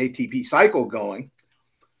 with the ATP cycle going,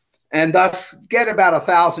 and thus get about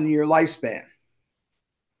 1,000-year lifespan,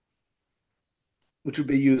 which would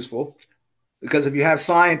be useful. Because if you have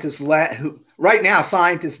scientists right now,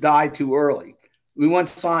 scientists die too early. We want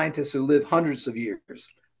scientists who live hundreds of years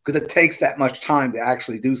because it takes that much time to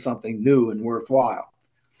actually do something new and worthwhile.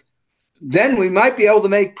 Then we might be able to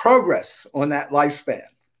make progress on that lifespan.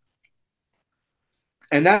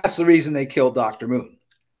 And that's the reason they killed Dr. Moon.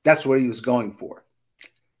 That's what he was going for.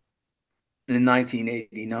 In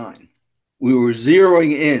 1989, we were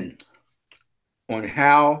zeroing in on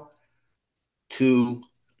how to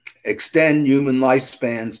extend human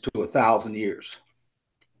lifespans to 1,000 years.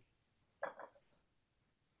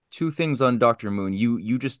 Two things on Dr. Moon.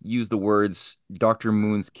 You just used the words Dr.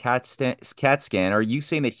 Moon's CAT scan. Are you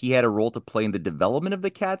saying that he had a role to play in the development of the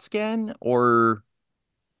CAT scan, or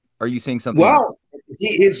are you saying something? Well,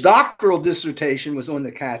 his doctoral dissertation was on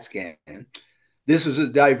the CAT scan. This was a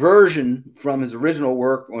diversion from his original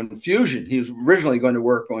work on fusion. He was originally going to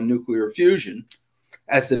work on nuclear fusion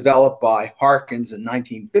as developed by Harkins in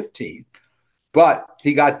 1915, but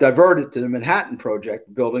he got diverted to the Manhattan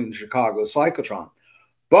Project, building the Chicago cyclotron.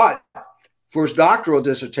 But for his doctoral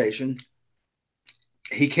dissertation,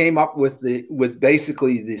 he came up with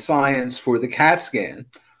basically the science for the CAT scan.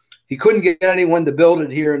 He couldn't get anyone to build it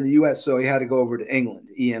here in the U.S., so he had to go over to England,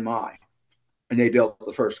 EMI, and they built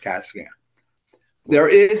the first CAT scan. There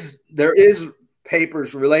is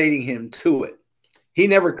papers relating him to it. He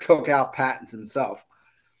never took out patents himself.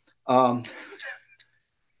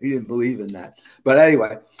 He didn't believe in that. But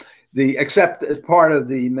anyway, except as part of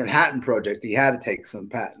the Manhattan Project, he had to take some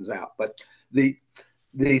patents out. But the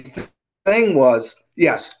thing was,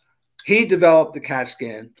 yes, he developed the CAT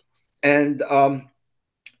scan, and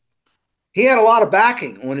he had a lot of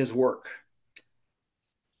backing on his work.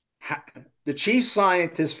 The chief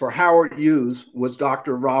scientist for Howard Hughes was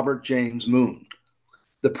Dr. Robert James Moon.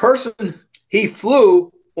 The person he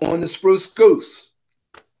flew on the Spruce Goose.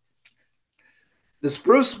 The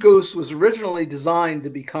Spruce Goose was originally designed to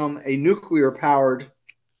become a nuclear-powered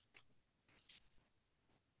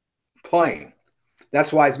plane.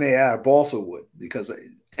 That's why it's made out of balsa wood, because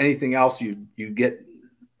anything else you get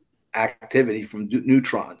activity from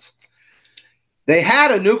neutrons. They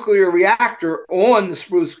had a nuclear reactor on the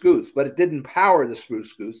Spruce Goose, but it didn't power the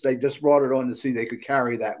Spruce Goose. They just brought it on to see they could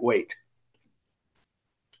carry that weight.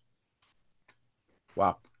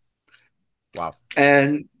 Wow. Wow.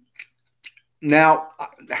 And now,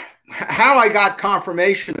 how I got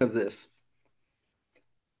confirmation of this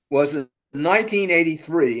was in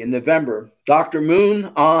 1983, in November, Dr.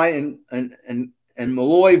 Moon, I, and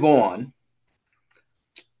Malloy Vaughan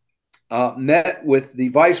met with the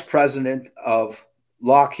vice president of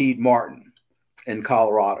Lockheed Martin in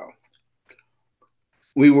Colorado.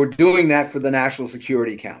 We were doing that for the National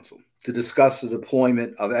Security Council to discuss the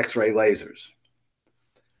deployment of X-ray lasers.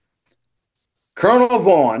 Colonel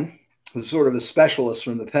Vaughan, who's sort of a specialist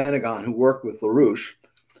from the Pentagon who worked with LaRouche,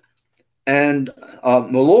 and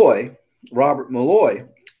Malloy, Robert Malloy,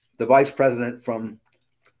 the vice president from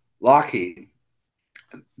Lockheed,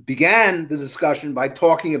 began the discussion by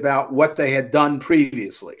talking about what they had done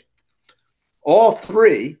previously. All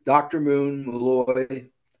three, Dr. Moon, Malloy,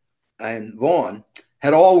 and Vaughan,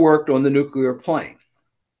 had all worked on the nuclear plane.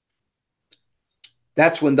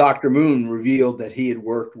 That's when Dr. Moon revealed that he had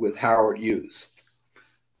worked with Howard Hughes.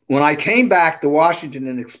 When I came back to Washington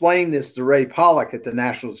and explained this to Ray Pollock at the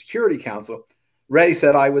National Security Council, Ray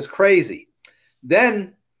said I was crazy.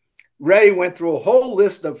 Then Ray went through a whole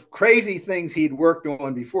list of crazy things he'd worked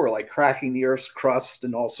on before, like cracking the Earth's crust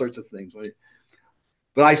and all sorts of things.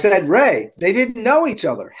 But I said, Ray, they didn't know each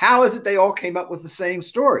other. How is it they all came up with the same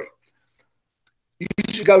story? You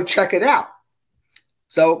should go check it out.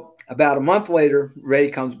 So about a month later, Ray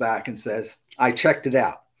comes back and says, I checked it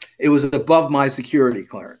out. It was above my security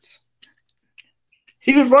clearance.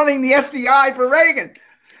 He was running the SDI for Reagan.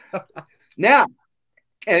 Now,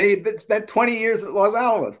 and he had spent 20 years at Los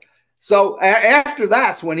Alamos. So after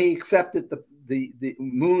that's when he accepted the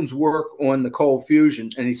Moon's work on the cold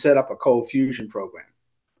fusion, and he set up a cold fusion program.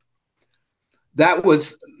 That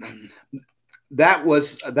was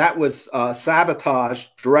sabotaged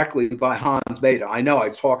directly by Hans Bethe. I know I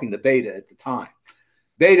was talking to Bethe at the time.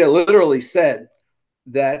 Bethe literally said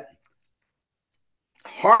that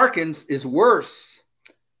Harkins is worse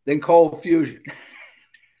than cold fusion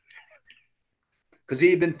because he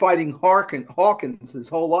had been fighting Hawkins his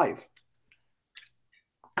whole life.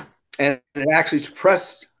 And it actually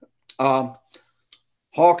suppressed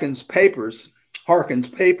Harkins' papers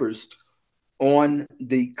on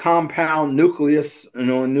the compound nucleus and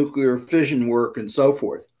on nuclear fission work and so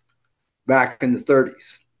forth back in the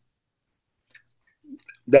 30s.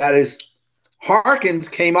 That is, Harkins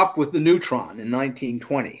came up with the neutron in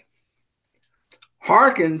 1920.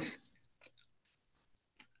 Harkins'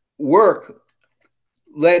 work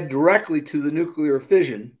led directly to the nuclear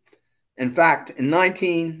fission. In fact, in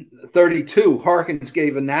 1932, Harkins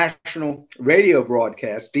gave a national radio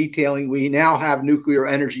broadcast detailing we now have nuclear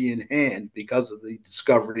energy in hand because of the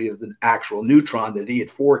discovery of the actual neutron that he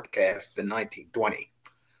had forecast in 1920.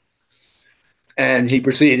 And he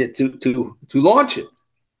proceeded to launch it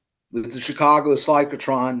with the Chicago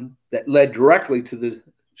cyclotron that led directly to the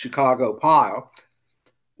Chicago pile,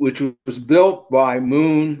 which was built by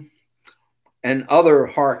Moon and other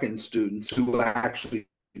Harkins students who actually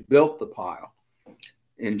built the pile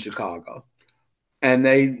in Chicago. And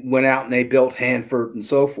they went out and they built Hanford and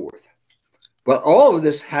so forth. But all of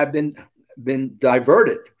this had been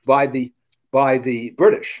diverted by the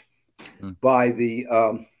British, by the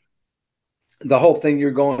whole thing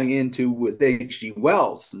you're going into with H.G.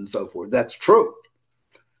 Wells and so forth. That's true.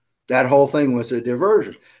 That whole thing was a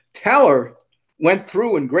diversion. Teller went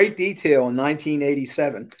through in great detail in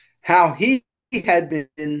 1987 how he had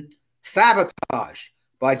been sabotaged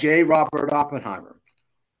by J. Robert Oppenheimer.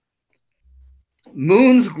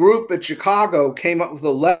 Moon's group at Chicago came up with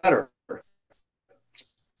a letter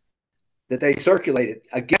that they circulated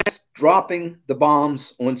against dropping the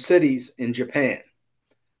bombs on cities in Japan.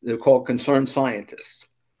 They're called concerned scientists.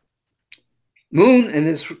 Moon and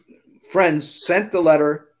his friends sent the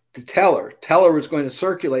letter to Teller. Teller was going to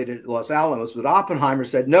circulate it at Los Alamos, but Oppenheimer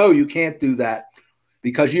said, no, you can't do that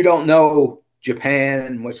because you don't know Japan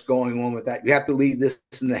and what's going on with that. You have to leave this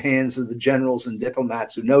in the hands of the generals and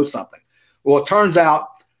diplomats who know something. Well, it turns out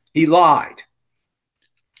he lied.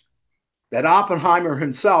 That Oppenheimer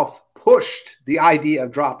himself pushed the idea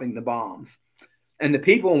of dropping the bombs. And the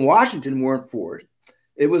people in Washington weren't for it.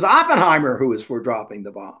 It was Oppenheimer who was for dropping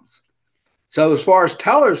the bombs. So as far as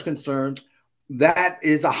Teller is concerned, that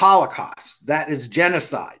is a Holocaust. That is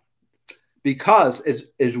genocide. Because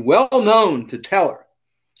it's well known to Teller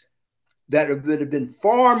that it would have been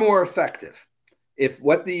far more effective if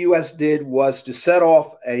what the U.S. did was to set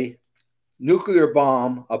off a nuclear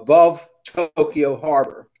bomb above Tokyo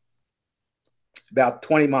Harbor about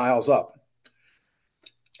 20 miles up.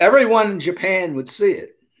 Everyone in Japan would see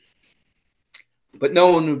it, but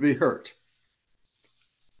no one would be hurt.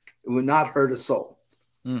 It would not hurt a soul.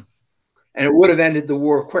 Mm. And it would have ended the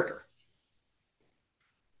war quicker.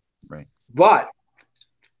 Right. But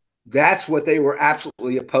that's what they were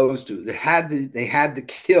absolutely opposed to. They had to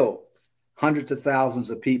kill hundreds of thousands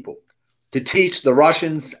of people to teach the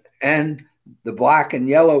Russians and the black and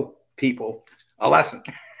yellow people a lesson.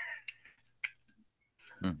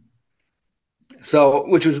 So,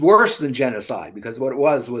 which was worse than genocide, because what it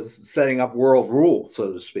was setting up world rule,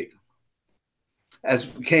 so to speak, as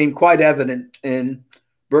became quite evident in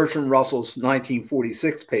Bertrand Russell's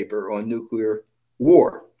 1946 paper on nuclear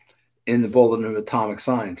war in the Bulletin of Atomic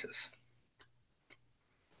Sciences.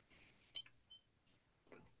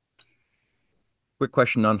 Quick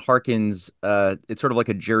question on Harkins. It's sort of like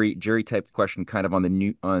a Jerry type question, kind of on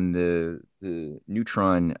the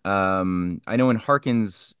neutron. I know in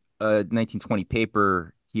Harkins' 1920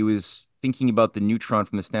 paper, he was thinking about the neutron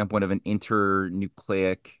from the standpoint of an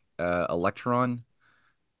internucleic electron.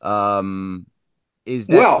 Is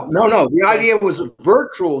that no. The idea was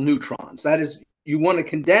virtual neutrons. That is, you want to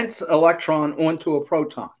condense an electron onto a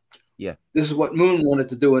proton. Yeah. This is what Moon wanted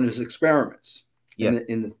to do in his experiments in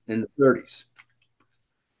the 30s.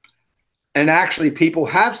 And actually, people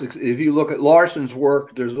have, if you look at Larson's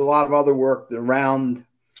work, there's a lot of other work around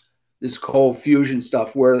this cold fusion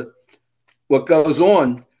stuff, where what goes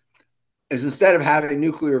on is, instead of having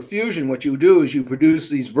nuclear fusion, what you do is you produce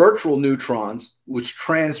these virtual neutrons, which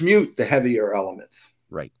transmute the heavier elements.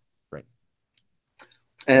 Right.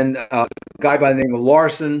 And a guy by the name of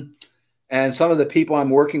Larson and some of the people I'm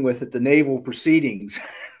working with at the Naval Proceedings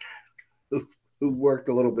who worked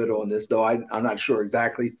a little bit on this, though I'm not sure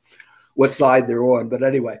exactly what side they're on. But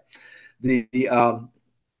anyway, the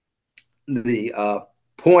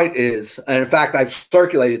point is, and in fact, I've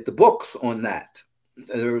circulated the books on that.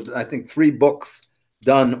 There was, I think, 3 books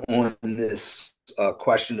done on this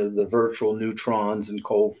question of the virtual neutrons and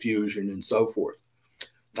cold fusion and so forth.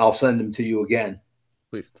 I'll send them to you again.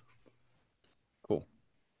 Please. Cool.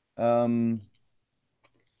 Okay,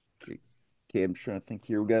 I'm trying to think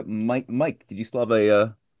here. We got Mike. Mike, did you still have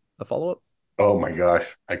a follow-up? Oh my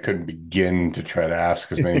gosh, I couldn't begin to try to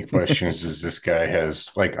ask as many questions as this guy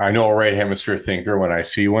has. Like, I know a right hemisphere thinker when I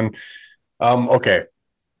see one. Okay.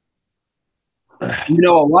 You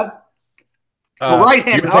know what? Right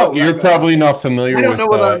hand. You're probably not familiar with. I don't know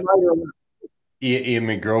whether I'm right or not. Ian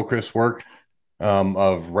McGilchrist's work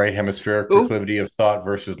of right hemispheric proclivity of thought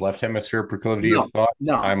versus left hemisphere proclivity of thought.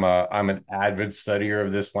 No, I'm an avid studier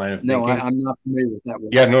of this line of thinking. No, I'm not familiar with that one.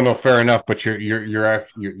 Yeah, no, fair enough. But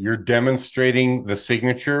you're demonstrating the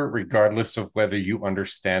signature regardless of whether you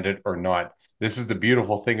understand it or not. This is the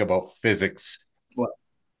beautiful thing about physics. What?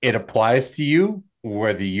 It applies to you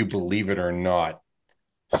whether you believe it or not.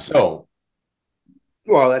 So,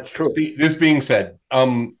 well, that's true. This being said,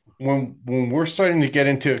 when we're starting to get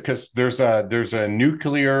into it, because there's a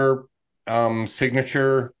nuclear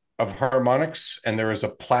signature of harmonics and there is a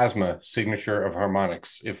plasma signature of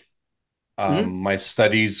harmonics. If my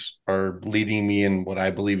studies are leading me in what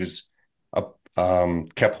I believe is a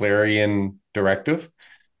Keplerian directive.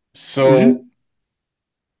 So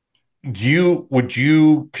would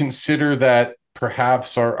you consider that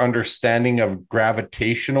perhaps our understanding of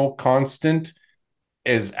gravitational constant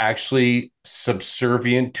is actually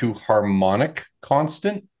subservient to harmonic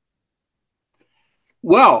constant?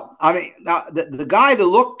 Well, I mean, now the guy to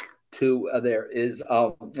look to there is,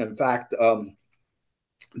 in fact,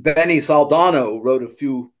 Benny Saldano wrote a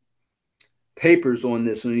few papers on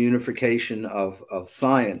this, on the unification of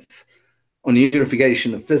science, on the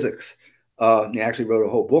unification of physics. He actually wrote a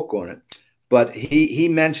whole book on it. But he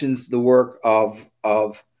mentions the work of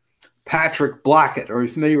Patrick Blackett. Are you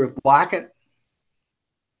familiar with Blackett?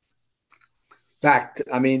 In fact,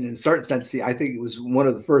 I mean, in a certain sense, I think it was one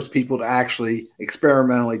of the first people to actually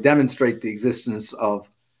experimentally demonstrate the existence of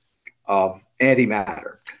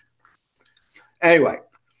antimatter. Anyway,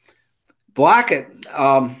 Blackett,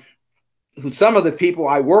 who some of the people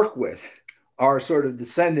I work with are sort of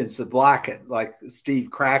descendants of Blackett, like Steve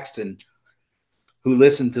Craxton, who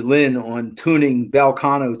listened to Lynn on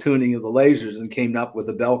Bell-Cano tuning of the lasers and came up with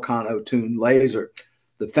a Bell-Cano tuned laser,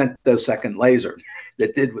 the femtosecond laser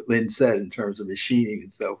that did what Lynn said in terms of machining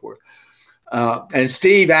and so forth. And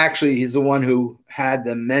Steve actually is the one who had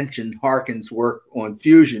them mention Harkin's work on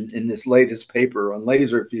fusion in this latest paper on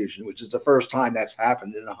laser fusion, which is the first time that's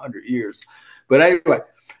happened in 100 years. But anyway,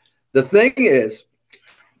 the thing is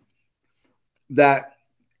that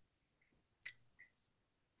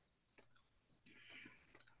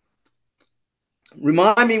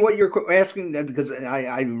Remind me what you're asking, because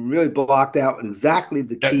I really blocked out exactly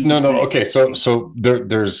the key No. thing. Okay, so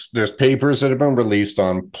there's papers that have been released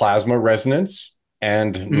on plasma resonance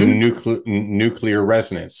and nuclear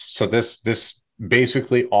resonance. So this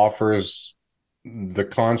basically offers the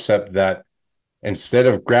concept that instead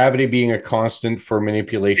of gravity being a constant for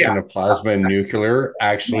manipulation of plasma and nuclear,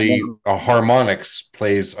 actually harmonics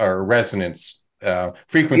plays a resonance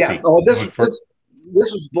frequency. Yeah. Oh, this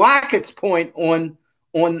was Blackett's point on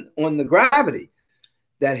the gravity,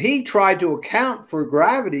 that he tried to account for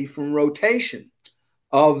gravity from rotation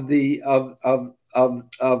of the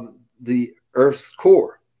Earth's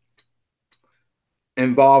core,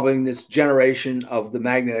 involving this generation of the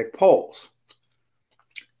magnetic poles.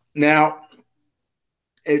 Now,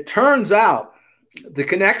 it turns out the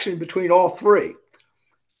connection between all three.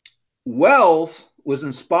 Wells was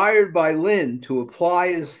inspired by Lind to apply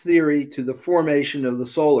his theory to the formation of the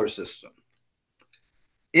solar system.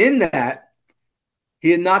 In that,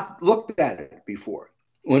 he had not looked at it before.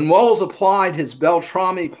 When Wells applied his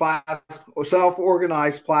Beltrami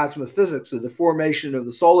self-organized plasma physics to the formation of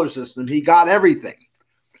the solar system, he got everything.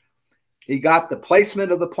 He got the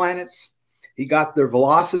placement of the planets, he got their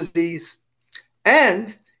velocities,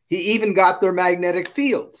 and he even got their magnetic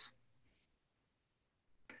fields,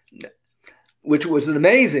 which was an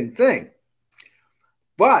amazing thing.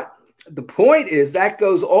 But the point is that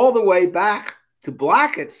goes all the way back to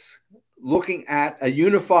Blackett's looking at a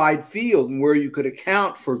unified field and where you could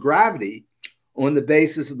account for gravity on the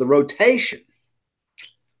basis of the rotation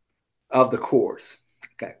of the cores.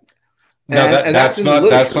 Okay. No, that's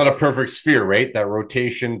not a perfect sphere, right? That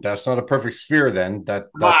rotation, that's not a perfect sphere then. That's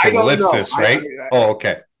an ellipsis, right?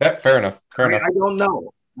 Okay. Yeah, fair enough. Fair enough. I don't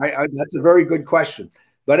know. That's a very good question.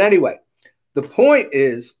 But anyway, the point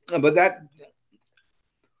is, but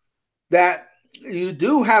that you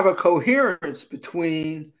do have a coherence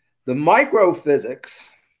between the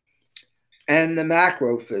microphysics and the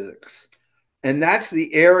macrophysics. And that's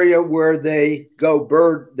the area where they go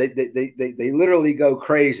they literally go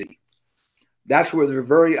crazy. That's where they're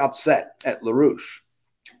very upset at LaRouche,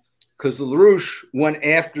 because LaRouche went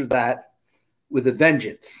after that with a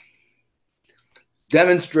vengeance,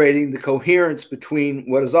 demonstrating the coherence between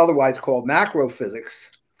what is otherwise called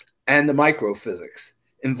macrophysics and the microphysics,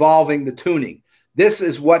 involving the tuning. This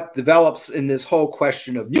is what develops in this whole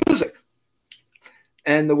question of music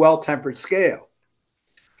and the well-tempered scale.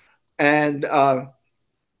 And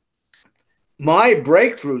my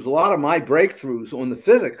breakthroughs, a lot of my breakthroughs on the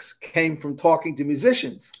physics came from talking to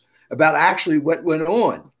musicians about actually what went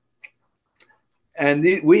on. And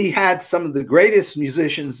we had some of the greatest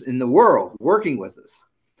musicians in the world working with us.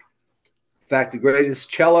 In fact, the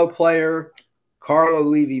greatest cello player, Carlo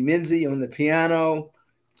Levi-Minzi, on the piano.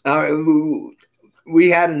 We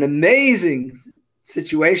had an amazing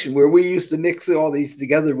situation where we used to mix all these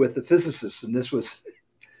together with the physicists, and this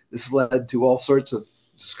led to all sorts of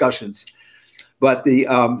discussions. But the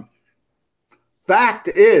fact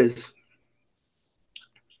is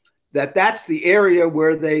that that's the area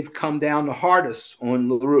where they've come down the hardest on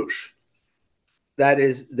LaRouche. That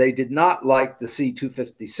is, they did not like the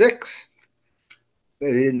C256.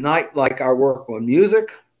 They did not like our work on music.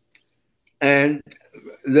 And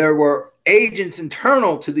there were agents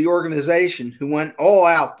internal to the organization who went all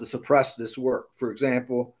out to suppress this work. For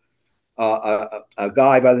example, a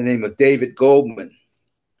guy by the name of David Goldman,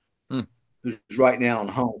 who's right now in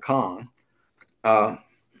Hong Kong.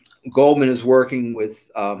 Goldman is working with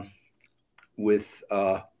Uwe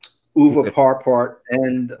Parpart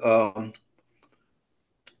and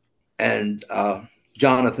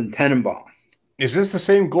Jonathan Tenenbaum. Is this the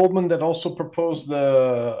same Goldman that also proposed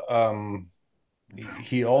the?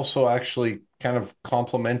 He also actually kind of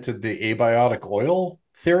complemented the abiotic oil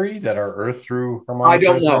theory that our Earth through harmonic.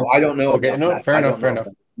 I don't know. Okay, no, fair enough.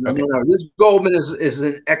 No, okay. No. This Goldman is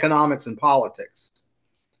in economics and politics,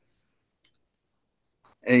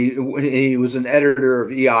 and he was an editor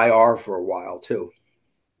of EIR for a while too.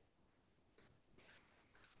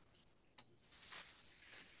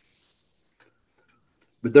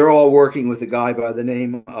 But they're all working with a guy by the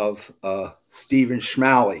name of Stephen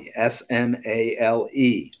Schmale,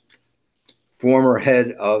 S-M-A-L-E, former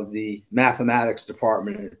head of the mathematics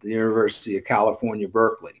department at the University of California,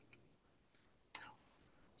 Berkeley,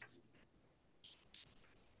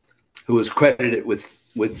 who was credited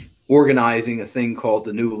with organizing a thing called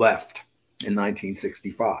the New Left in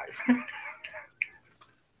 1965.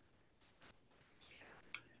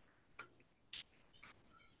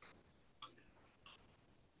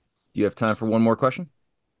 Do you have time for one more question?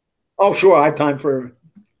 Oh, sure. I have time for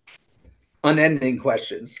unending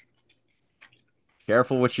questions.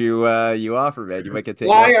 Careful what you offer, man. You might get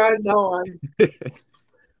taken Why? up. I know.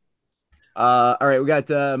 All right, we got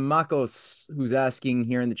Makos who's asking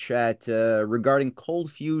here in the chat regarding cold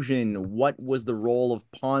fusion. What was the role of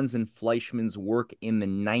Pons and Fleischmann's work in the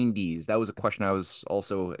 90s? That was a question I was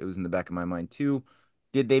also, it was in the back of my mind too.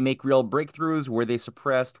 Did they make real breakthroughs? Were they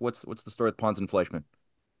suppressed? What's the story with Pons and Fleischmann?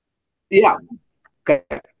 Yeah. Okay.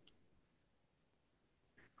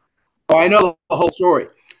 Oh, I know the whole story.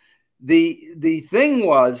 The thing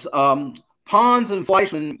was, Pons and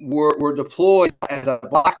Fleischmann were deployed as a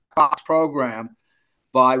black box program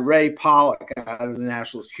by Ray Pollock out of the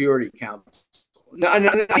National Security Council. Now, I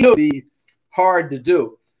know it would be hard to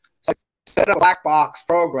do. So I set up a black box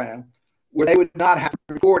program where they would not have to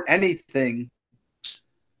report anything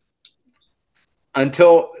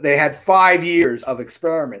until they had 5 years of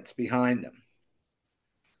experiments behind them.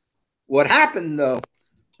 What happened, though,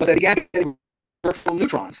 was they began getting virtual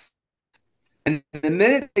neutrons. And the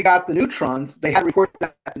minute they got the neutrons, they had to report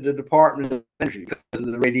that to the Department of Energy because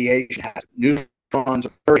of the radiation hazard. Neutrons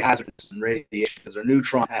are very hazardous in radiation because their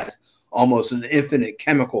neutron has almost an infinite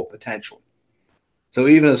chemical potential. So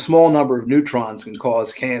even a small number of neutrons can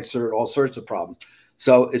cause cancer, all sorts of problems.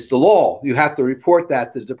 So it's the law. You have to report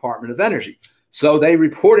that to the Department of Energy. So they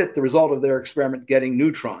reported the result of their experiment getting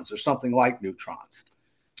neutrons or something like neutrons.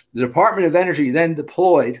 The Department of Energy then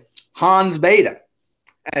deployed Hans Bethe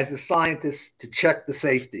as the scientist to check the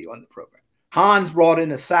safety on the program. Hans brought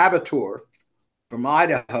in a saboteur from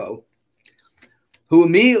Idaho who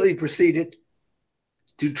immediately proceeded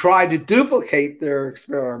to try to duplicate their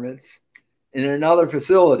experiments in another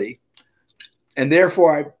facility and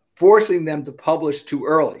therefore forcing them to publish too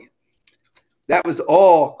early. That was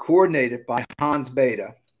all coordinated by Hans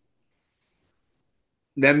Bethe.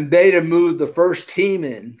 Then Bethe moved the first team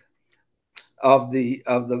in of the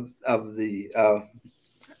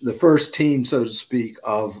first team, so to speak,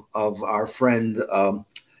 of our friend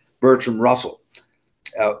Bertrand Russell,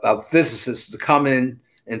 of physicists to come in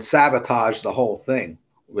and sabotage the whole thing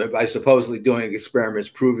by supposedly doing experiments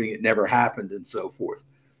proving it never happened and so forth.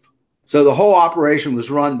 So the whole operation was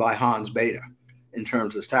run by Hans Bethe in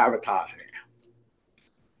terms of sabotaging.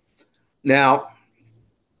 Now,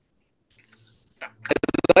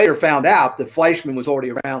 I later found out that Fleischmann was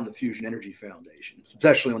already around the Fusion Energy Foundation,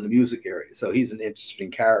 especially on the music area. So he's an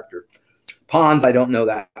interesting character. Pons, I don't know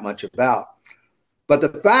that much about. But the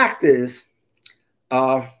fact is,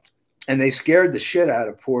 and they scared the shit out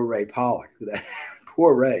of poor Ray Pollock.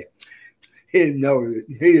 Poor Ray. He didn't know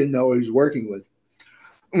what he was working with.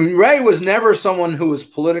 I mean, Ray was never someone who was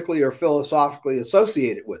politically or philosophically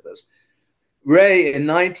associated with us. Ray in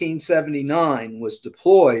 1979 was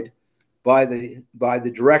deployed by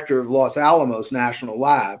the director of Los Alamos National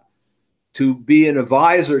Lab to be an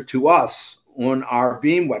advisor to us on our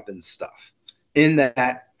beam weapons stuff. In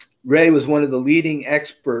that, Ray was one of the leading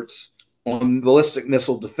experts on ballistic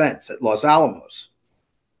missile defense at Los Alamos.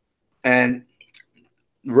 And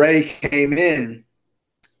Ray came in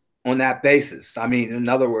on that basis. I mean, in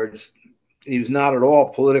other words, he was not at all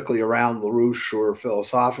politically around LaRouche or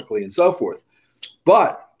philosophically and so forth.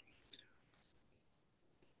 But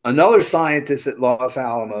another scientist at Los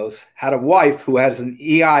Alamos had a wife who has an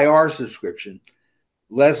EIR subscription,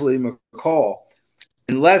 Leslie McCall.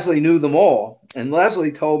 And Leslie knew them all. And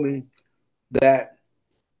Leslie told me that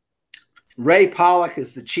Ray Pollock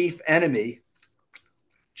is the chief enemy,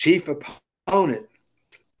 chief opponent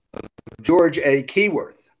of George A.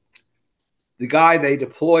 Keyworth, the guy they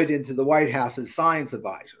deployed into the White House as science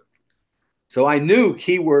advisor. So I knew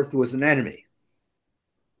Keyworth was an enemy,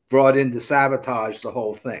 brought in to sabotage the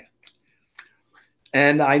whole thing.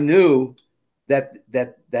 And I knew that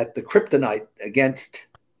the kryptonite against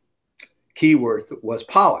Keyworth was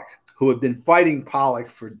Pollock, who had been fighting Pollock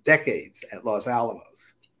for decades at Los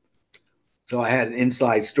Alamos. So I had an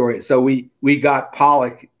inside story. So we got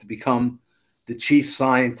Pollock to become the chief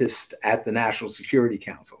scientist at the National Security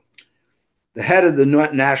Council. The head of the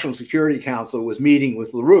National Security Council was meeting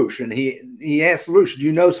with LaRouche, and he asked LaRouche, do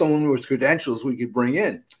you know someone with credentials we could bring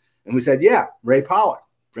in? And we said, yeah, Ray Pollock,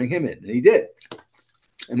 bring him in. And he did.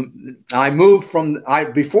 And I moved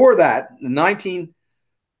before that, from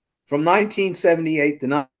 1978 to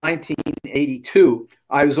 1982,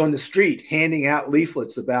 I was on the street handing out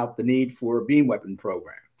leaflets about the need for a beam weapon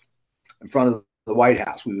program in front of the White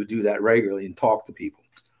House. We would do that regularly and talk to people.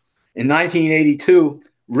 In 1982,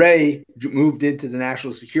 Ray moved into the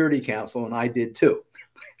National Security Council, and I did too.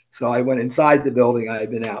 So I went inside the building. I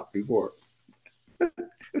had been out before.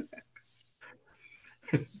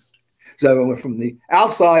 So I went from the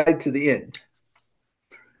outside to the in.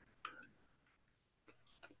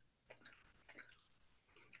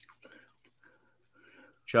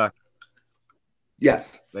 Chuck.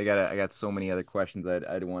 Yes. I got so many other questions that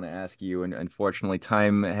I'd want to ask you, and unfortunately,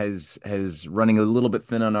 time has running a little bit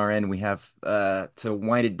thin on our end. We have to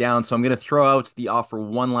wind it down, so I'm going to throw out the offer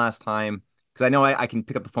one last time because I know I can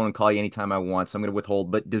pick up the phone and call you anytime I want. So I'm going to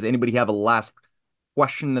withhold. But does anybody have a last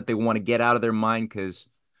question that they want to get out of their mind? Because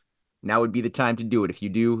now would be the time to do it. If you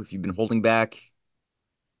do, if you've been holding back.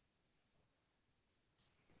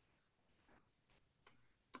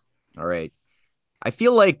 All right. I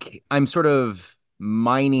feel like I'm sort of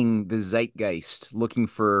mining the zeitgeist, looking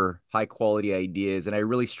for high quality ideas, and I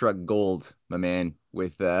really struck gold, my man,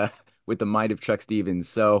 with the mind of Chuck Stevens.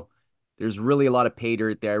 So there's really a lot of pay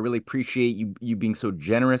dirt there. I really appreciate you being so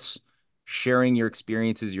generous, sharing your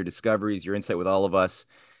experiences, your discoveries, your insight with all of us.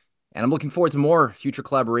 And I'm looking forward to more future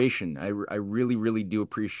collaboration. I really, really do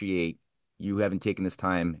appreciate you having taken this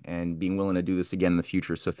time and being willing to do this again in the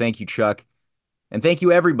future. So thank you, Chuck. And thank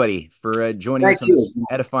you, everybody, for joining us on this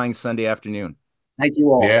edifying Sunday afternoon. Thank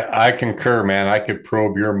you all. Yeah, I concur, man. I could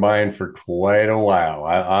probe your mind for quite a while.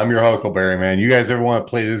 I'm your Huckleberry, man. You guys ever want to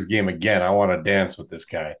play this game again? I want to dance with this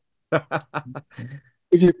guy.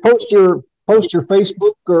 Did you post your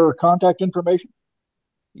Facebook or contact information?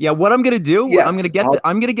 Yeah, what I'm gonna do, yes, I'm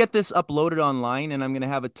gonna get this uploaded online, and I'm gonna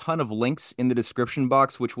have a ton of links in the description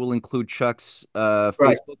box, which will include Chuck's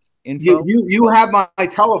Facebook info. You have my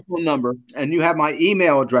telephone number and you have my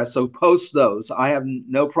email address, so post those. I have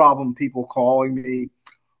no problem people calling me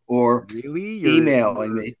or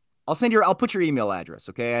emailing me. I'll put your email address.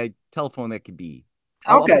 Okay, telephone that could be.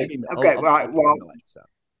 Okay.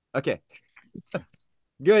 Okay.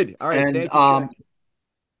 Good. All right. And thank you.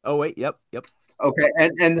 Oh wait. Yep. Okay,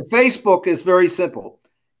 and the Facebook is very simple.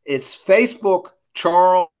 It's Facebook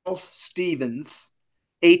Charles Stevens,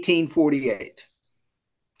 1848.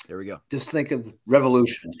 There we go. Just think of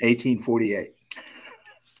revolution, 1848.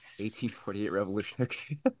 1848 revolution.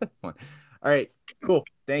 Okay. All right. Cool.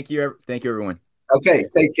 Thank you. Thank you, everyone. Okay.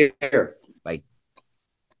 Take care.